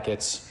feel like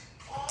it's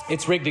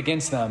rigged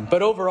against them.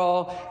 But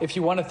overall, if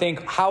you want to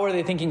think, how are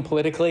they thinking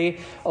politically?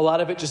 A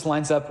lot of it just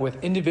lines up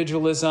with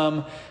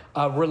individualism,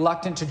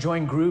 reluctant to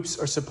join groups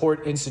or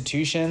support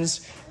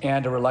institutions,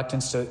 and a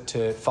reluctance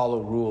to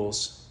follow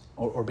rules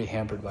or be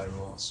hampered by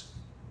rules.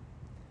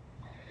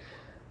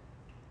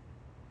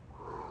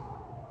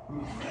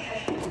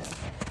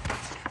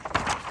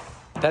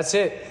 That's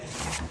it.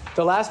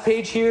 The last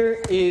page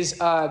here is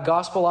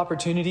gospel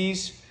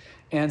opportunities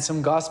and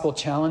some gospel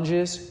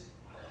challenges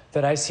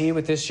that I see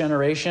with this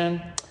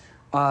generation.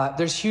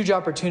 There's huge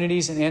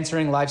opportunities in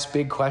answering life's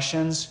big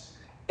questions.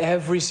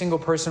 Every single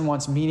person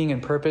wants meaning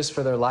and purpose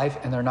for their life,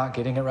 and they're not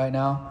getting it right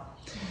now.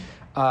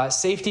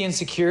 Safety and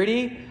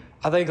security.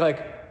 I think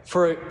like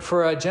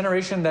for a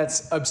generation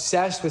that's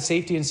obsessed with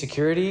safety and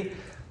security,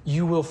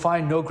 you will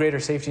find no greater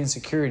safety and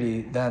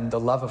security than the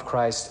love of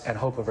Christ and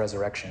hope of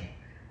resurrection.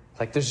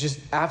 Like there's just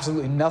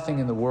absolutely nothing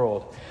in the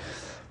world.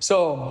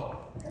 So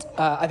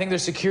I think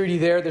there's security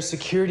there. There's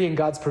security in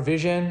God's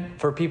provision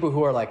for people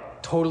who are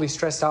like totally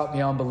stressed out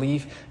beyond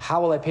belief.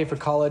 How will I pay for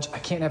college? I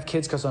can't have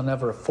kids because I'll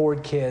never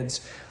afford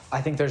kids.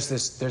 I think there's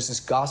this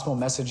gospel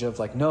message of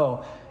like,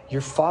 no, your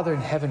Father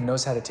in heaven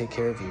knows how to take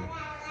care of you.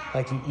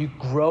 Like you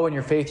grow in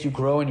your faith, you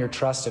grow in your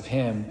trust of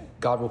Him.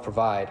 God will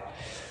provide.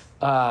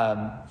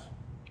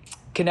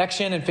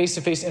 Connection and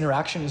face-to-face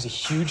interaction is a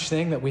huge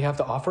thing that we have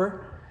to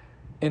offer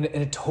in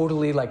a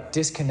totally like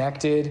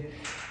disconnected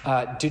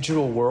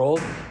digital world.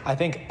 I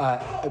think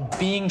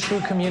being true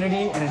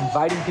community and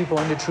inviting people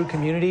into true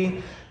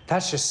community,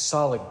 that's just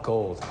solid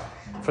gold.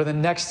 For the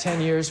next 10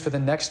 years, for the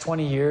next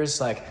 20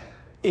 years, like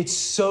it's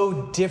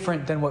so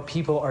different than what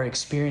people are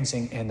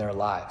experiencing in their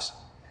lives.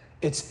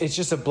 It's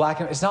just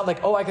a it's not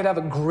like, oh, I could have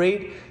a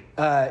great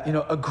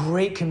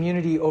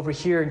community over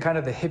here in kind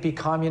of the hippie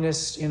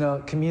communist,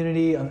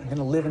 community. I'm going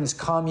to live in this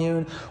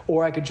commune,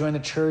 or I could join the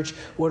church.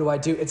 What do I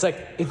do? It's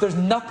like, there's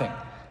nothing.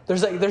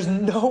 There's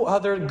no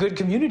other good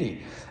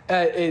community.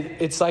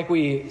 It's like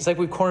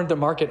we've cornered the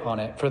market on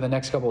it for the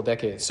next couple of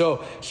decades.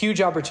 So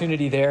huge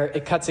opportunity there.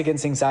 It cuts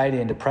against anxiety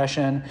and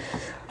depression,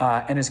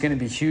 and is going to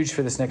be huge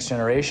for this next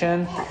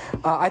generation.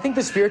 I think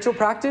the spiritual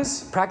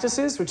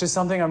practices, which is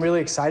something I'm really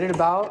excited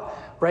about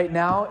right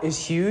now, is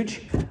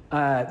huge.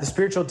 The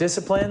spiritual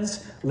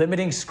disciplines,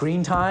 limiting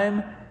screen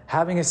time,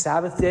 having a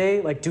Sabbath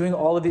day, like doing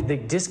all of the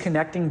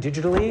disconnecting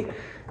digitally.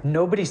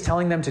 Nobody's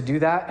telling them to do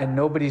that, and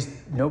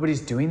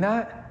nobody's doing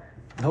that.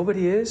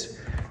 Nobody is.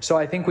 So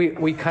I think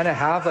we kind of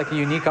have like a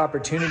unique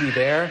opportunity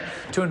there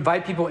to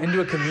invite people into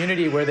a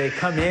community where they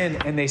come in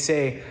and they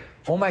say,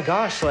 oh my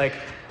gosh, like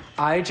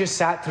I just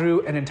sat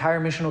through an entire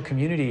missional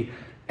community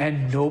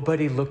and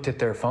nobody looked at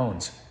their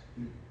phones.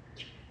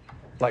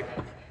 Like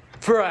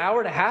for an hour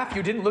and a half,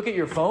 you didn't look at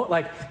your phone.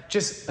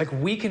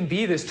 We can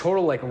be this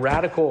total like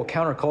radical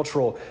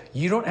countercultural.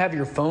 You don't have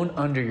your phone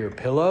under your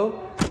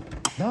pillow.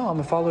 No, I'm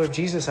a follower of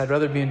Jesus. I'd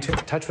rather be in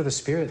touch with the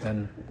Spirit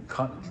than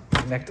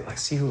connect, like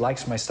see who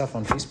likes my stuff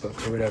on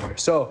Facebook or whatever.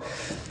 So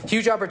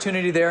huge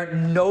opportunity there.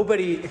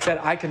 Nobody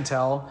that I can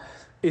tell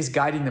is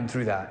guiding them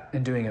through that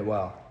and doing it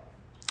well.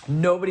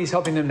 Nobody's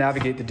helping them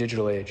navigate the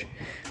digital age.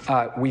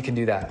 We can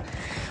do that.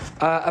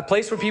 A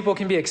place where people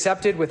can be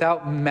accepted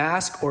without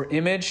mask or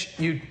image.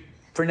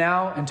 For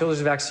now, until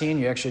there's a vaccine,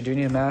 you actually do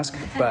need a mask.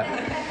 But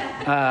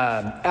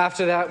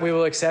after that, we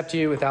will accept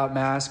you without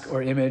mask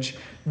or image.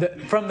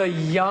 From the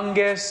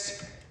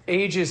youngest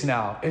ages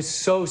now, it's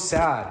so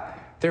sad.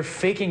 They're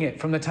faking it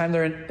from the time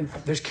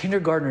there's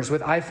kindergartners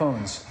with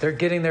iPhones. They're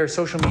getting their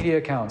social media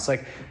accounts.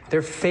 Like,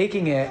 they're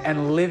faking it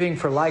and living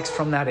for likes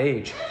from that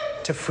age.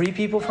 To free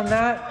people from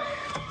that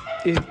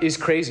is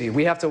crazy.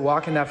 We have to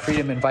walk in that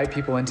freedom, invite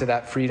people into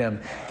that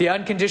freedom. The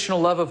unconditional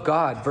love of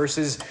God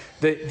versus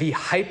the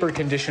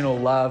hyper-conditional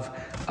love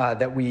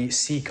that we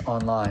seek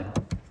online.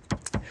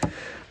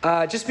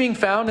 Just being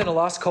found in a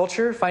lost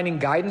culture, finding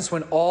guidance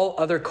when all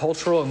other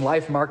cultural and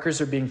life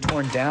markers are being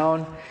torn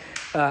down,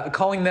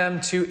 calling them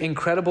to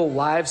incredible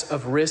lives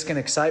of risk and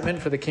excitement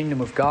for the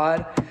kingdom of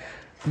God,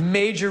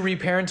 major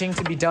reparenting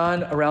to be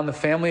done around the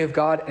family of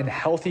God and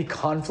healthy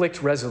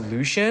conflict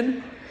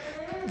resolution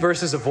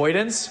versus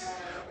avoidance.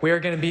 We are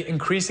going to be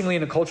increasingly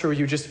in a culture where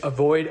you just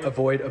avoid.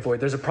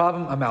 There's a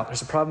problem, I'm out.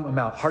 There's a problem, I'm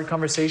out. Hard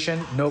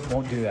conversation, nope,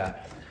 won't do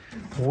that.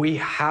 We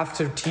have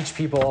to teach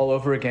people all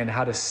over again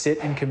how to sit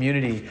in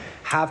community,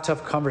 have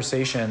tough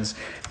conversations,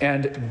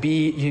 and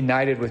be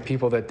united with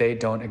people that they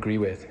don't agree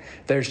with.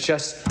 There's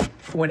just,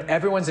 when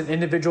everyone's an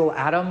individual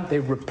atom, they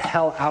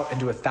repel out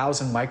into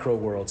 1,000 micro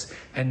worlds,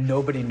 and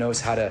nobody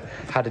knows how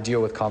to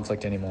deal with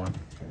conflict anymore.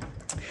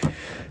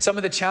 Some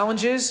of the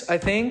challenges, I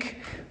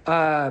think,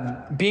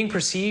 being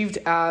perceived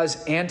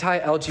as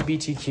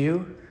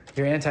anti-LGBTQ,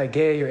 you're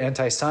anti-gay, you're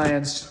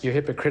anti-science, you're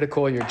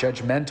hypocritical, you're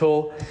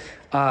judgmental.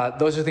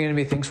 Those are going to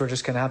be things we're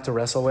just going to have to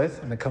wrestle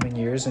with in the coming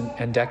years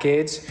and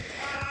decades.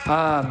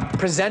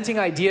 Presenting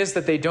ideas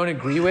that they don't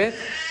agree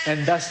with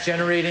and thus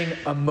generating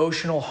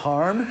emotional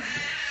harm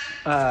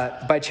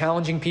by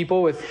challenging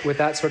people with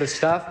that sort of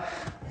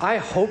stuff. I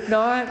hope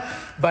not,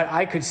 but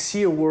I could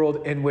see a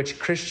world in which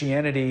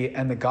Christianity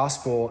and the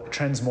gospel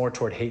trends more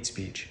toward hate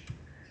speech.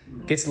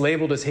 Gets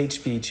labeled as hate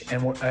speech,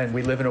 and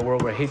we live in a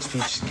world where hate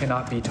speech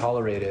cannot be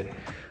tolerated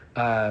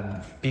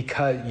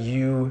because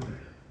you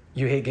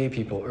hate gay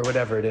people or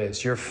whatever it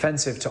is. You're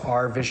offensive to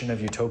our vision of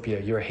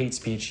utopia. You're hate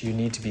speech. You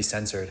need to be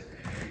censored.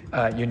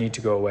 You need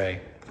to go away.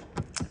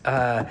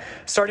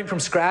 Starting from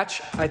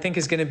scratch, I think,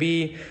 is going to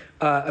be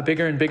a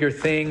bigger and bigger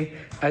thing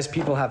as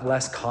people have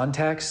less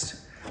context.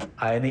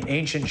 In the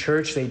ancient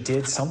church, they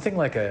did something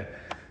like a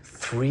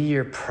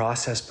 3-year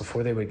process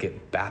before they would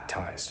get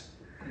baptized.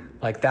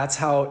 Like, that's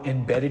how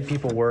embedded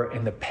people were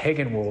in the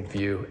pagan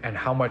worldview and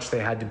how much they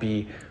had to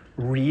be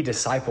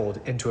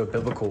re-discipled into a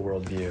biblical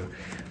worldview.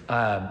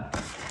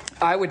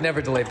 I would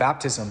never delay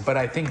baptism, but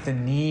I think the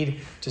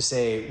need to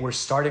say we're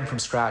starting from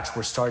scratch,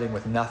 we're starting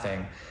with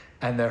nothing,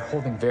 and they're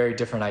holding very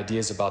different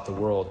ideas about the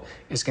world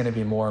is going to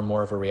be more and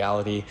more of a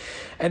reality.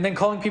 And then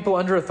calling people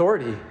under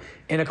authority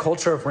in a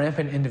culture of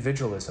rampant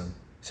individualism,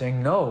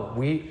 saying, no,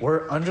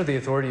 we're under the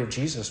authority of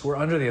Jesus. We're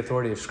under the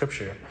authority of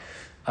Scripture.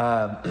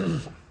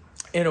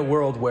 In a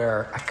world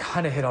where I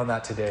kind of hit on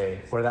that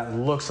today, where that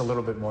looks a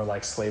little bit more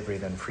like slavery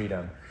than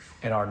freedom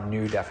in our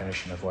new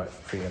definition of what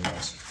freedom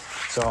is.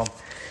 So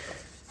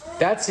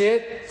that's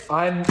it.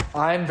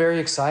 I'm very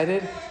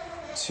excited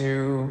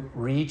to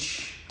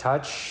reach,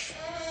 touch,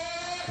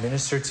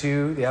 minister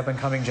to the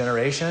up-and-coming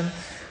generation.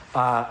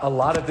 A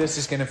lot of this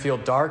is going to feel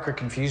dark or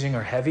confusing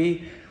or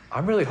heavy.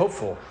 I'm really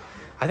hopeful.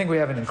 I think we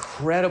have an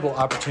incredible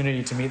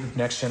opportunity to meet the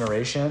next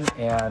generation,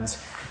 and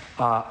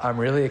I'm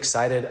really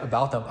excited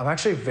about them. I'm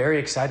actually very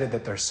excited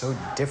that they're so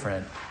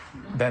different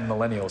than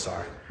millennials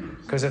are.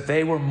 Because if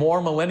they were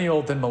more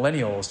millennial than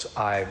millennials,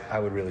 I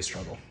would really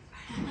struggle.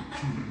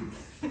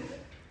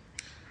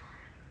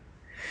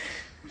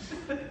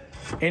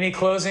 Any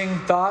closing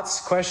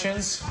thoughts,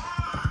 questions?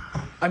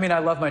 I mean, I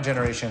love my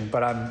generation,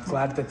 but I'm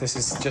glad that this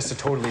is just a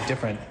totally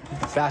different,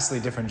 vastly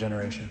different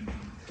generation.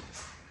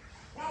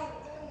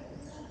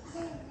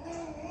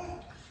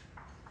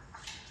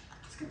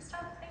 That's good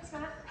stuff. Thanks,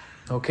 Matt.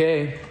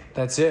 Okay,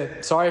 that's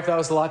it. Sorry if that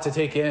was a lot to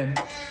take in.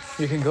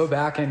 You can go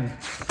back and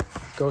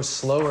go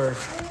slower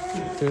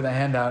through the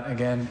handout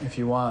again if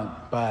you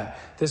want. But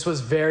this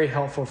was very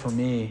helpful for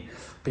me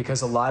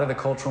because a lot of the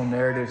cultural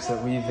narratives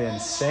that we've been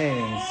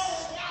saying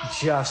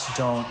just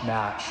don't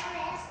match.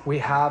 We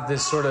have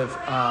this sort of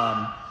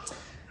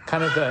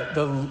kind of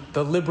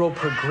the liberal,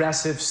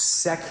 progressive,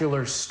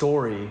 secular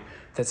story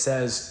that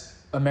says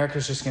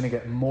America's just going to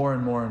get more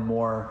and more and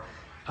more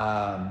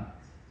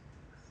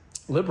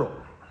liberal.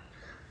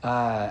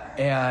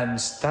 And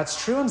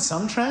that's true in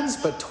some trends,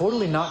 but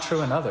totally not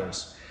true in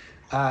others.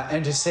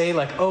 And to say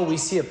like, oh, we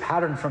see a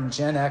pattern from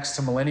Gen X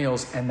to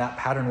millennials and that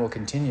pattern will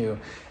continue,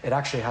 it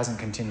actually hasn't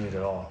continued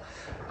at all.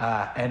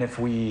 And if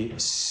we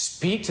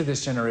speak to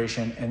this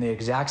generation in the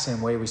exact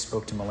same way we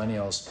spoke to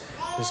millennials,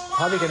 there's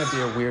probably going to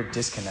be a weird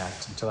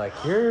disconnect into like,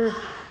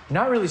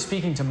 not really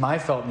speaking to my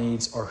felt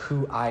needs or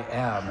who I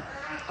am.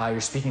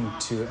 You're speaking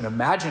to an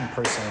imagined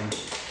person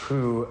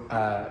who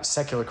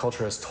secular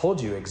culture has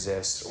told you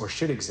exists or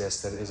should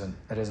exist that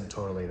isn't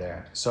totally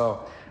there.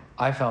 So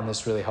I found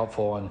this really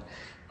helpful, and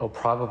it'll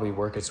probably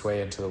work its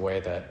way into the way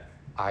that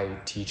I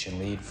teach and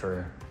lead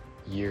for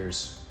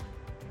years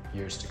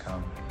to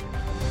come.